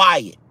was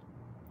quiet.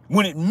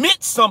 When it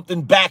meant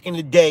something back in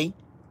the day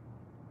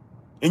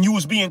and you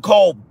was being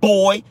called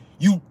boy,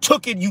 you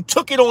took it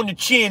on the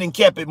chin and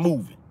kept it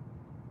moving.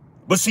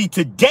 But see,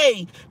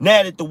 today,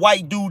 now that the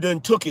white dude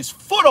done took his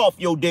foot off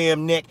your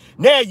damn neck,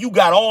 now you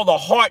got all the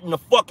heart in the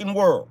fucking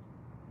world.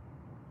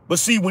 But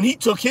see, when he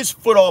took his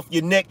foot off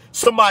your neck,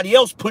 somebody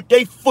else put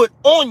their foot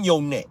on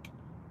your neck.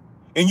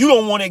 And you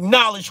don't want to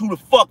acknowledge who the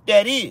fuck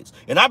that is.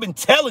 And I've been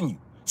telling you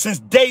since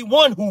day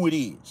one who it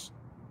is.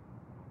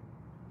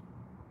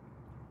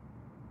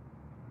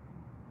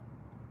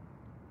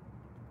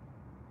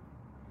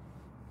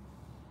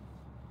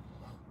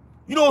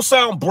 You don't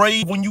sound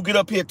brave when you get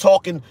up here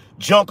talking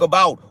junk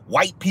about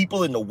white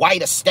people and the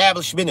white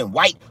establishment and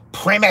white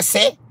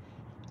supremacy.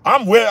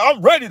 I'm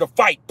ready to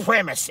fight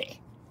supremacy.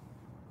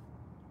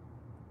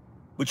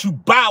 But you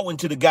bowing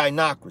to the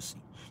gynocracy.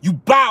 You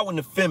bowing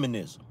to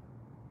feminism.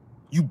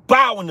 You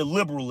bowing to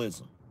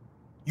liberalism.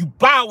 You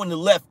bowing to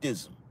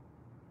leftism.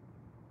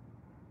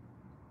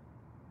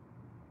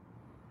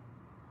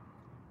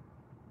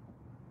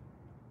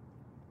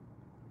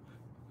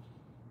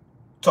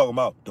 Talking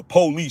about the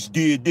police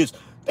did this.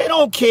 They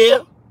don't care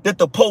that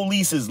the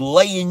police is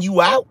laying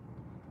you out.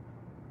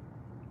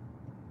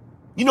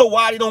 You know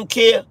why they don't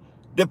care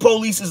that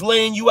police is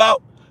laying you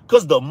out?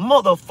 Because the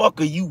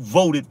motherfucker you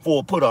voted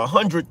for put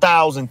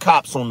 100,000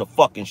 cops on the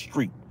fucking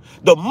street.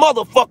 The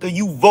motherfucker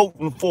you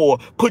voting for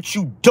put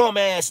you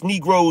dumbass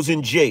Negroes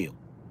in jail.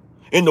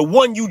 And the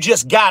one you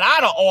just got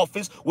out of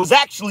office was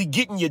actually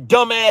getting your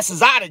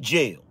dumbasses out of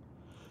jail.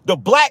 The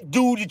black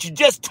dude that you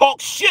just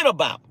talk shit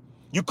about,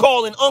 you're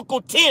calling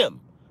Uncle Tim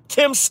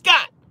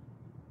Scott,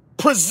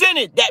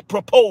 presented that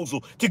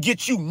proposal to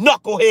get you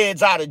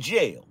knuckleheads out of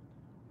jail.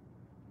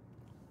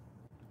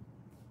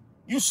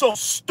 You so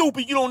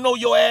stupid you don't know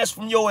your ass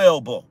from your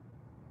elbow.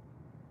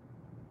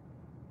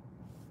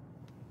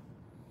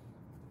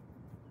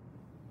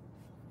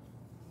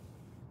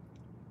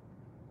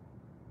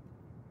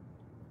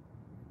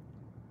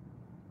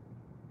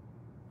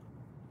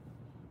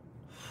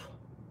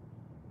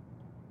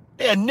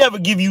 They'll never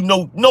give you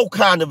no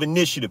kind of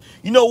initiative.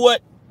 You know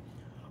what?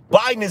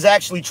 Biden is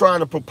actually trying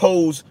to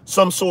propose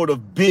some sort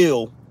of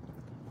bill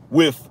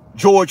with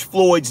George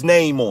Floyd's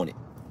name on it.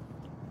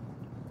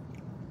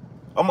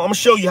 I'm going to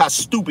show you how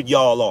stupid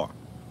y'all are.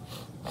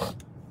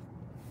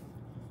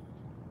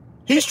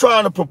 He's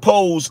trying to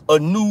propose a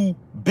new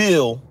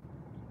bill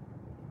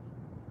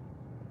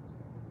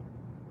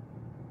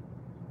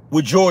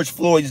with George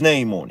Floyd's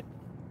name on it.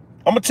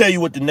 I'm going to tell you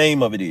what the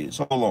name of it is.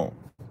 Hold on.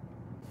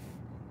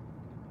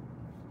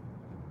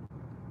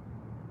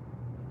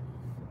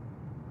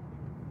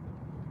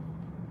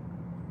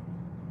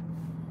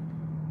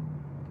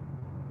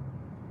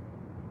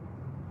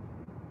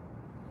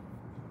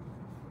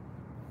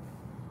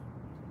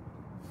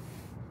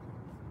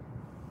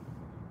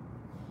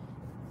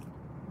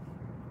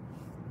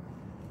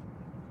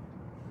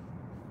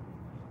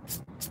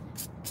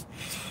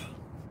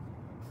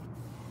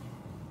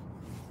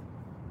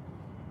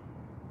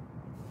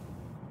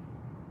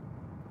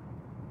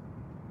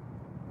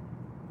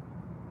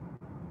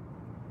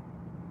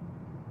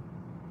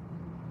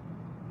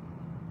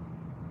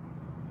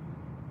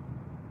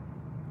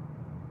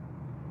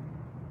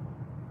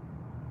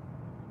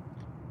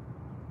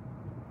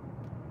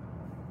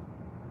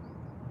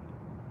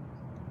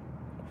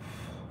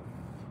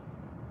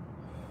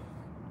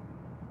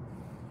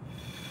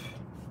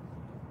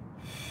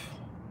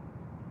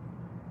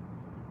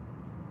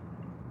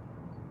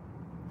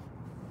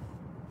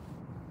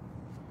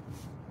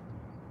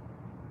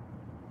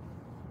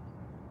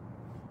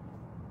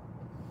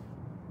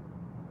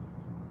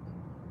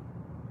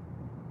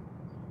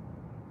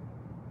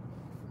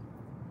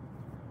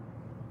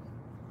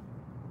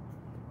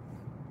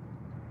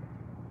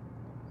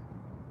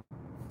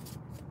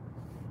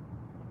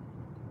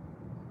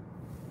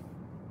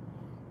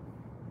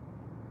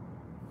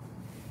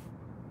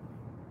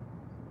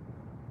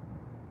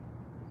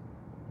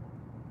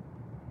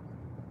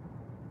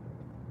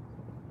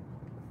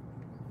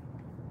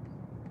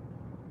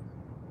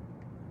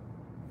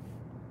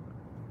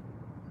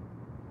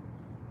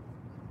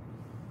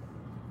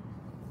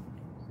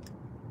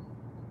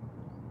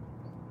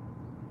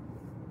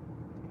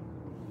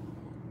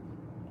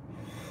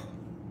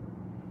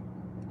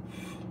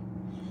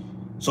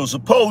 So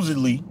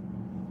supposedly,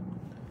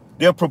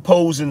 they're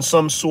proposing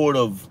some sort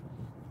of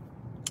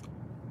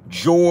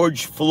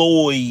George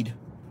Floyd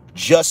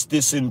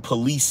Justice and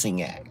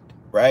Policing Act,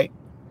 right?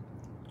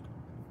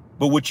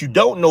 But what you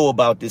don't know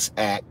about this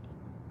act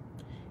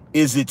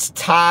is it's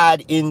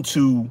tied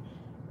into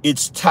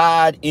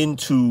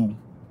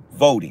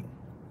voting,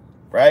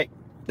 right?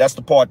 That's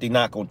the part they're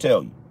not going to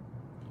tell you.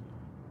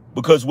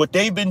 Because what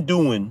they've been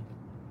doing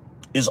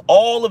is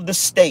all of the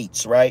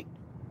states, right?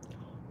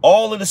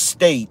 All of the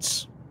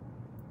states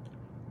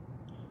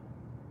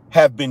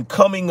have been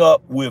coming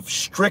up with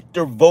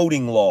stricter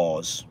voting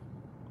laws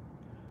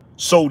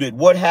so that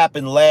what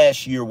happened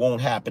last year won't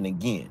happen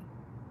again.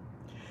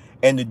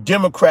 And the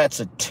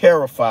Democrats are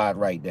terrified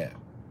right now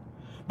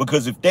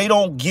because if they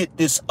don't get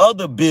this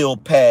other bill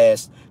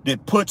passed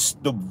that puts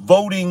the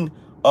voting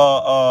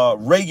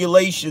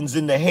regulations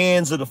in the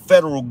hands of the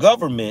federal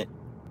government,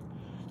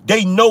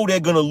 they know they're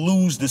going to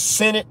lose the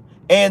Senate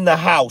and the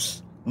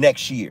House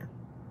next year,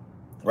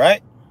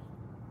 right?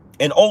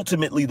 And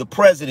ultimately the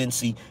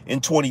presidency in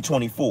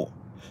 2024.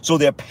 So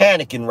they're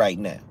panicking right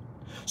now.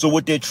 So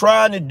what they're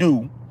trying to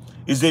do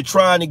is they're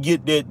trying to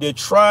get this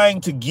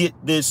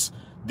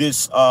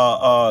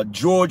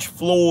George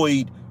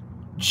Floyd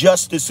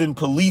Justice and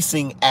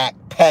Policing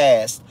Act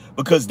passed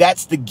because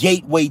that's the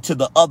gateway to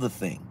the other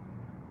thing,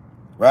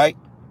 right?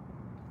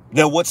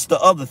 Now, what's the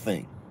other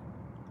thing?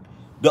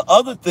 The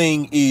other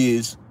thing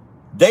is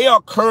they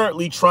are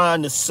currently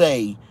trying to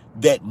say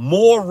that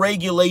more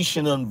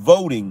regulation on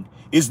voting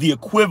is the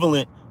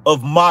equivalent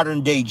of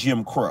modern day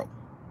Jim Crow.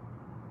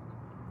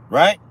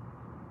 Right?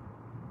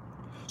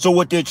 So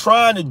what they're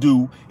trying to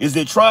do is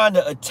they're trying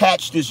to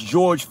attach this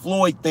George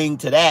Floyd thing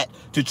to that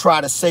to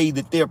try to say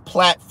that their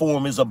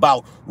platform is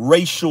about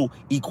racial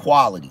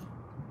equality.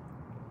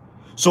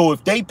 So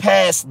if they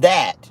pass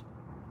that,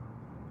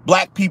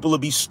 black people will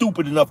be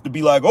stupid enough to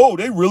be like, oh,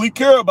 they really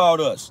care about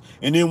us.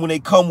 And then when they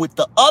come with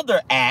the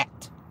other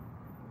act,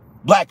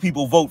 black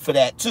people vote for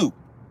that too.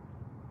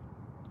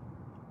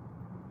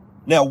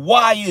 Now,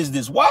 why is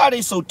this? Why are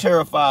they so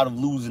terrified of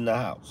losing the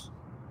House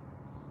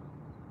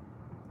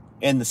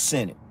and the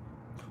Senate?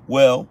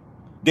 Well,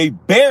 they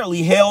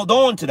barely held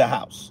on to the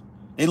House.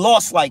 They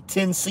lost like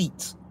 10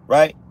 seats,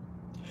 right?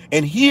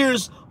 And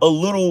here's a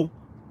little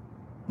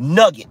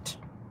nugget.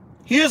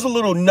 Here's a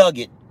little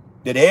nugget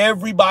that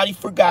everybody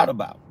forgot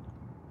about.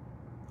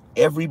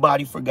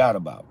 Everybody forgot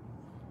about.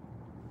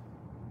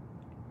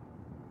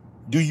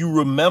 Do you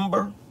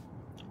remember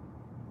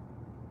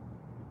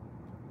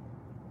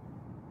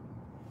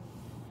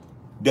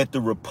that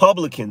the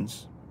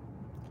Republicans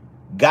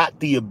got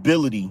the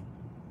ability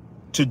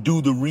to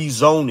do the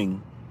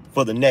rezoning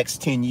for the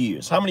next 10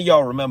 years? How many of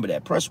y'all remember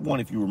that? Press 1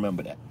 if you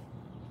remember that.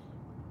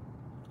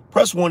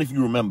 Press 1 if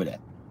you remember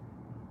that.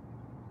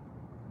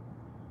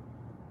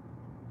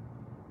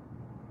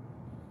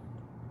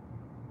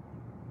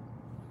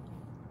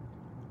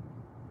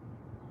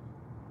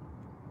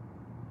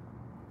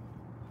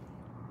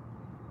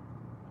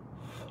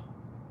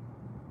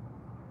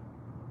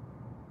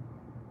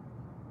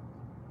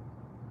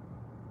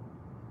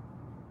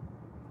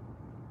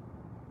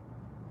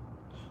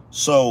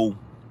 So,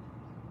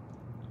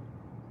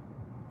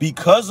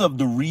 because of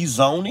the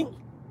rezoning,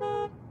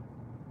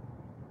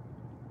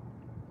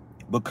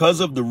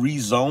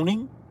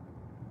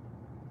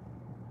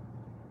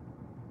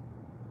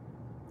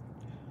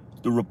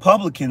 the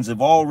Republicans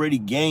have already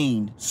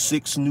gained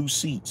 6 new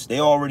seats. They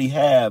already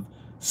have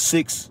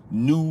 6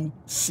 new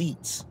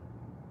seats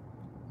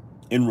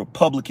in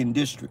Republican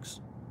districts.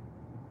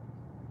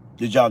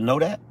 Did y'all know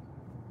that?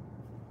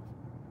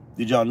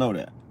 Did y'all know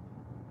that?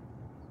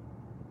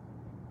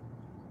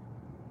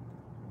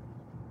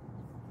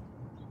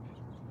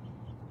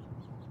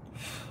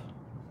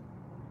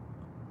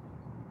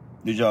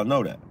 Did y'all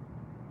know that?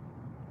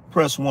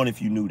 Press 1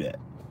 if you knew that.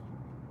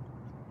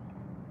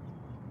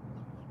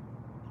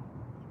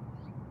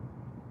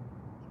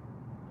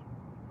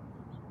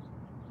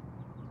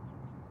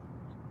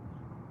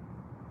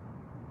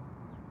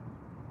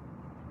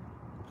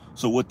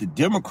 So what the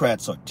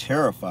Democrats are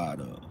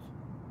terrified of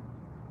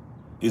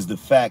is the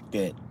fact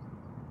that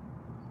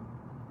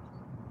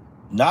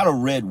not a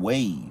red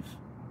wave,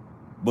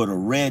 but a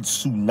red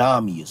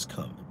tsunami is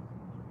coming.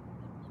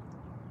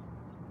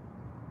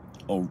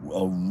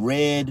 A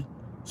red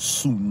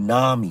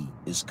tsunami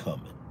is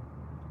coming.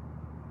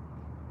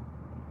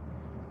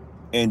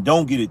 And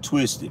don't get it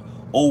twisted.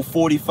 Old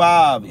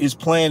 45 is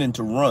planning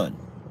to run.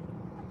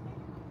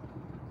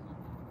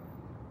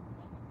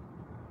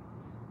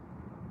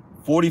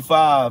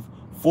 45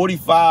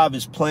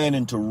 is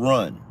planning to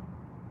run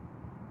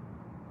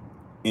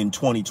in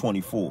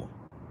 2024.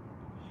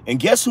 And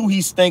guess who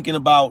he's thinking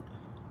about?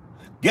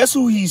 Guess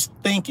who he's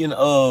thinking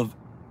of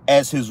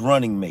as his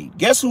running mate?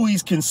 Guess who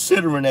he's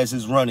considering as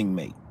his running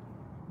mate?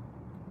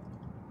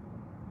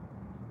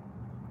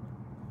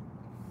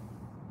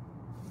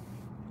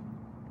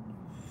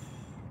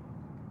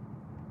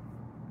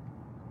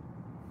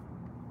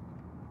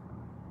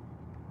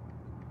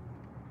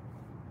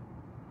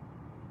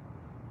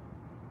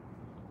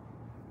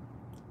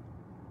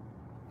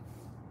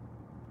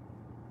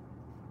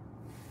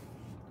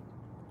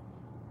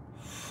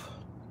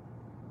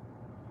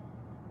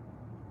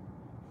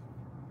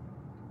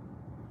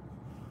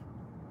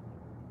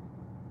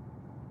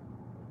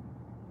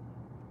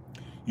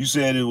 You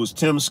said it was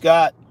Tim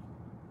Scott?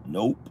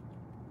 Nope.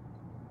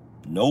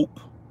 Nope.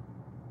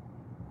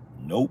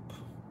 Nope.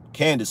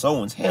 Candace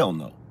Owens? Hell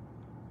no.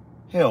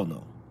 Hell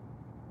no.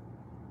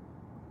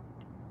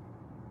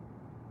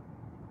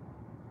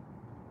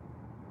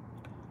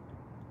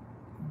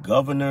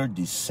 Governor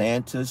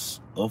DeSantis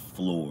of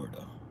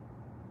Florida.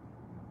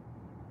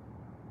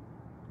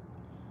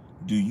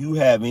 Do you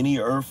have any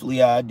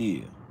earthly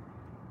idea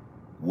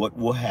what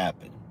will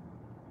happen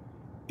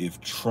if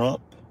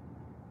Trump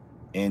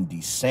and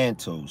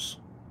DeSantis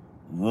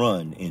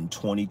run in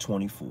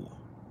 2024?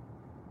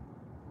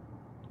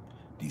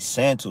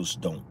 DeSantis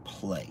don't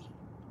play.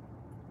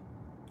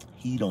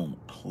 He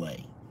don't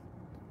play.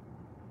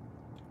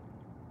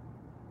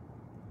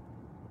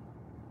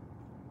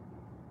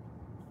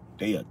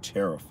 They are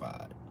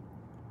terrified.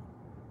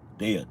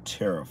 They are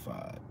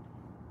terrified.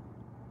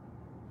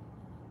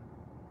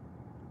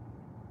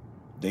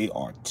 They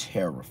are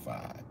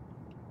terrified.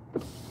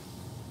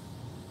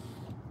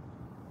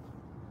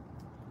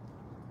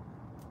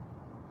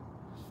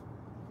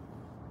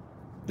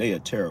 They are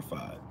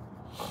terrified.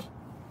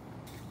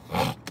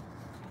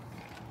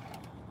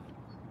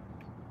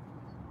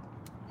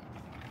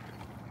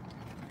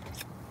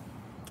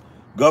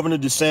 Governor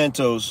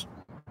DeSantis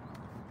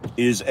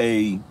is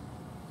a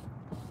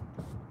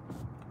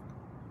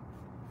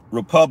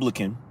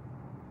Republican.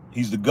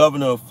 He's the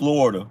governor of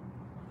Florida.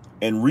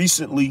 And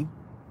recently,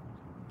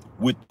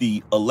 with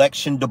the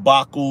election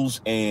debacles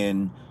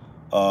and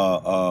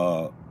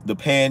the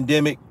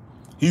pandemic,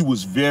 he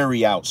was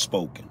very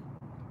outspoken.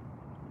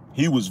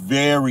 He was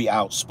very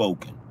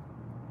outspoken.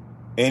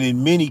 And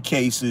in many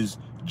cases,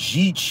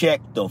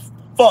 G-checked the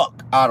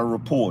fuck out of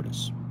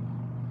reporters.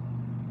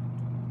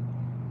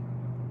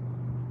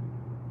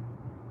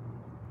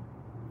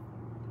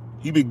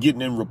 He been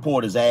getting in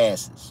reporters'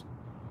 asses.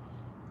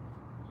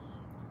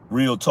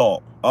 Real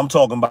talk. I'm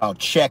talking about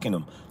checking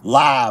them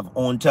live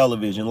on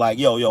television. Like,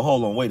 yo,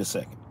 hold on, wait a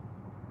second.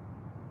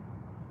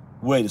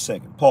 Wait a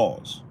second,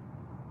 pause.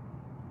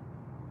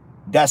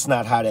 That's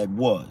not how that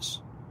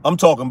was. I'm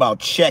talking about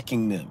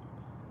checking them.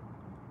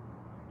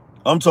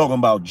 I'm talking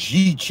about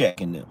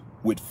G-checking them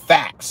with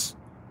facts.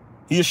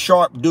 He a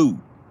sharp dude.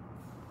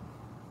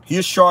 He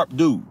a sharp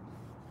dude.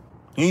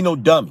 He ain't no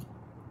dummy.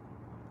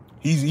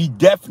 He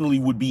definitely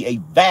would be a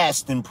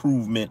vast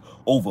improvement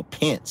over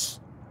Pence.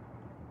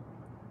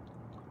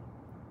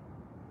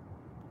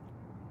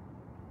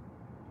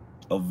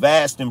 A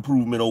vast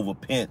improvement over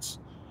Pence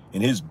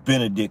and his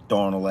Benedict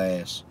Arnold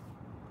ass.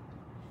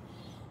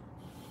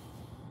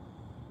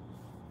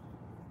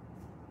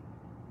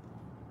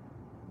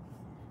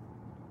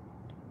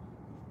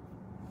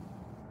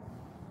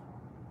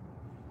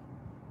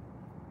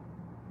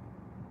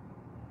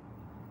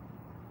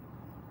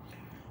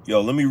 Yo,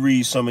 let me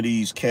read some of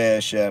these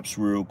Cash Apps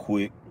real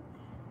quick.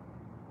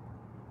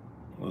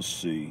 Let's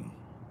see.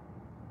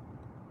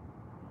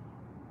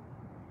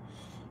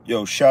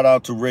 Yo, shout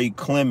out to Ray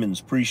Clemens.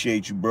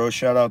 Appreciate you, bro.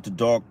 Shout out to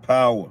Dark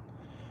Power.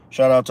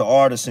 Shout out to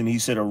Artisan. He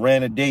said a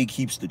rant a day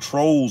keeps the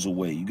trolls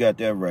away. You got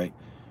that right.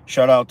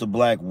 Shout out to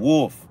Black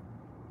Wolf.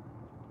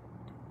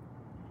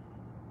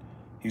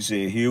 He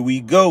said, here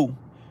we go.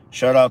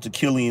 Shout out to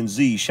Killian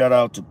Z. Shout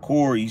out to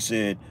Corey. He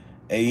said,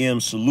 AM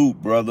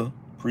salute, brother.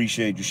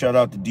 Appreciate you. Shout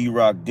out to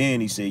D-Rock Den.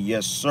 He said,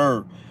 yes,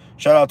 sir.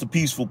 Shout out to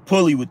Peaceful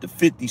Pulley with the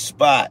 50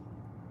 spot.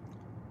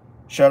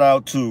 Shout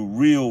out to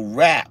Real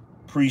Rap.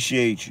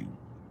 Appreciate you.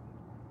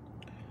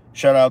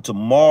 Shout out to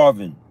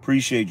Marvin.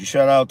 Appreciate you.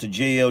 Shout out to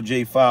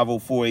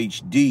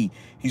JLJ504HD.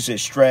 He said,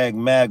 Strag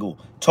Maggle.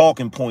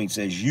 Talking points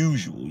as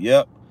usual.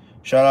 Yep.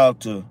 Shout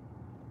out to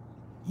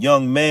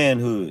Young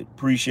Manhood.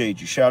 Appreciate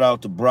you. Shout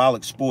out to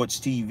Brolic Sports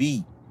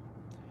TV.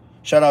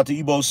 Shout out to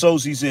Ebo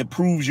Sos. He said,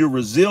 proves you're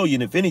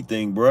resilient, if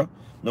anything, bruh.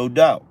 No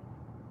doubt.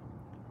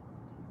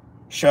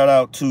 Shout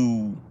out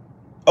to,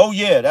 oh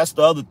yeah, that's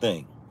the other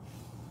thing.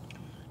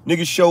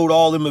 Niggas showed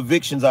all them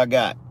evictions I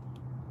got.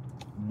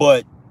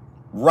 But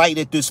right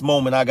at this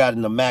moment, I got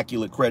an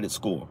immaculate credit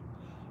score.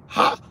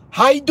 How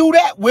you do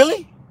that,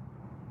 Willie?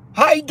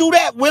 How you do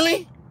that,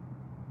 Willie?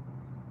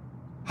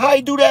 How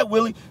you do that,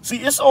 Willie? See,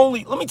 it's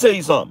only, let me tell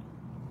you something.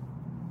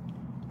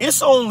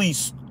 It's only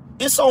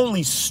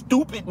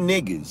stupid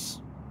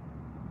niggas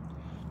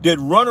that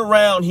run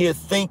around here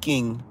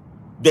thinking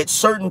that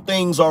certain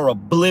things are a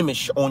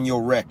blemish on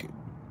your record.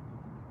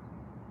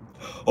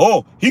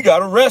 Oh, he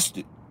got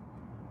arrested.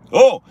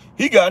 Oh,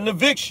 he got an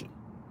eviction.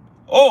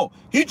 Oh,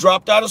 he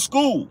dropped out of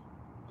school.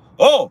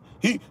 Oh,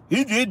 he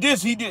did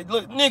this, he did.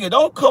 Look, nigga,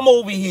 don't come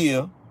over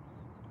here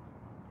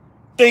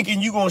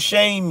thinking you gonna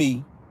shame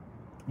me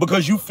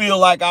because you feel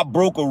like I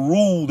broke a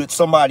rule that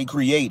somebody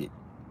created.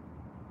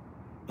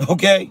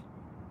 Okay?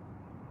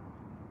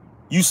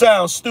 You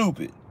sound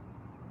stupid.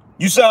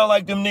 You sound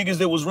like them niggas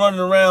that was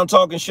running around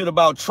talking shit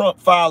about Trump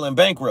filing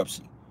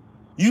bankruptcy.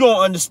 You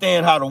don't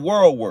understand how the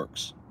world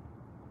works.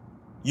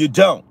 You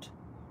don't.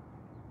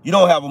 You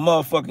don't have a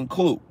motherfucking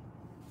clue.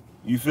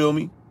 You feel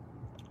me?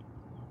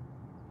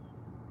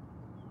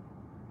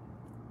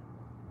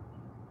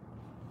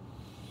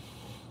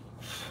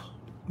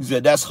 He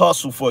said, that's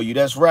hustle for you.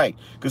 That's right.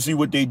 Because see,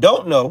 what they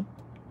don't know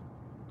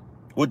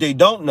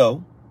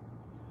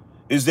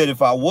is that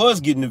if I was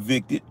getting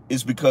evicted,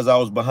 it's because I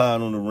was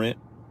behind on the rent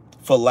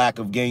for lack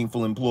of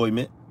gainful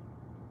employment.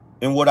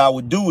 And what I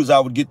would do is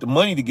I would get the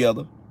money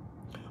together.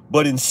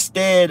 But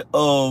instead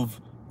of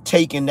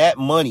taking that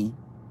money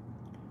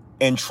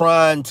and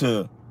trying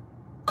to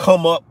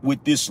come up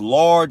with this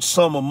large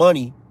sum of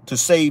money to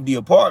save the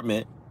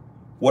apartment,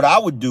 what I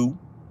would do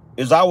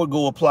is I would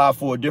go apply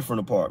for a different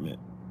apartment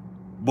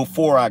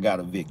before I got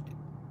evicted.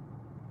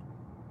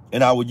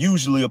 And I would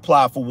usually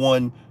apply for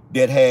one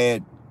that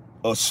had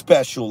a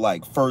special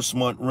like first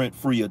month rent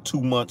free or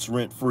 2 months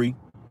rent free,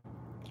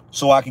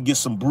 so I could get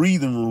some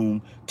breathing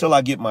room till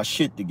I get my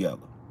shit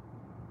together.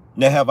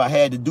 Now, have I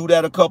had to do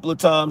that a couple of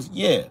times?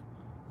 Yeah,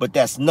 but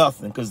that's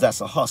nothing because that's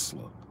a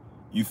hustler.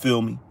 You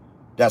feel me?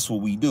 That's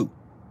what we do.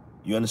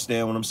 You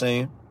understand what I'm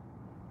saying?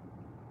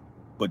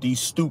 But these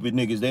stupid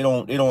niggas, they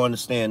don't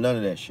understand none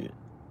of that shit.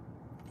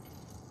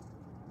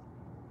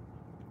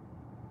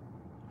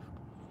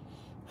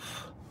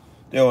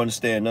 They don't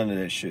understand none of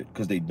that shit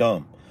because they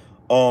dumb.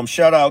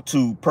 Shout out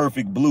to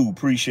Perfect Blue.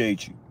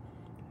 Appreciate you.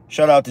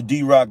 Shout out to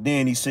D-Rock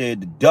Dan. He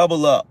said,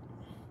 double up.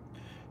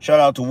 Shout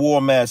out to War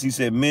Mass. He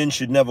said, men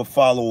should never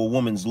follow a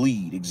woman's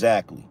lead.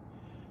 Exactly.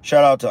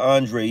 Shout out to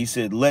Andre. He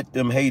said, let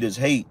them haters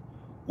hate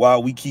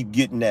while we keep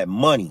getting that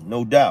money.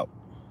 No doubt.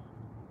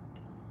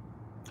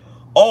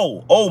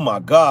 Oh my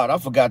God. I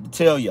forgot to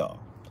tell y'all.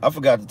 Right? I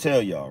forgot to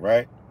tell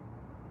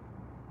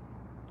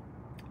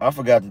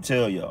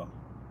y'all.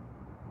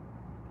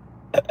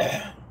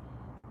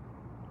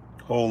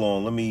 Hold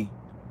on. Let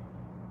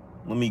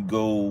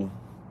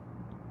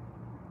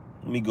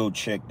me go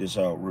check this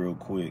out real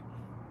quick.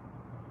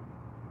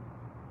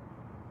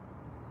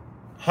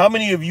 How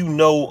many of you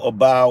know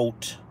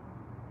about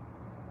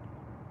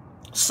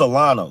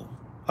Solano?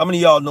 How many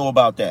of y'all know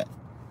about that?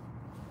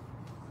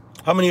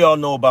 How many of y'all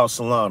know about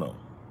Solano?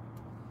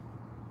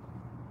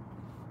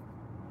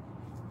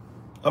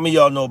 How many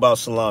of y'all know about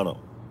Solano?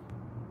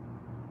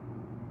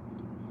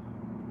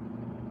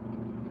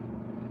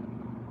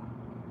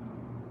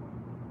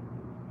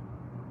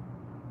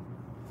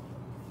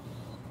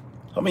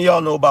 How many of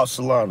y'all know about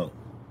Solano?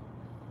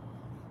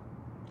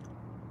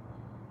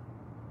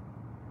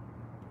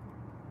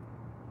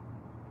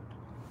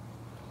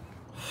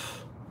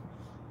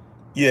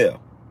 Yeah.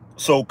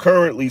 So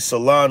currently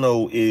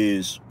Solano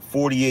is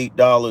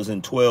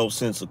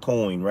 $48.12 a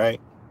coin,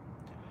 right?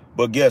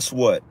 But guess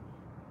what?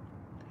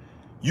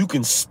 You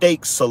can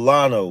stake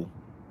Solano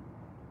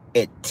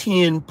at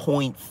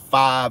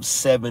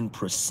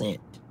 10.57%.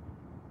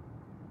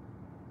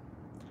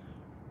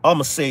 I'm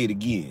going to say it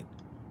again.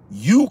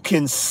 You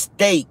can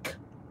stake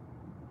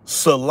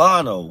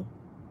Solano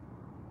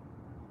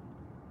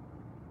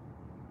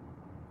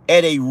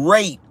at a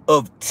rate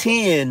of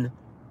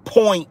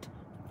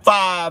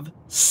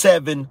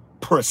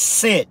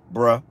 10.57%,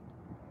 bruh.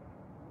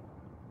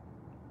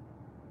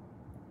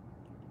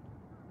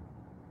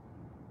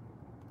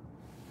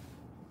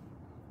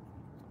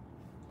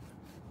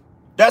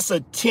 That's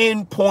a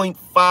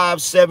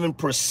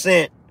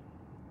 10.57%.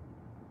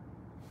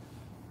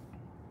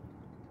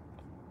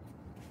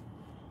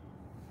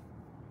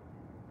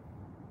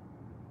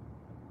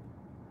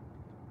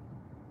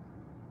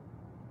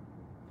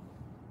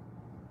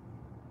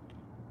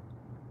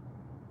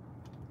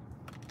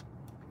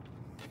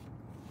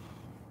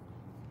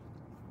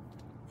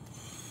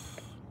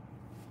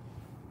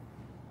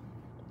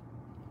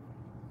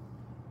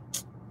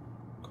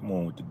 Come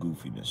on with the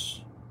goofiness.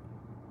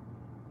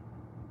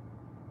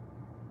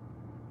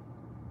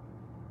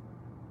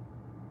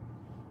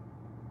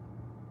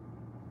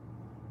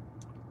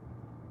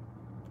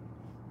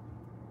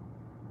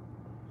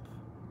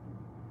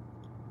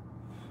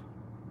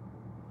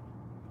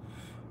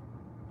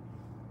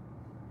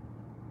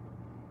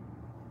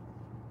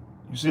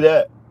 You see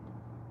that?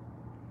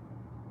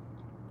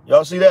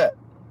 Y'all see that?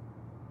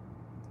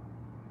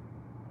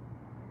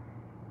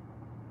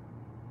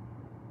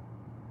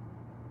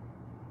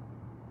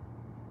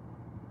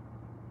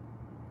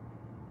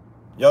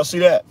 Y'all see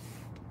that?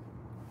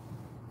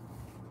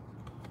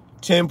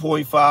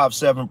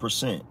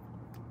 10.57%.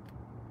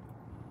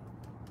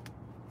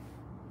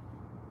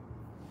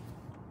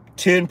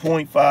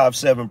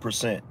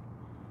 10.57%.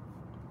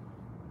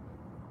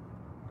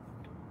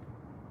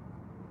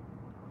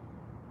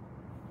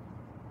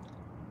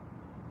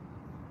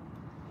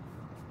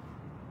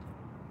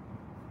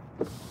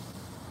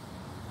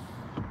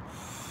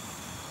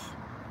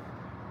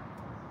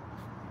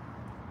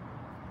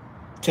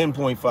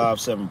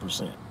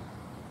 .57%.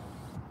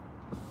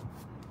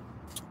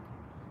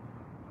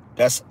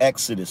 That's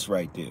Exodus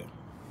right there.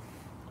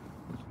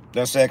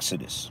 That's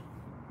Exodus.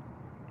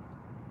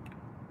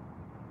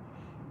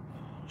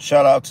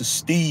 Shout out to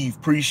Steve.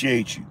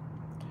 Appreciate you.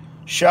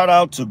 Shout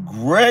out to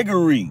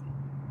Gregory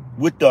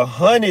with the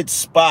 100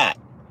 spot.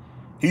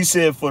 He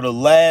said, for the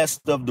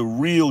last of the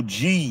real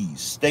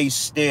G's, stay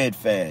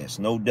steadfast.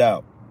 No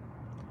doubt.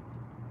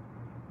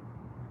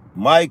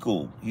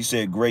 Michael, he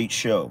said, great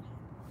show.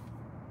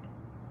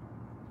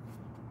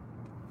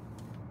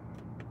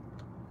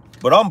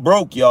 But I'm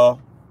broke,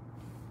 y'all.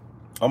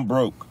 I'm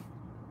broke.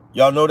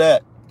 Y'all know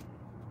that?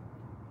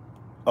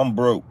 I'm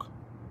broke.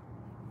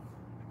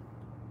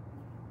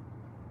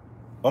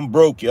 I'm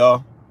broke,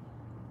 y'all.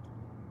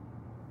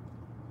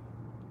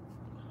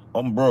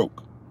 I'm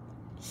broke.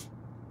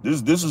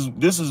 This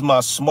is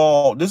my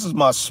small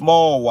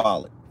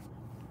wallet.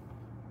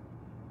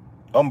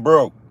 I'm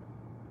broke.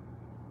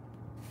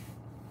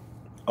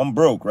 I'm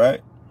broke,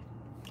 right?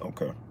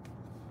 Okay.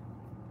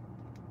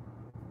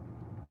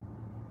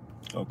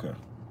 Okay.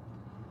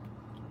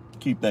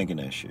 Keep thinking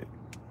that shit.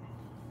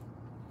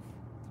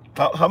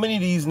 How many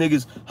of these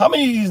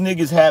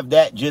niggas have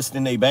that just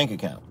in their bank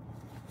account?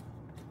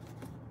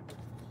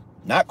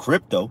 Not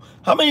crypto.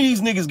 How many of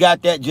these niggas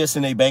got that just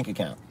in their bank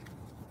account?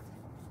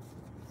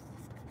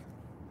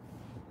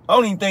 I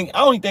don't even think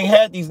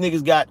half these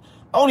niggas got.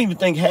 I don't even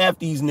think half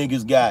these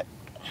niggas got.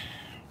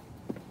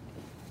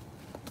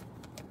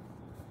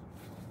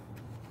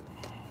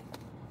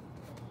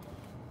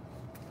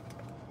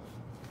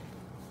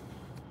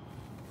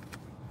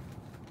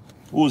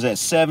 What was that,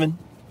 7?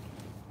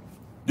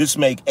 This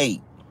make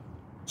 8.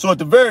 So at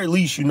the very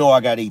least, you know I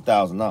got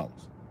 $8,000.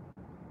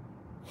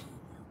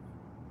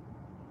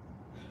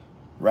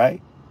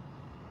 Right?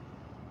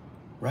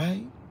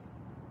 Right?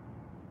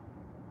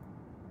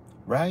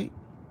 Right?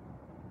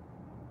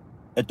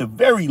 At the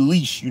very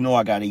least, you know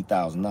I got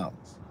 $8,000.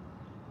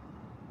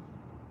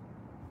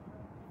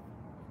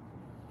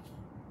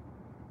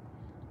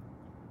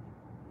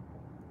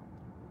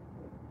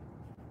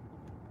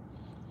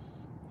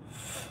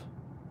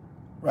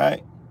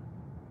 Right?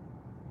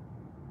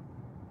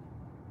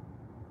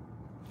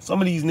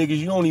 Some of these niggas,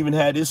 you don't even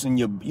have this in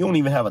your, you don't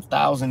even have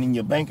 1,000 in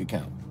your bank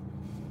account.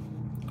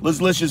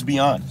 Let's just be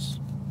honest.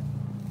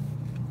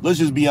 Let's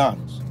just be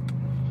honest.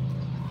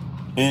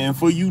 And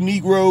for you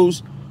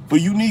Negroes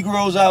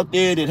out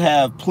there that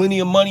have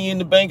plenty of money in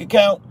the bank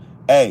account,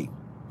 hey,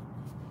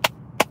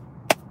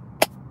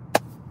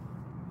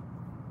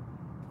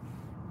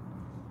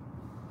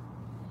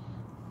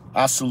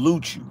 I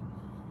salute you.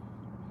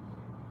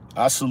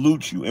 I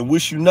salute you and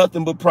wish you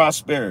nothing but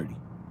prosperity.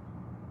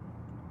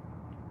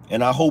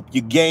 And I hope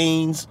your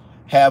gains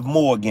have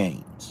more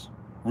gains.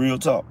 Real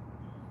talk.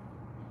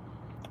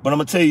 But I'm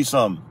going to tell you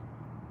something.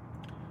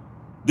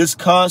 This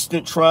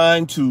constant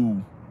trying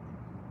to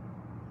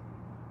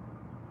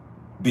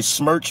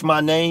besmirch my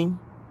name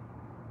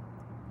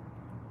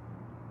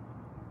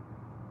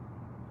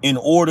in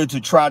order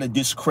to try to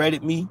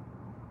discredit me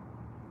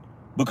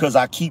because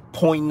I keep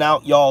pointing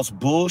out y'all's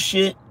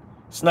bullshit,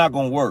 it's not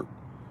going to work.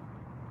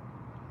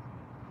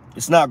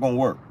 It's not going to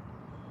work.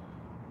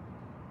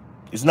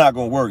 It's not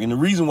going to work. And the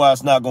reason why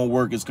it's not going to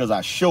work is because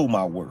I show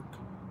my work.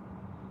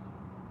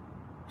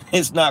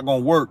 It's not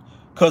going to work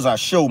because I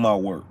show my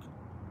work.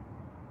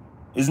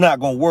 It's not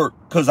going to work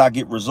because I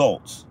get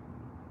results.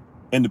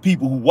 And the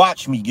people who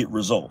watch me get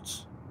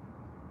results.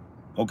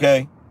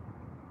 Okay?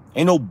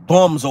 Ain't no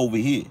bums over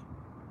here.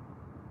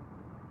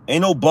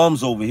 Ain't no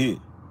bums over here.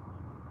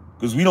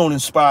 Because we don't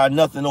inspire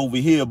nothing over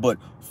here but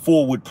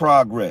forward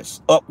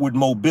progress, upward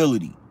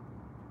mobility,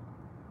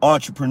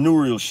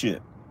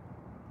 entrepreneurship,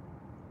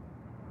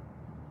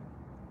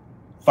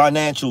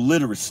 financial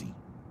literacy.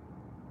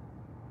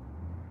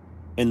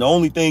 And the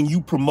only thing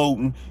you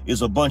promoting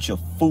is a bunch of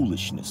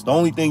foolishness. The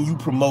only thing you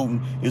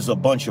promoting is a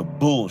bunch of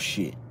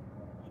bullshit.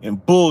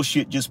 And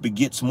bullshit just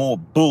begets more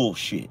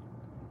bullshit.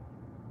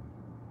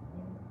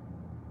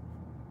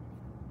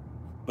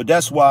 But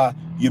that's why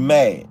you're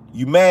mad.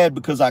 You're mad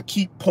because I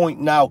keep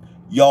pointing out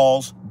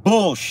y'all's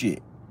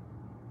bullshit.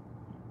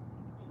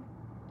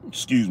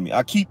 Excuse me.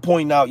 I keep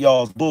pointing out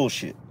y'all's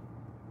bullshit.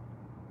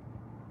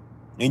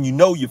 And you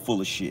know you're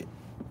full of shit.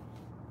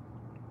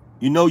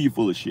 You know you're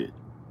full of shit.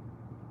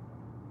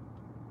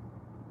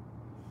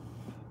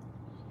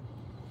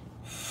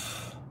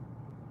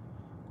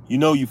 You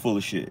know you're full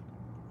of shit.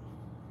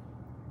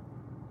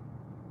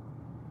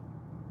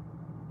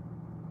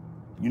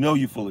 You know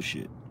you're full of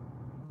shit.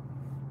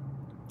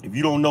 If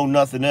you don't know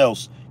nothing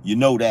else, you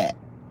know that.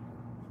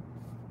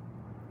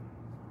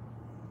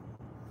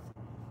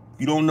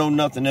 If you don't know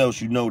nothing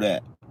else, you know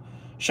that.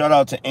 Shout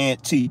out to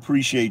Aunt T.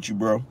 Appreciate you,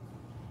 bro.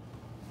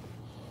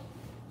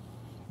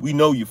 We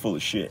know you're full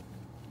of shit.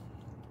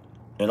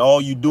 And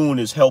all you doing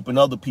is helping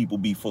other people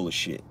be full of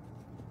shit.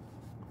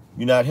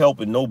 You're not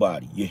helping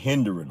nobody. You're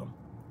hindering them.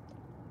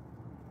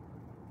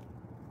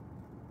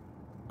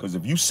 Because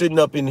if you sitting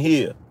up in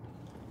here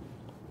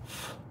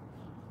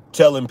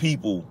telling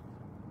people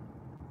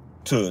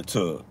to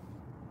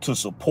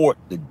support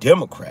the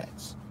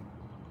Democrats,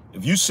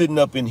 if you sitting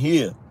up in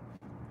here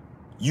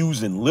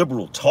using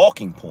liberal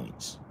talking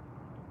points,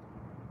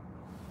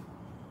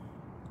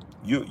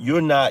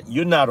 you're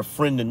not a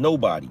friend to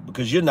nobody,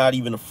 because you're not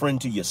even a friend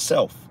to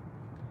yourself.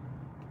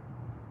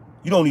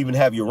 You don't even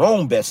have your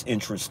own best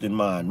interest in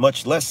mind,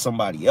 much less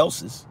somebody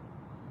else's.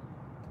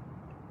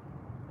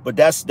 But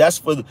that's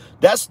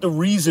the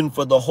reason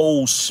for the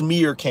whole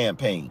smear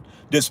campaign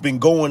that's been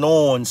going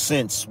on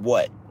since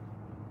what,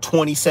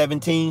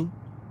 2017?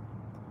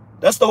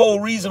 That's the whole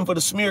reason for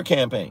the smear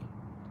campaign.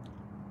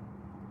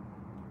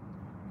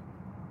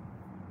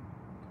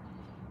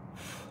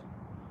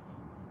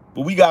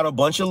 But we got a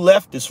bunch of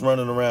leftists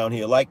running around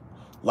here like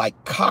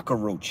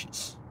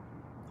cockroaches,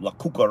 la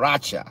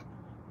cucaracha,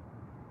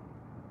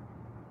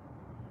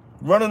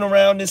 running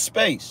around this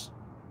space.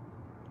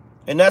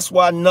 And that's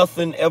why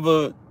nothing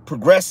ever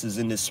progresses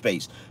in this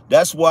space.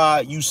 That's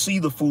why you see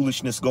the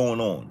foolishness going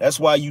on. That's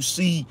why you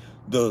see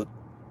the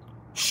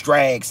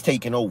strags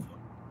taking over.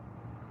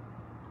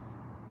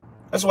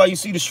 That's why you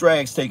see the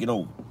strags taking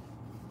over.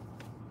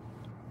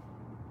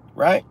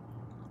 Right?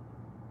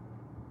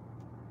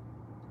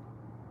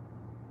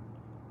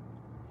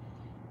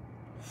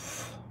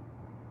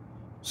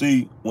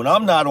 See, when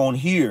I'm not on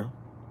here,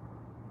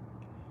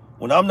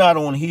 I'm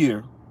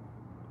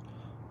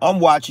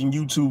watching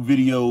YouTube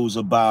videos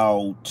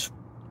about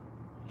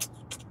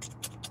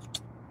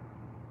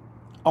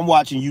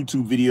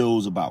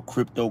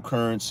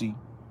cryptocurrency.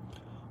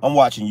 I'm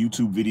watching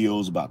YouTube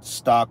videos about the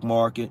stock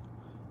market.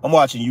 I'm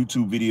watching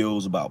YouTube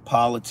videos about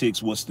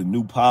politics, what's the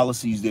new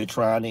policies they're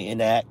trying to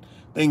enact,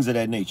 things of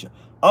that nature.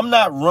 I'm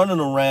not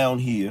running around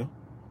here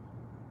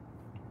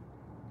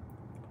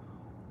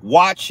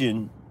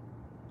watching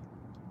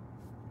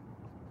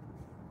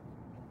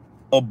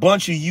a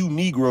bunch of you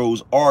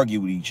Negroes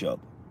argue with each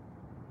other.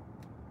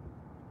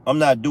 I'm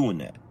not doing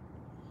that.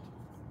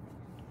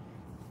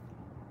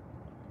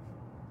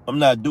 I'm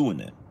not doing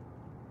that.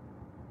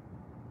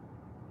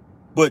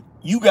 But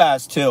you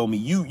guys tell me,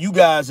 you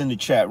guys in the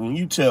chat room,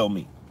 you tell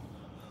me,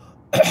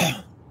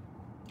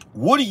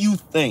 what do you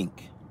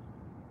think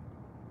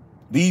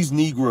these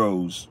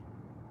Negroes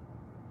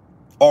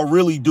are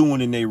really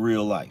doing in their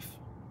real life?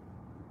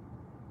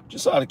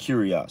 Just out of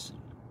curiosity.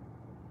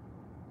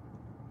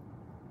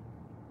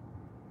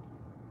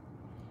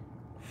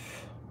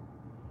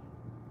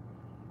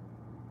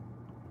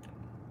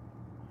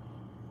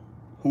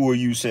 Who are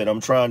you? Said,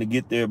 I'm trying to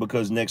get there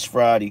because next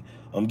Friday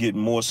I'm getting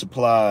more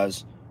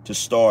supplies to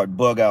start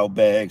bug out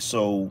bags.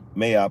 So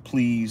may I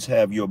please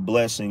have your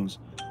blessings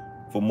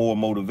for more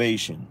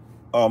motivation?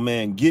 Oh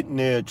man, getting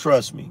there,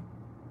 trust me.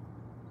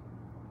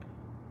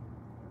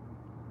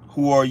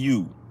 Who are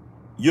you?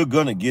 You're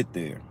gonna get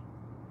there.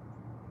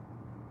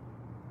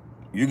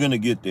 You're gonna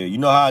get there. You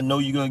know how I know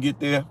you're gonna get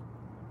there?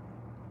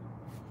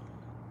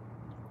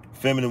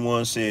 Feminine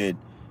One said,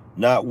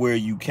 not where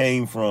you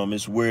came from,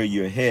 it's where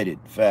you're headed.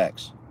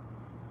 Facts.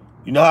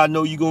 You know how I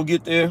know you're gonna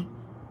get there?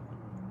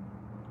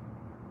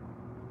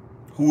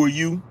 Who are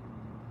you?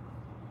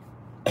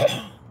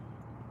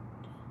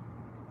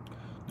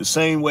 The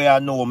same way I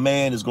know a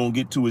man is gonna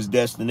get to his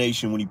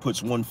destination when he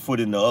puts one foot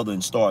in the other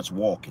and starts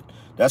walking.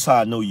 That's how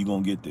I know you're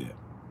gonna get there.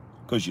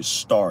 Because you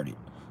started.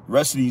 The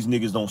rest of these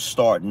niggas don't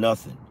start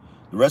nothing.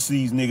 The rest of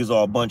these niggas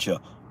are a bunch of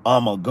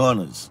I'm-a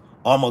gunners.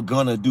 I'm-a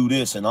gonna do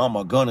this and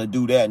I'm-a gonna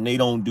do that, and they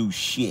don't do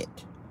shit.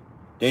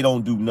 They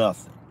don't do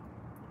nothing.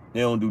 They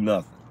don't do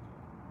nothing.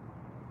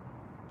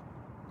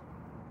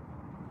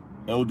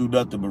 They don't do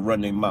nothing but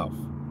run their mouth.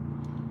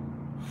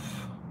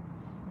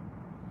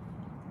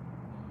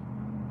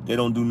 They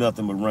don't do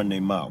nothing but run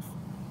their mouth.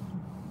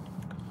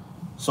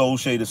 Soul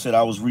Shader said,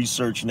 I was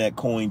researching that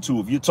coin too.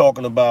 If you're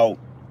talking about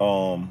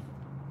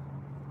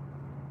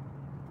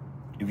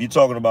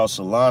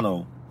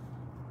Solano,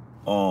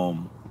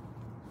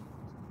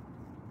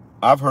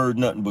 I've heard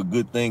nothing but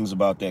good things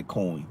about that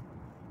coin.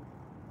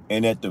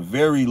 And at the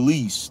very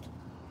least,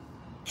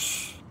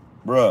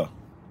 bruh,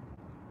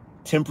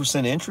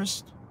 10%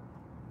 interest?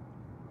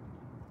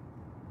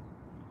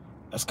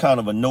 That's kind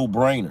of a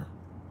no-brainer.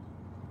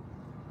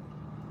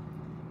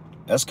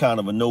 That's kind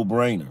of a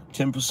no-brainer.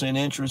 10%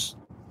 interest,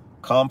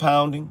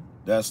 compounding,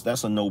 that's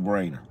a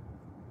no-brainer.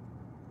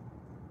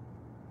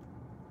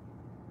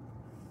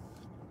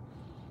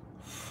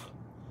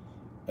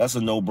 That's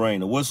a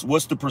no-brainer.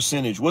 What's the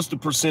percentage? What's the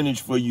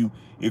percentage for you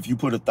if you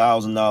put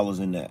 $1,000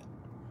 in that?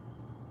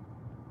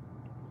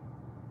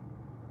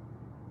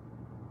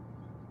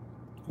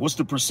 What's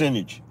the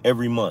percentage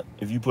every month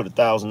if you put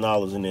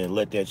 $1,000 in there and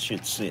let that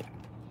shit sit?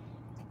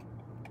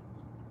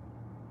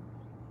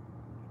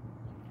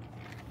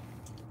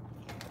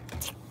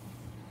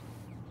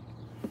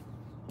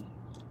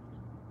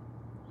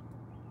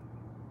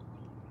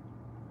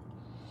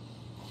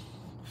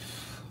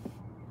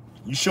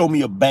 You show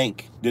me a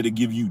bank that'll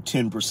give you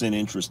 10%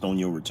 interest on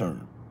your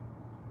return.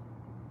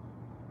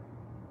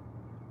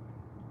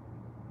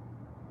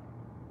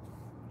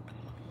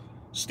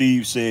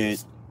 Steve said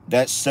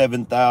that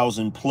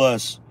 7,000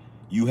 plus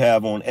you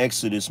have on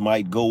Exodus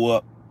might go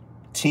up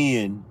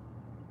 10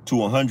 to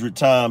 100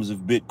 times if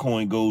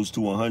Bitcoin goes to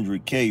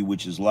 100K,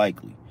 which is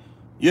likely.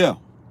 Yeah.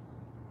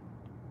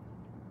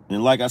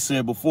 And like I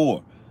said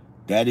before,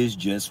 that is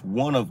just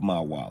one of my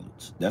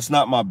wallets. That's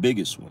not my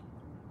biggest one.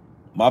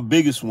 My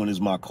biggest one is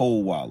my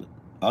cold wallet.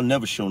 I'll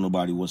never show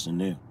nobody what's in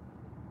there.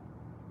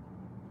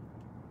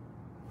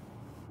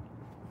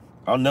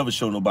 I'll never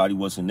show nobody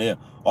what's in there.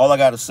 All I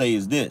got to say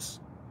is this.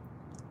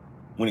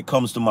 When it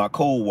comes to my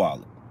cold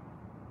wallet,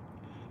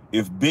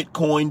 if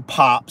Bitcoin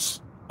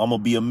pops, I'm going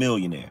to be a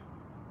millionaire.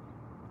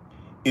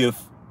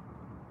 If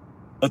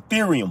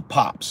Ethereum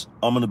pops,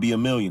 I'm going to be a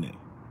millionaire.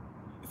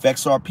 If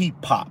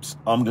XRP pops,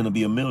 I'm going to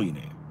be a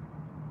millionaire.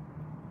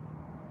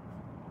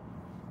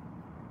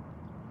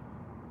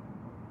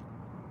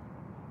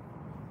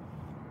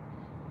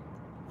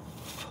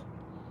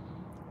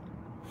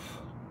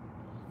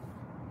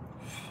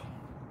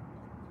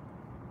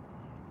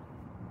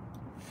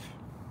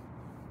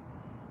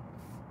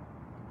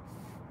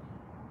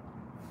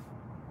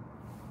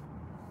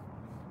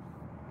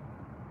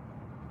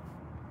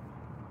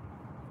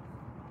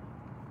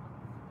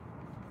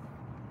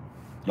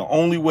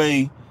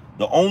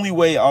 The only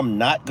way I'm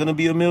not going to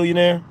be a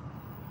millionaire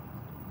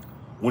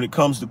when it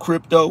comes to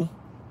crypto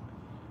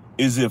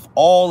is if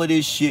all of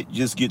this shit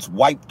just gets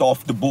wiped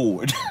off the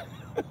board.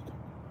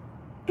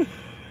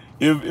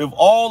 if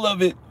all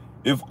of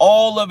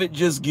it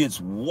just gets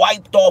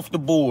wiped off the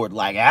board,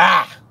 like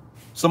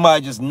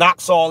somebody just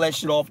knocks all that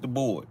shit off the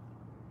board.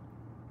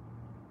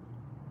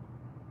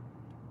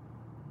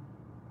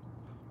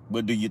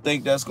 But do you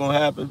think that's going to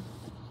happen?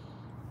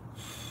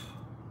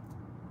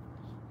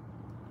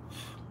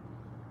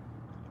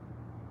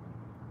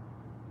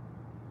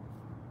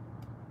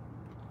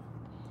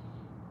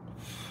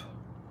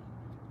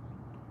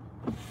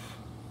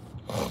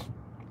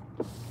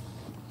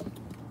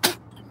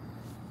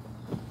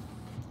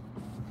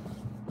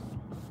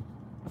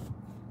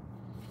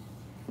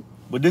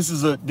 But this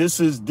is a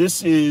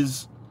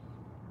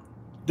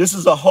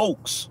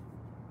hoax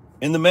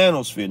in the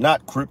manosphere,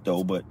 not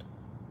crypto, but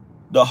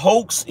the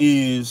hoax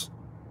is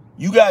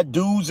you got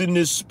dudes in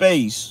this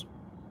space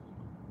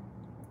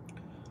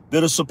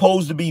that are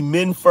supposed to be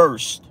men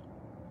first,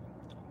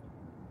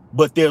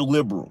 but they're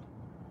liberal.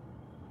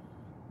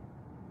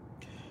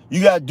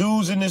 You got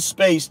dudes in this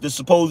space that's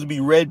supposed to be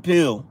red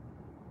pill,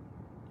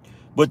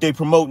 but they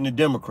promoting the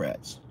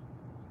Democrats.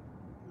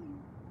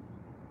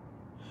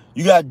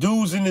 You got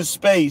dudes in this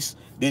space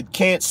that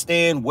can't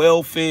stand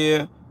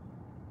welfare,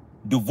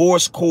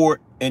 divorce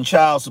court, and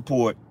child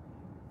support,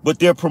 but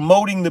they're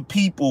promoting the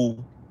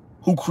people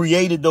who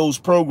created those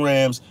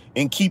programs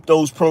and keep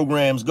those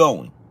programs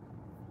going.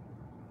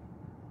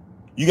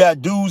 You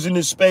got dudes in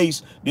this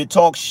space that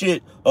talk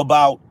shit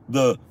about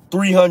the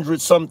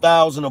 300-some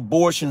thousand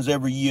abortions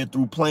every year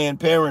through Planned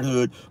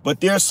Parenthood,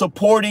 but they're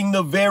supporting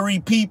the very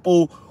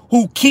people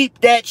who keep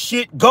that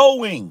shit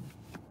going.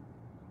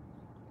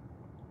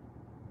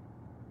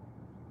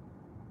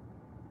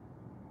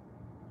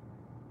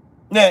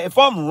 Now, if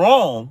I'm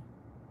wrong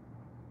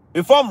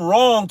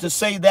to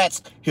say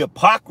that's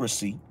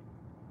hypocrisy,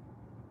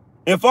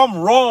 if I'm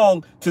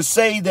wrong to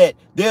say that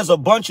there's a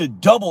bunch of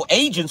double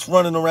agents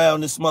running around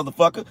this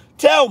motherfucker,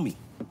 tell me.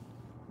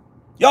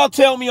 Y'all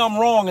tell me I'm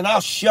wrong and I'll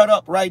shut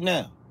up right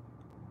now.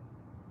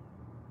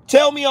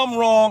 Tell me I'm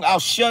wrong, I'll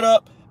shut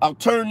up, I'll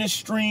turn this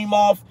stream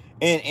off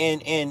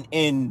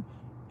and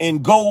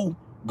go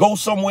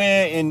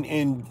somewhere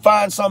and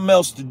find something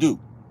else to do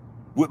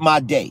with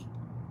my day.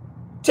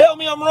 Tell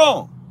me I'm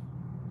wrong.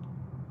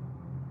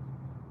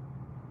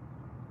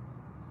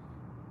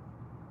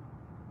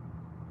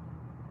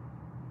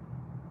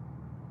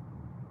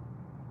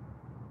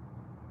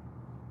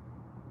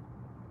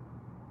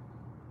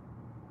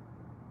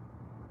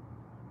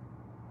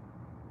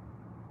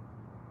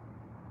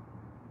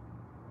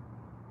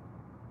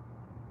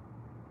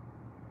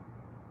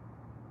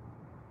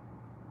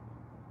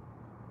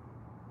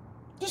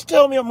 Just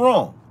tell me I'm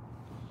wrong.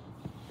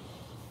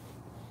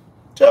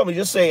 Tell me,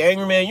 just say,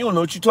 Angry Man, you don't know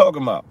what you're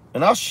talking about.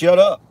 And I'll shut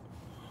up.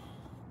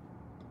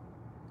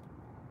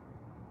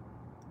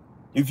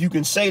 If you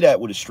can say that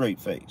with a straight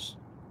face.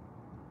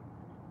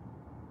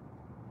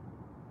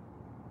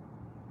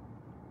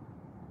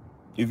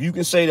 If you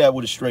can say that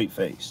with a straight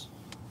face.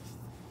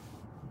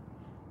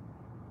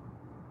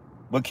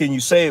 But can you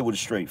say it with a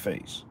straight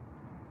face?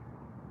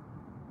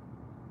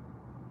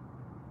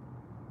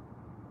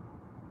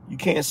 You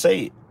can't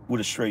say it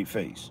with a straight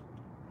face.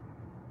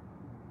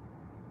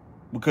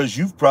 Because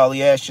you've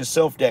probably asked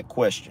yourself that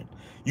question.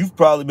 You've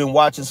probably been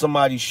watching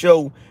somebody's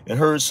show and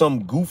heard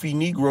some goofy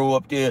Negro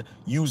up there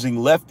using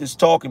leftist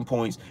talking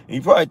points. And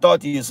you probably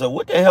thought to yourself,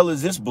 what the hell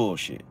is this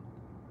bullshit?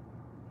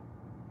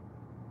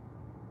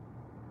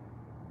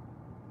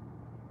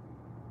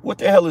 What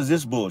the hell is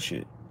this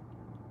bullshit?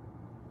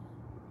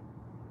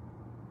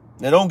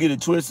 Now, don't get it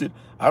twisted.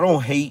 I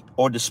don't hate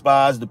or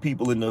despise the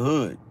people in the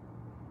hood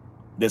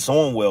that's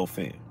on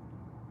welfare.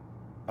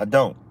 I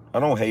don't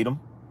hate them.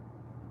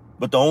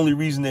 But the only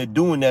reason they're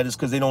doing that is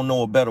because they don't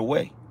know a better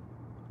way.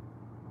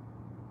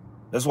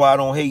 That's why I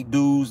don't hate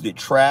dudes that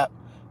trap.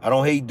 I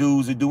don't hate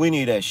dudes that do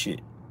any of that shit.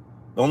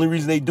 The only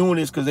reason they doing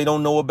it is because they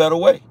don't know a better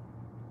way.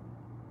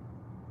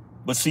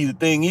 But see, the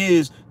thing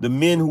is, the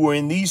men who are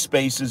in these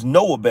spaces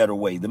know a better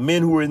way. The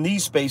men who are in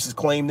these spaces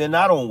claim they're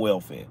not on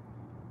welfare.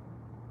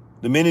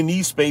 The men in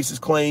these spaces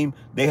claim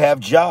they have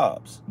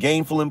jobs,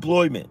 gainful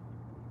employment.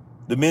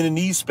 The men in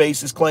these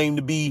spaces claim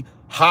to be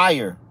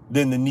higher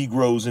than the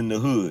Negroes in the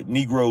hood,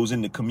 Negroes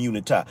in the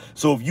community.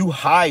 So if you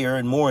higher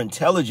and more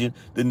intelligent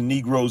than the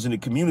Negroes in the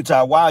community,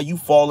 why are you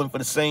falling for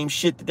the same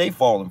shit that they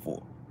falling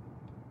for?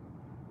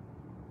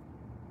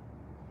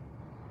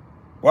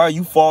 Why are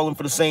you falling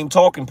for the same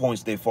talking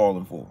points they're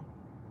falling for?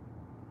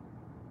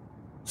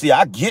 See,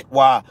 I get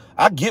why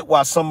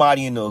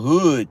somebody in the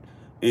hood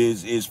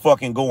is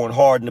fucking going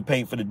hard in the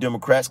paint for the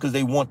Democrats, because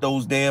they want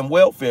those damn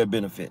welfare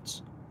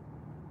benefits.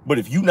 But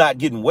if you're not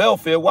getting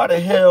welfare, why the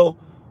hell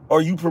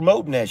are you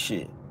promoting that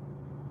shit?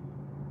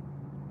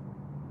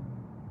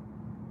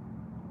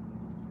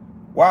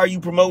 Why are you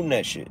promoting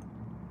that shit?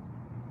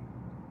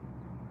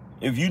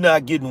 If you're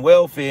not getting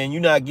welfare and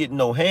you're not getting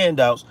no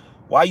handouts,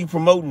 why are you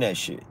promoting that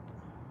shit?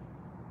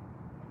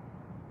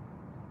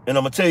 And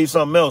I'm going to tell you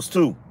something else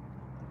too.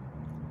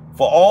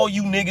 For all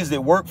you niggas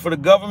that work for the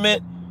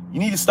government, you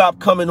need to stop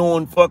coming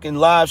on fucking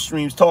live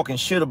streams talking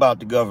shit about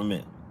the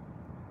government.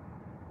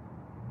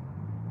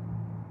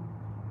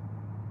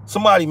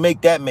 Somebody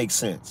make that make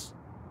sense.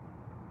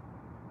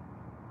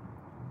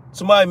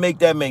 Somebody make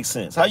that make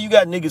sense. How you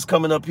got niggas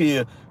coming up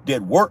here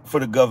that work for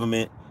the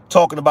government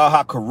talking about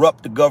how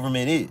corrupt the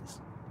government is?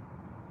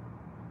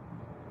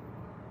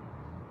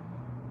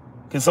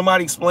 Can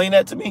somebody explain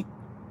that to me?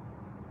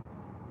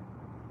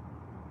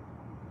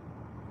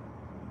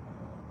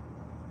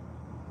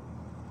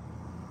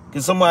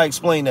 Can somebody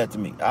explain that to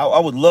me? I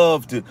would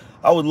love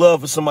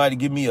for somebody to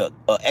give me a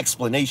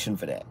explanation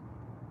for that.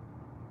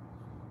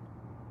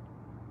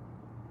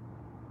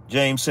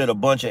 James said a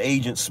bunch of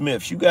Agent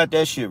Smiths. You got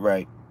that shit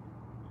right.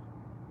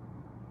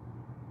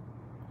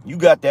 You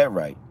got that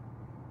right.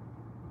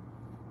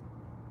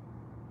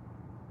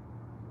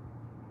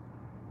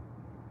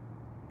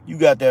 You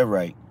got that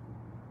right.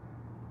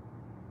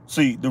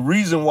 See, the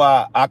reason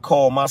why I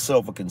call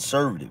myself a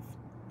conservative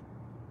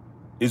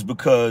is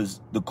because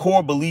the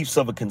core beliefs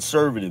of a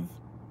conservative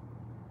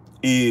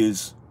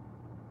is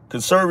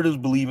conservatives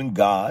believe in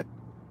God.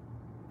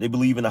 They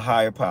believe in a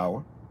higher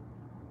power.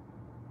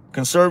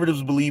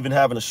 Conservatives believe in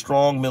having a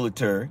strong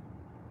military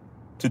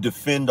to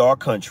defend our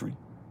country.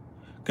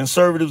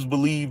 Conservatives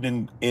believed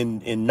in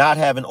not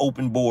having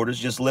open borders,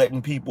 just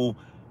letting people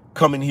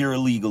come in here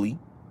illegally.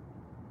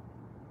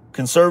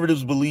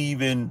 Conservatives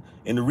believe in,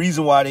 and the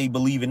reason why they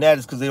believe in that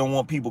is because they don't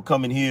want people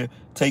coming here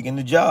taking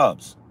the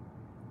jobs.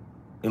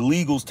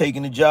 Illegals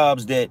taking the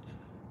jobs that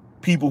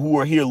people who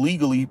are here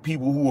legally,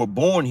 people who are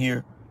born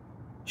here,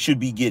 should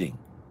be getting.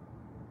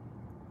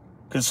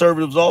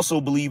 Conservatives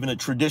also believe in a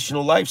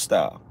traditional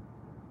lifestyle.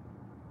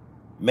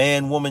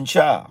 Man, woman,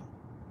 child.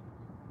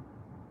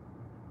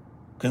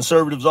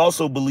 Conservatives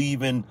also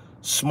believe in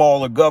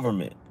smaller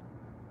government.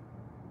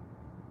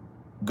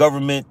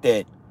 Government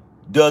that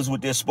does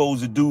what they're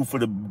supposed to do for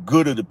the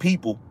good of the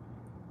people,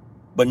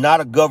 but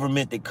not a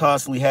government that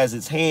constantly has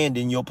its hand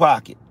in your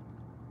pocket.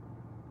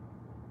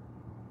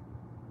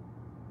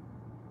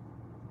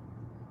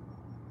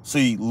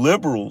 See,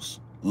 liberals,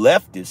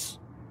 leftists,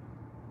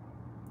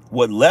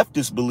 what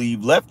leftists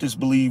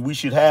believe we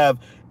should have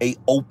an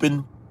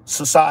open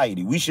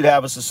society. We should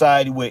have a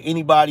society where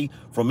anybody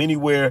from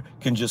anywhere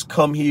can just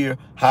come here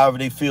however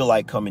they feel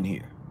like coming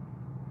here.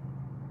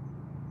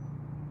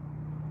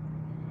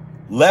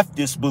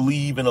 Leftists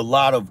believe in a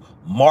lot of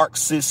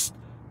Marxist,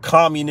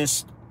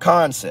 communist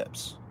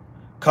concepts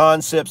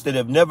that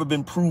have never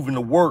been proven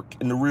to work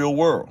in the real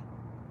world.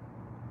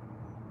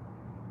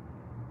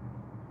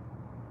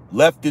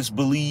 Leftists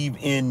believe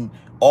in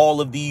all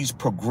of these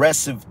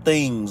progressive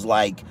things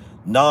like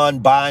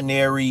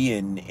non-binary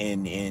and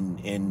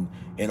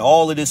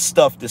all of this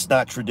stuff that's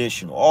not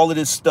traditional. All of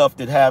this stuff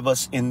that have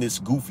us in this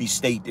goofy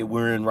state that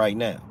we're in right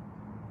now.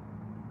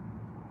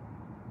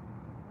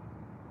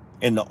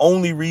 And the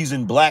only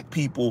reason black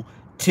people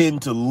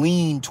tend to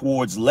lean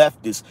towards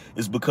leftists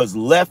is because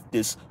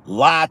leftists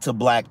lie to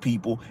black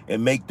people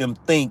and make them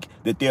think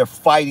that they're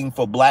fighting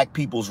for black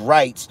people's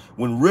rights,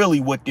 when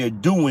really what they're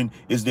doing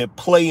is they're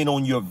playing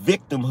on your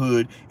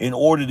victimhood in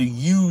order to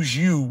use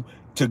you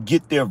to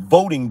get their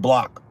voting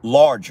block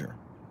larger.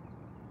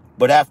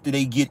 But after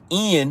they get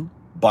in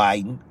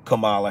Biden,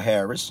 Kamala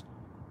Harris,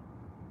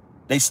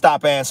 they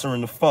stop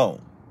answering the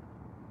phone.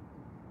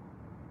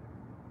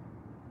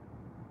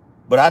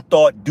 But I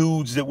thought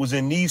dudes that was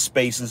in these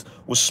spaces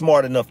was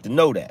smart enough to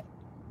know that.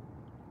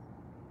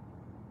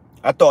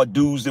 I thought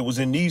dudes that was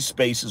in these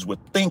spaces were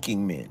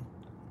thinking men.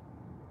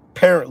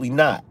 Apparently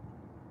not.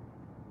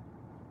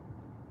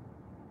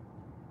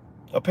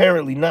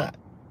 Apparently not.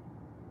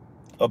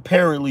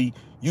 Apparently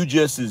you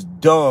just as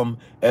dumb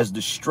as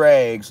the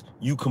strags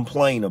you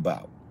complain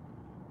about.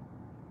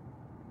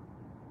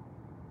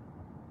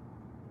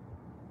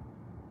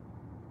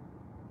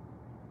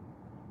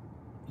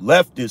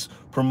 Leftists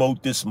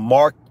promote this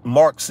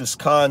Marxist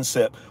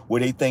concept where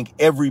they think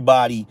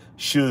everybody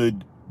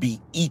should be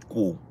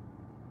equal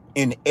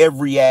in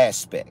every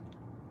aspect.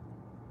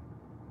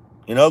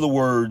 In other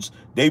words,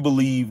 they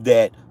believe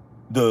that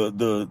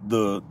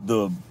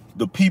the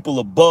people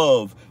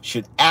above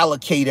should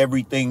allocate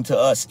everything to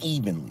us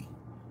evenly.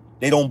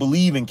 They don't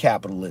believe in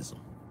capitalism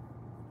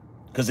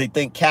because they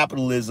think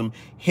capitalism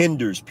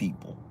hinders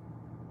people,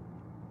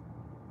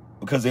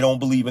 because they don't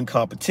believe in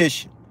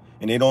competition.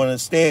 And they don't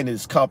understand that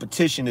it's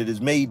competition that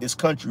has made this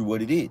country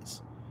what it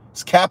is.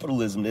 It's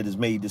capitalism that has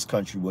made this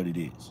country what it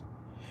is.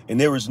 And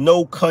there is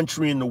no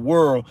country in the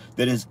world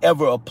that has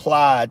ever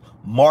applied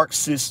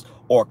Marxist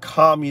or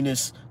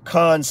communist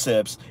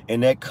concepts,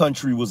 and that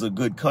country was a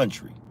good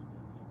country.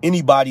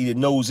 Anybody that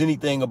knows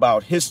anything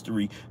about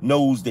history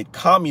knows that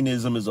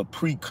communism is a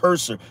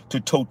precursor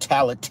to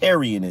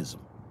totalitarianism.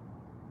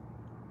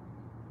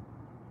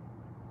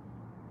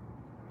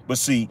 But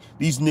see,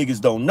 these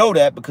niggas don't know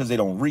that because they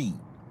don't read.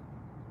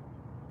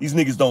 These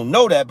niggas don't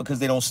know that because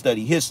they don't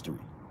study history.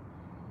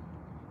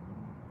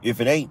 If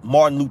it ain't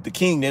Martin Luther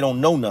King, they don't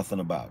know nothing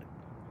about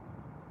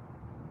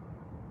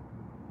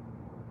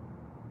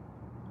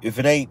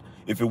it.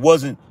 If it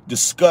wasn't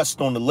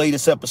discussed on the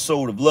latest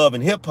episode of Love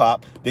and Hip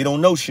Hop, they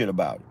don't know shit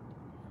about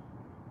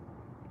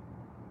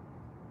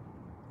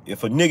it.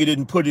 If a nigga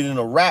didn't put it in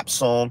a rap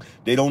song,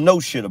 they don't know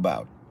shit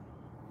about it.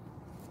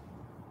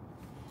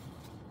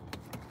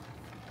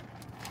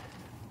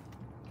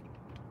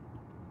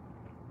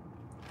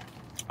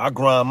 I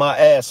grind my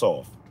ass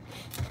off,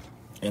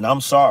 and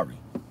I'm sorry,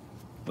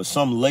 but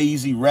some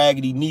lazy,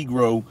 raggedy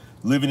Negro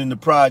living in the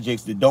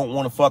projects that don't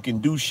want to fucking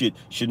do shit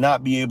should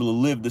not be able to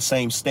live the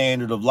same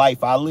standard of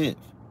life I live.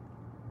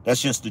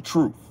 That's just the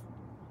truth.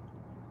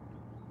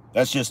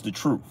 That's just the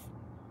truth.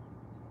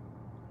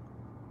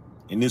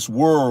 In this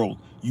world,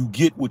 you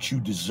get what you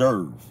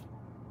deserve.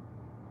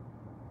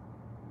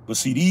 But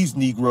see, these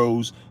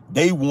Negroes,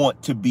 they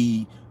want to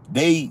be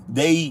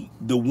the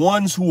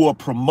ones who are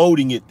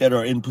promoting it that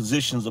are in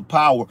positions of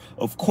power,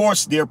 of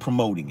course they're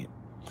promoting it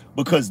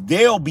because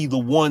they'll be the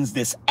ones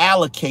that's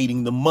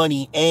allocating the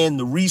money and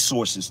the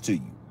resources to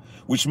you,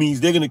 which means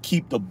they're going to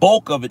keep the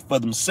bulk of it for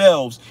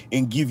themselves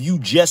and give you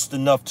just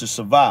enough to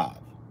survive.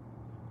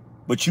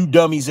 But you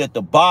dummies at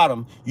the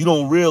bottom, you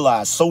don't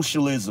realize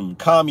socialism,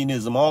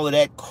 communism, all of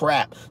that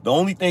crap. The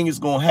only thing it's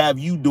going to have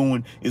you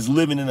doing is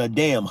living in a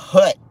damn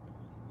hut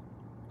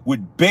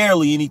with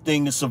barely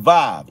anything to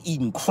survive,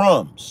 eating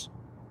crumbs.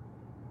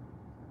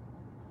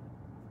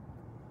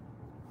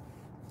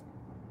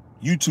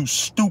 You too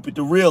stupid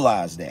to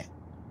realize that.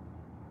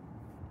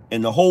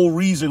 And the whole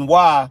reason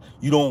why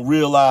you don't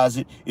realize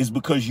it is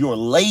because your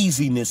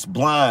laziness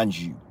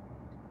blinds you.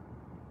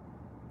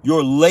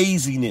 Your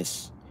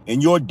laziness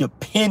and your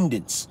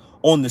dependence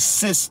on the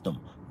system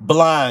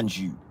blinds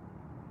you.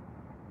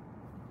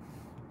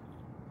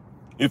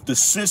 If the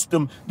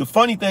system, the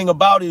funny thing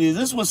about it is,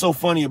 this is what's so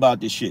funny about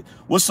this shit.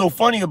 What's so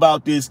funny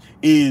about this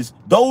is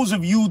those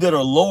of you that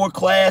are lower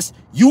class,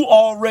 you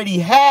already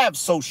have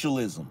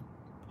socialism.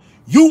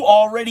 You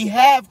already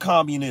have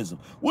communism.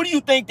 What do you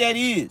think that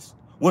is?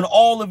 When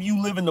all of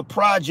you live in the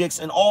projects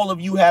and all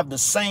of you have the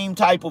same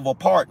type of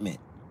apartment.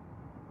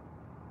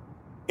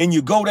 And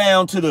you go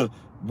down to the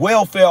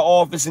welfare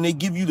office and they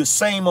give you the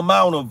same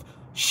amount of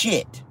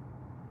shit.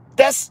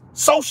 That's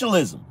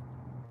socialism.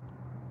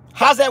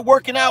 How's that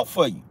working out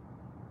for you?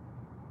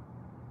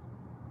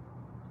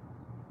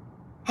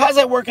 How's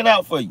that working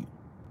out for you?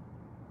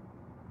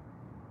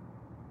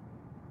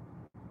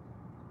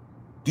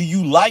 Do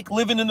you like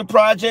living in the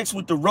projects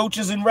with the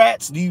roaches and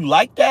rats? Do you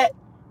like that?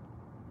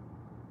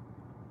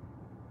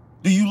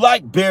 Do you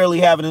like barely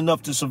having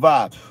enough to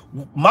survive?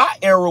 My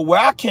era where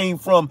I came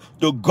from,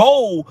 the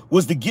goal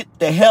was to get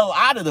the hell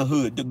out of the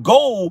hood. The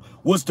goal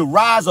was to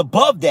rise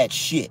above that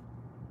shit.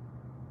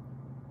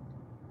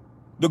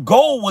 The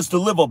goal was to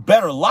live a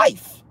better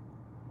life.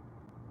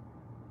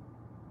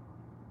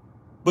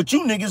 But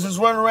you niggas is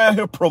running around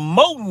here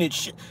promoting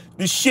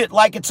this shit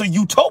like it's a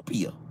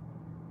utopia.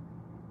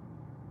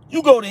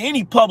 You go to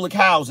any public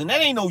housing,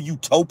 that ain't no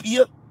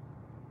utopia.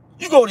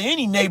 You go to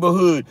any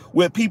neighborhood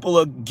where people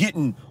are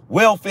getting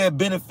welfare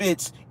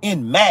benefits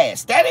en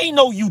masse, that ain't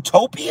no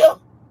utopia.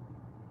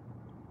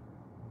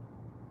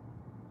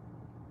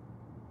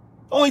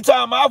 Only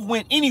time I've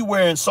went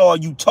anywhere and saw a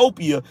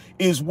utopia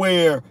is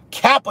where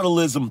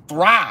capitalism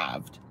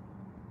thrived.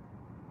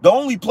 The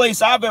only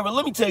place I've ever,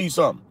 let me tell you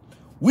something.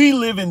 We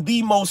live in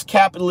the most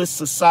capitalist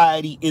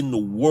society in the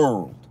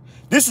world.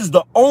 This is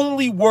the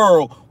only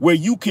world where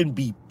you can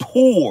be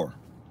poor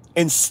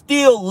and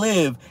still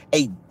live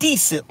a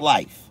decent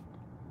life.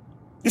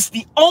 It's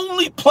the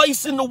only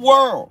place in the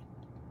world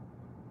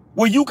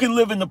where you can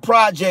live in the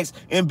projects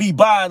and be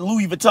buying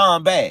Louis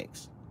Vuitton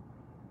bags.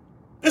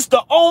 It's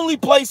the only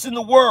place in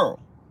the world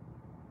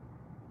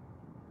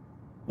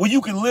where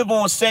you can live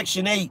on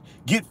Section 8,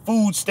 get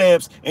food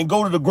stamps, and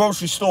go to the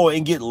grocery store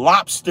and get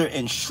lobster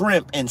and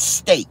shrimp and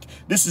steak.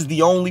 This is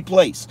the only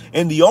place.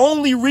 And the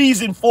only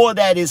reason for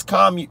that is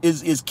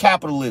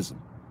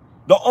capitalism.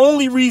 The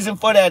only reason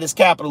for that is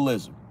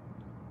capitalism.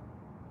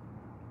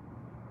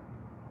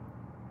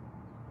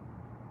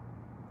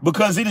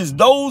 Because it is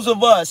those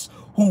of us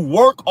who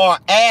work our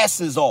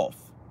asses off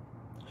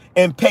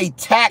and pay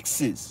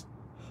taxes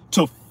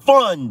to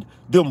fund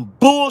them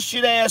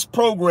bullshit ass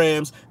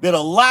programs that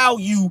allow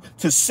you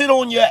to sit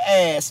on your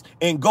ass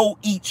and go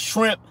eat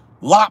shrimp,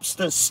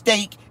 lobster,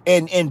 steak,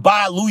 and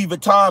buy Louis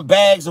Vuitton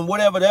bags and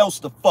whatever else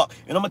the fuck.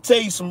 And I'm gonna tell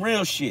you some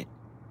real shit.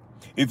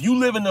 If you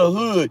live in the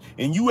hood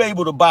and you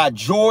able to buy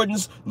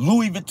Jordans,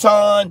 Louis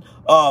Vuitton,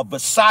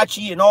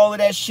 Versace and all of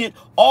that shit,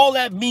 all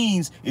that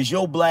means is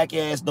your black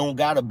ass don't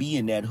gotta be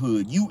in that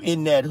hood. You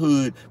in that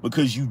hood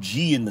because you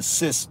G in the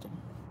system.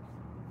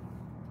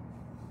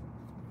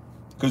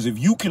 Because if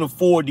you can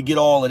afford to get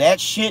all of that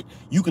shit,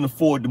 you can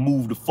afford to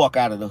move the fuck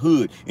out of the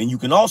hood. And you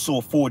can also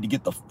afford to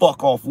get the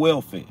fuck off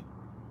welfare.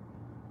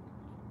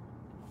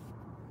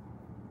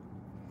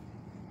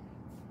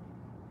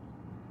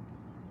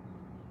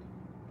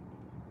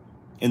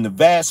 And the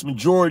vast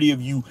majority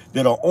of you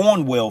that are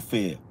on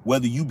welfare,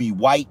 whether you be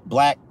white,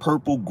 black,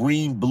 purple,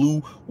 green, blue,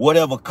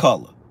 whatever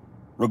color,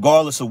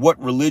 regardless of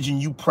what religion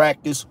you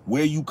practice,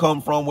 where you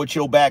come from, what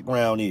your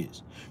background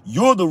is,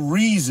 you're the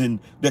reason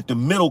that the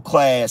middle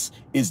class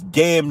is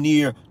damn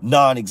near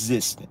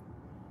non-existent.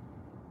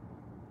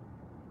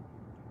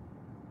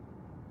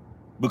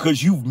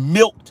 Because you've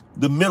milked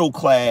the middle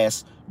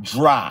class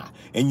dry.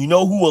 And you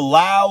know who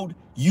allowed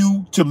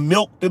you to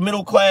milk the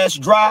middle class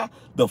dry?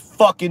 The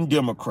fucking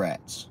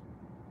Democrats.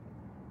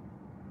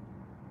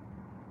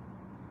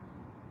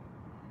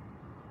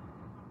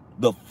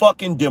 The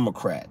fucking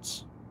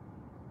Democrats.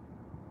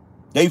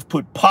 They've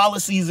put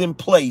policies in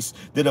place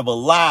that have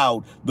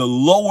allowed the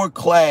lower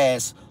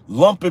class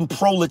lumpen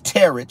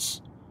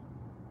proletariats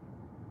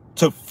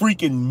to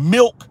freaking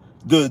milk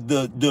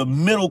the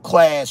middle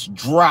class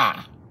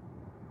dry.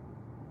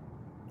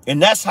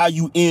 And that's how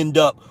you end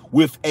up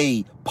with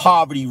a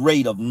poverty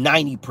rate of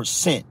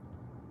 90%.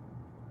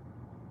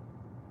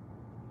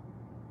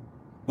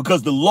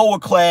 Because the lower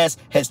class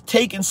has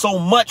taken so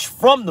much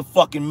from the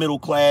fucking middle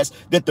class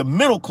that the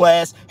middle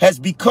class has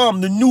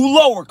become the new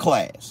lower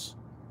class.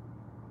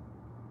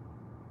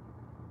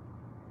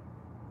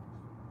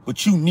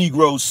 But you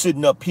Negroes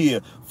sitting up here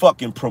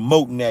fucking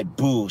promoting that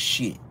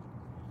bullshit.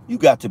 You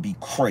got to be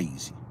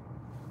crazy.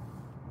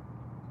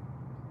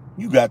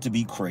 You got to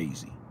be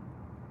crazy.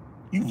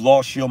 You've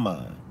lost your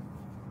mind.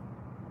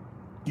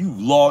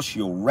 You've lost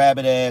your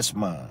rabbit ass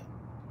mind.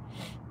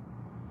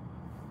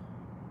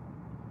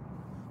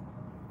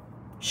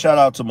 Shout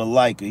out to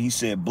Malika. He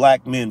said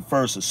black men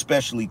first,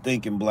 especially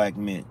thinking black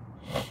men.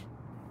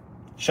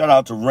 Shout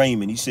out to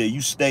Raymond. He said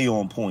you stay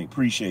on point.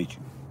 Appreciate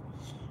you.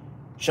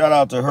 Shout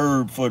out to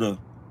Herb for the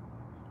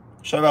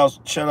shout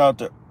out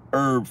to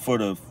Herb for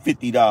the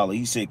 $50.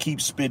 He said keep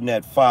spitting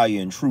that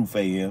fire and truth,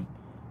 AM.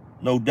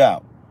 No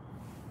doubt.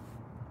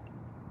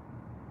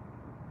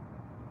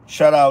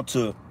 Shout out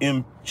to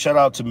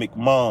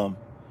McMom.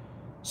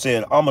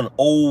 Said I'm an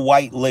old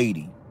white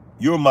lady.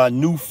 You're my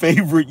new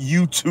favorite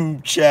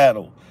YouTube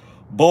channel.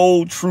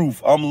 Bold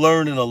truth. I'm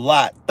learning a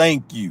lot.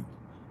 Thank you.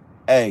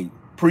 Hey,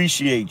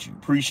 appreciate you.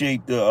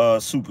 Appreciate the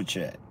super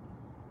chat.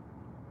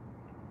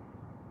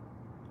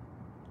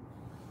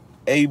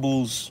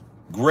 Abel's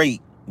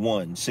great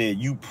one said,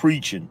 you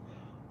preaching.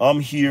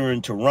 I'm here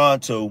in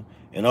Toronto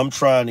and I'm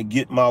trying to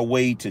get my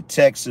way to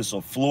Texas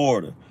or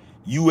Florida.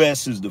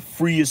 U.S. is the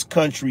freest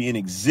country in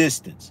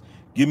existence.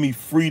 Give me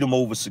freedom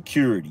over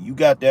security. You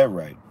got that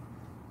right.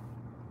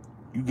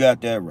 You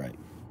got that right.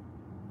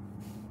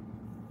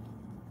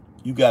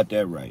 You got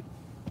that right.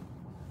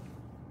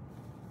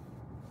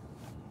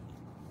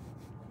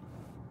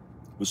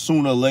 But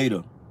sooner or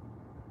later,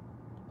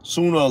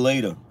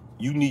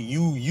 you need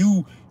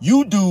you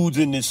dudes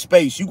in this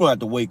space, you're gonna have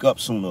to wake up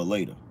sooner or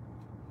later.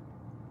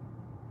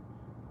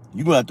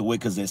 You're gonna have to wait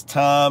because as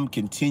time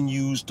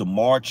continues to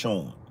march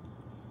on.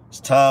 As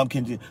time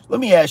continues.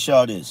 Let me ask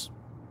y'all this.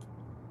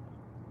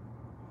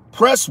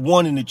 Press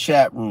 1 in the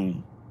chat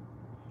room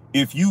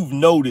if you've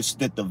noticed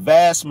that the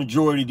vast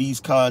majority of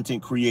these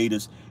content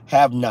creators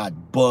have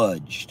not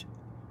budged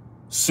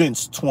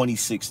since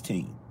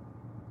 2016.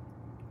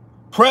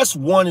 Press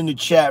 1 in the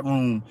chat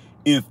room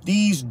if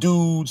these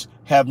dudes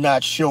have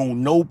not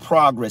shown no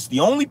progress.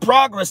 The only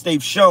progress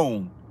they've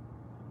shown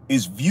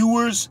is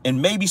viewers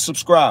and maybe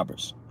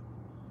subscribers.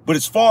 But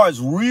as far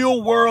as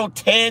real world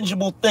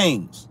tangible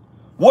things,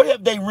 what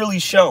have they really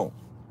shown?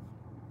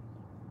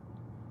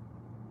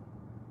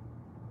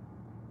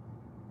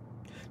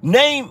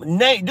 Name,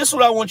 this is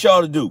what I want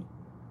y'all to do.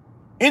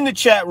 In the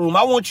chat room,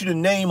 I want you to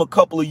name a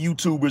couple of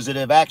YouTubers that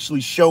have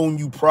actually shown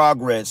you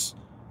progress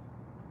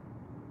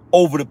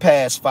over the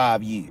past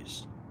 5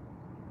 years.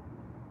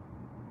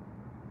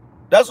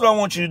 That's what I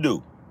want you to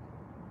do.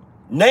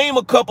 Name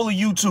a couple of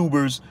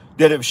YouTubers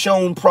that have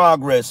shown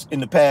progress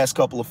in the past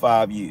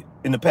 5 years.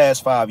 In the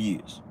past 5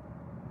 years.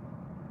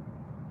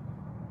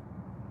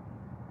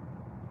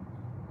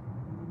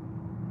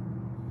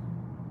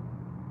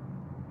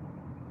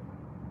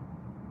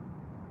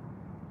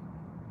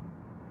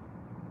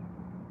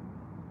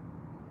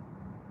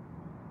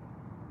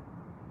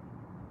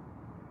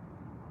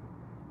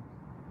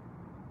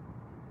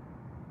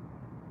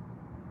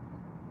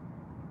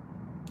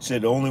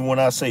 Said the only one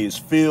I say is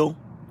Phil,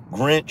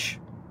 Grinch,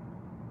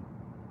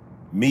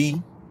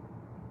 me.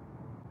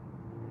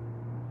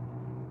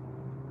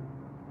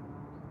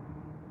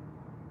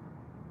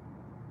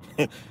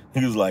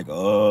 He was like, there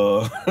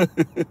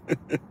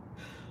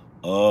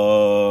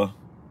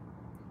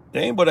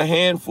ain't but a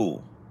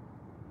handful.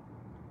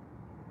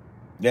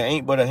 There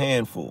ain't but a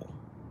handful.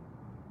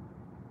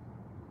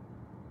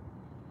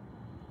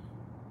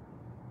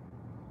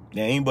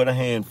 There ain't but a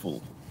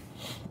handful.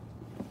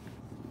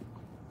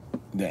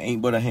 There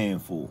ain't but a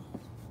handful.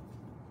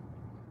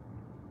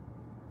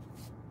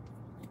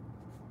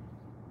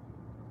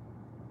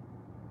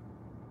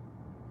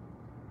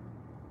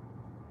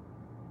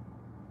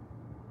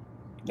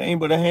 There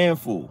ain't but a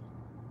handful.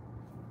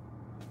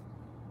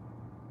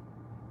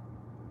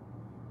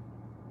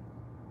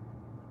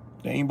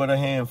 There ain't but a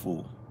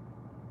handful.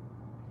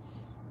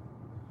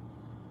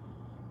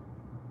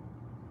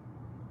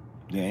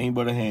 There ain't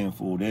but a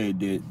handful. There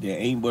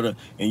ain't but a...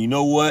 And you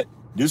know what?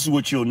 This is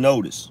what you'll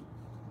notice.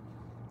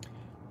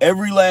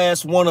 Every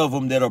last one of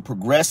them that are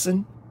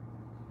progressing,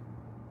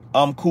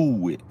 I'm cool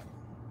with.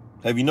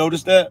 Have you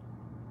noticed that?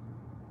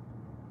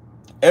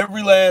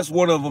 Every last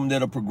one of them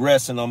that are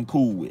progressing, I'm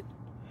cool with.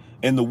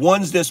 And the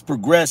ones that's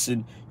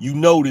progressing, you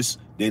notice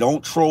they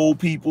don't troll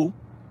people.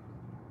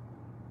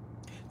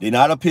 They're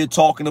not up here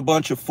talking a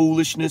bunch of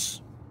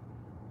foolishness.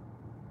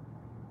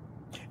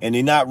 And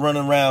they're not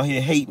running around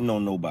here hating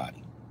on nobody.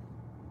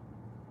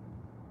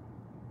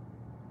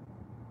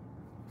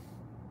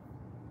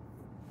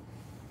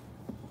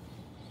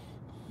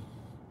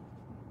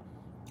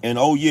 And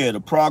oh yeah,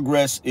 the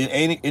progress, it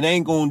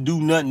ain't gonna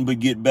do nothing but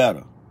get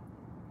better.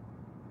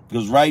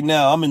 Because right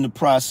now I'm in the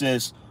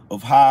process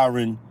of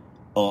hiring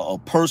a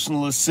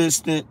personal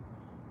assistant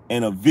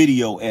and a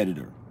video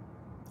editor.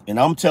 And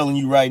I'm telling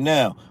you right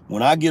now,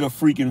 when I get a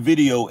freaking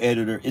video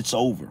editor, it's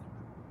over.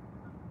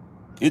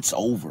 it's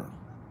over.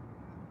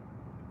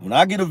 When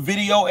I get a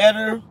video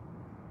editor,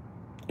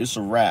 it's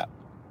a wrap.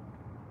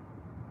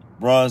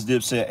 Bronze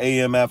Dip said,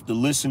 AM, after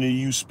listening to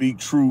you speak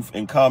truth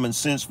and common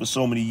sense for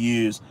so many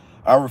years,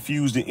 I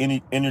refuse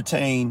to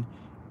entertain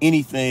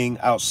anything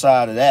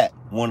outside of that.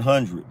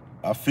 100.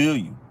 I feel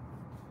you.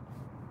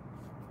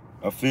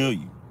 I feel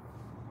you.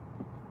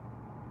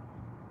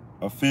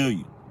 I feel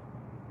you.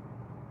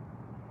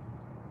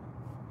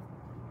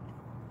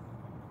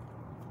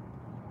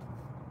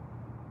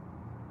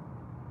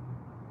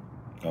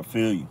 I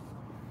feel you.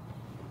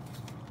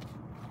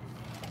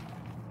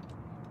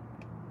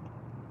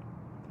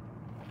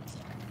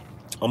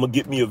 I'm going to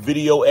get me a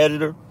video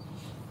editor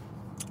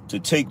to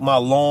take my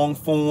long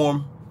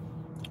form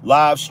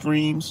live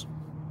streams,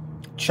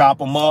 chop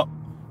them up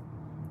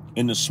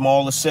into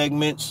smaller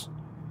segments.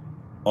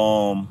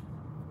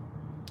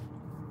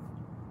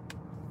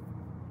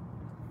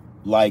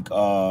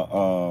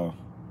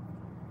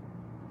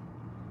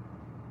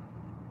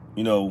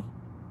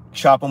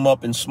 Chop them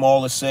up in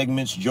smaller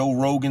segments, Joe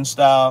Rogan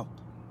style,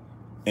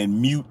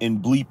 and mute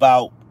and bleep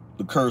out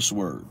the curse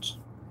words.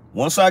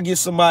 Once I get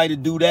somebody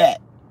to do that,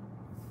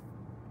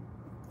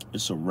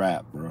 it's a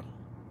wrap, bro.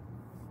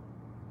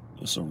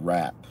 It's a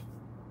wrap.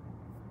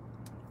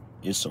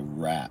 It's a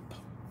wrap.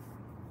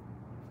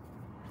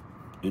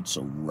 It's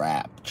a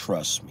wrap.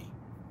 Trust me.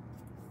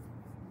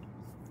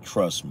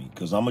 Trust me.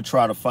 Because I'm going to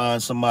try to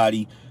find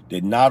somebody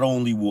that not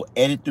only will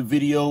edit the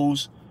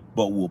videos,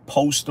 but will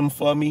post them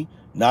for me.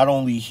 Not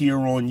only here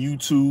on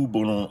YouTube,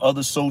 but on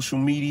other social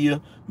media,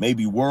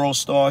 maybe World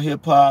Star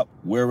Hip Hop,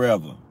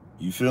 wherever.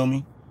 You feel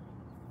me?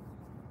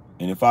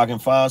 And if I can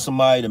find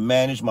somebody to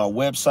manage my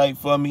website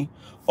for me.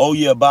 Oh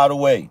yeah, by the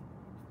way,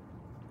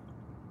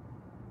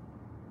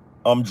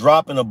 I'm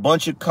dropping a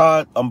bunch of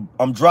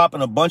I'm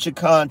dropping a bunch of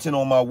content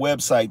on my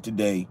website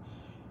today.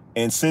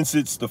 And since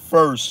it's the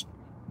first,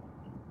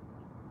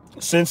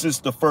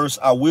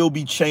 I will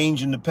be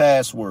changing the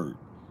password.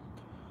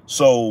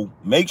 So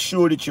make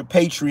sure that your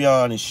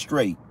Patreon is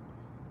straight,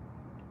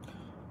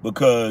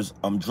 because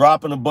I'm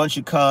dropping a bunch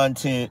of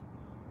content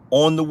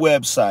on the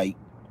website.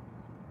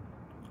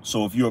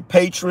 So if you're a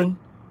patron,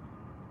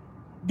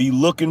 be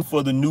looking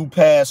for the new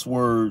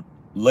password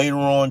later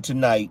on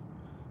tonight,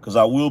 because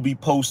I will be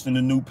posting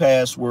the new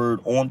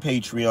password on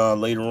Patreon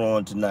later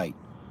on tonight.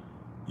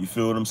 You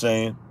feel what I'm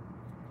saying?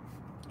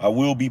 I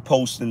will be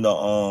posting the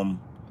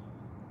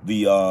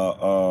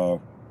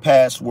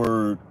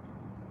password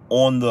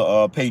on the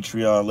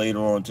Patreon later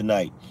on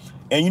tonight.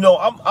 And you know,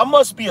 I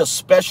must be a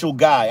special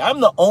guy. I'm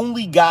the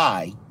only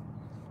guy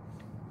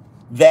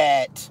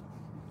that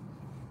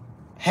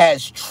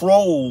has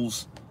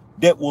trolls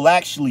that will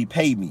actually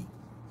pay me.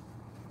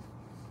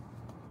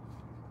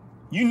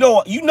 You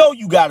know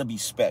you got to be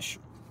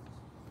special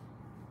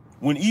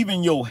when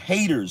even your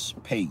haters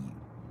pay you.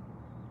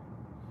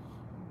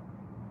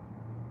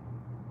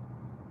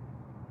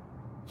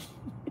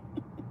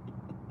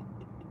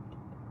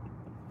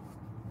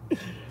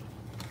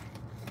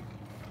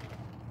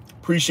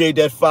 Appreciate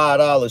that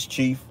 $5,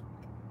 Chief.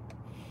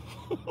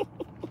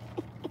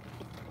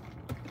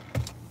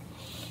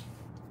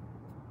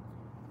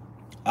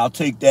 I'll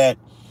take that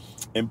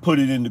and put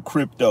it into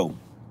crypto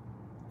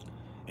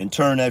and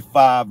turn that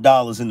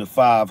 $5 into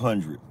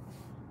 500.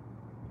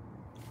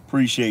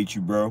 Appreciate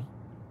you, bro.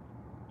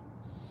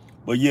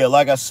 But yeah,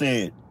 like I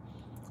said,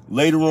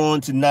 later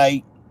on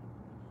tonight,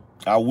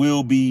 I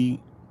will be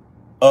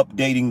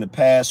updating the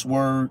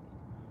password.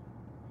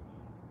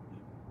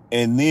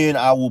 And then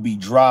I will be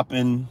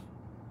dropping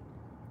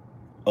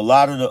a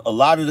lot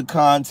of the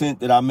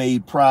content that I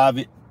made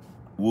private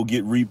will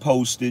get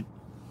reposted.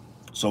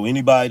 So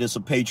anybody that's a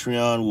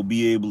Patreon will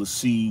be able to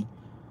see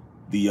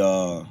the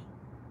A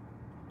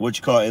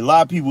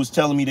lot of people was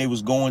telling me they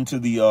was going to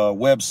the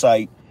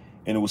website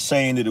and it was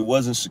saying that it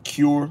wasn't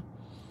secure.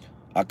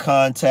 I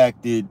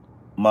contacted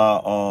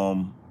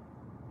my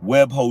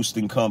web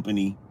hosting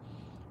company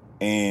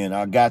and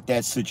I got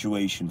that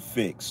situation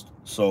fixed.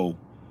 So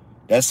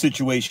that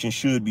situation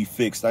should be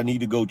fixed. I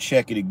need to go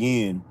check it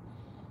again.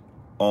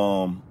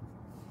 But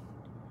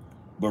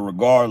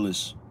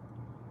regardless,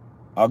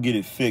 I'll get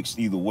it fixed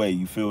either way.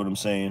 You feel what I'm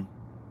saying?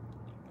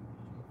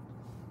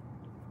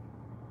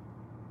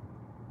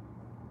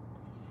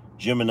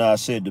 Gemini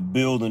said the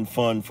building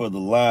fund for the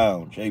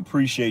lounge. Hey,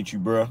 appreciate you,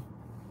 bro.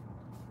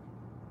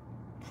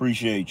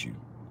 Appreciate you.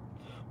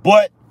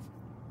 But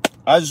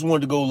I just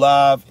wanted to go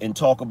live and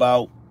talk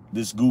about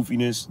this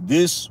goofiness.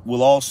 This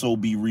will also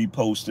be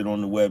reposted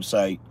on the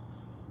website.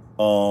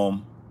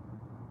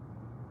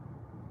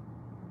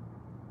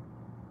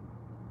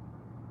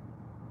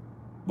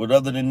 But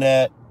other than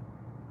that,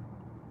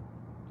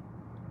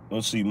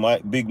 let's see.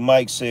 Big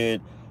Mike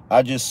said,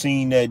 I just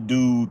seen that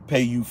dude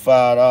pay you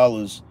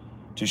 $5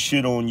 to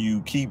shit on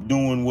you. Keep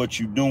doing what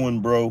you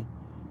doing, bro.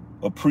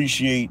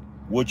 Appreciate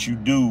what you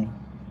do.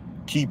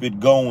 Keep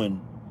it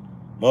going.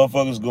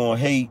 Motherfuckers gonna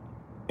hate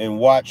and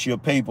watch your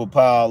paper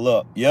pile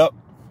up. Yep.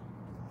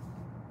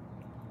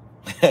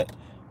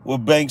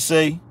 What Banks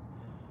say?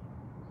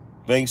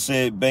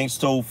 Banks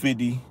told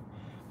 50,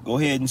 Go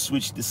ahead and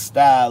switch the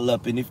style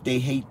up. And if they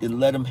hate, then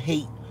let them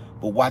hate.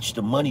 But watch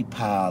the money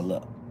pile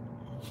up.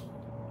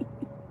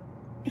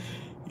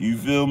 You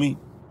feel me?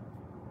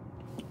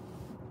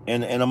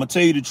 And I'm gonna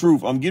tell you the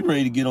truth. I'm getting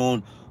ready to get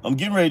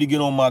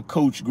on my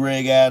Coach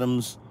Greg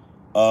Adams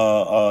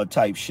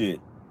type shit.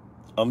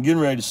 I'm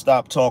getting ready to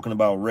stop talking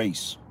about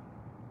race.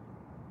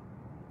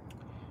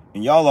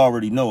 And y'all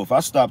already know, if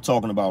I stop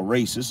talking about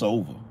race, it's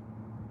over.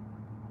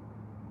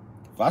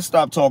 If I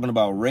stop talking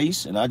about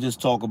race and I just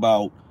talk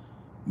about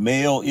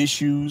male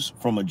issues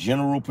from a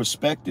general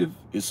perspective,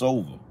 it's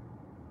over.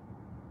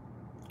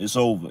 It's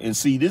over. And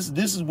see, this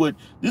is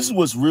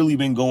what's really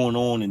been going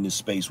on in this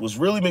space. What's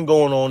really been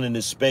going on in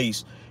this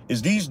space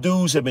is these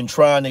dudes have been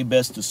trying their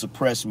best to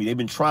suppress me. They've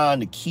been trying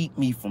to keep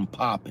me from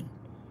popping.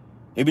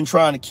 They've been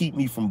trying to keep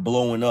me from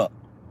blowing up.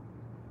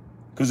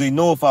 Because they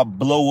know if I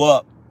blow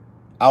up,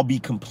 I'll be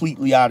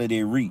completely out of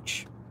their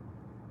reach.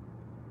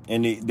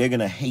 And they're going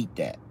to hate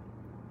that.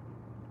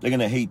 They're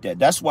going to hate that.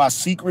 That's why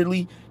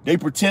secretly they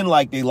pretend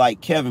like they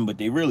like Kevin, but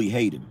they really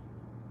hate him.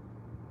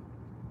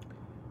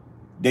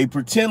 They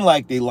pretend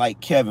like they like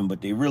Kevin,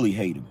 but they really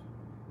hate him.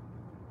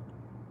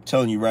 I'm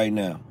telling you right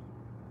now.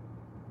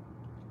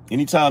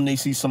 Anytime they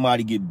see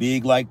somebody get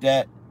big like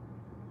that,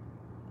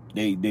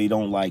 they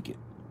don't like it.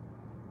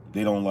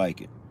 They don't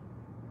like it.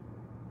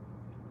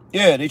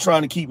 Yeah, they're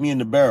trying to keep me in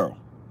the barrel.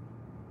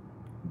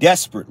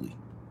 Desperately.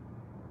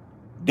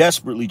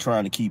 Desperately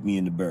trying to keep me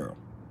in the barrel.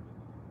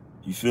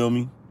 You feel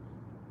me?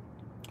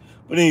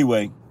 But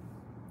anyway,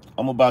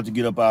 I'm about to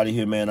get up out of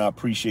here, man. I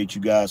appreciate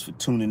you guys for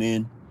tuning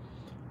in.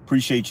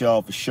 Appreciate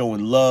y'all for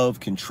showing love,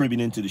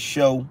 contributing to the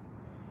show.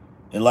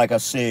 And like I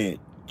said,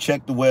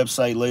 check the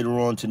website later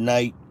on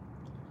tonight.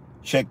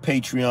 Check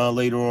Patreon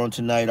later on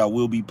tonight. I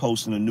will be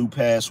posting a new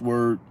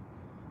password.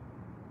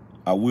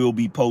 I will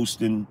be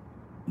posting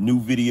new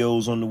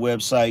videos on the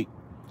website.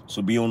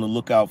 So be on the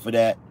lookout for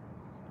that.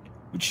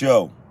 But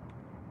yo,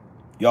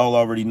 y'all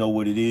already know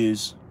what it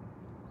is.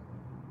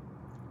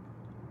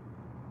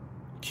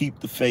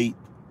 Keep the faith.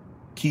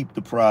 Keep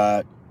the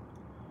pride.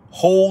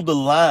 Hold the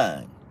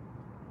line.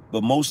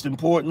 But most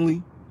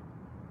importantly,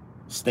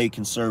 stay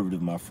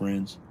conservative, my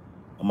friends.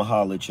 I'm going to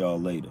holler at y'all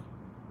later.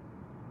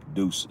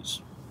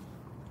 Deuces.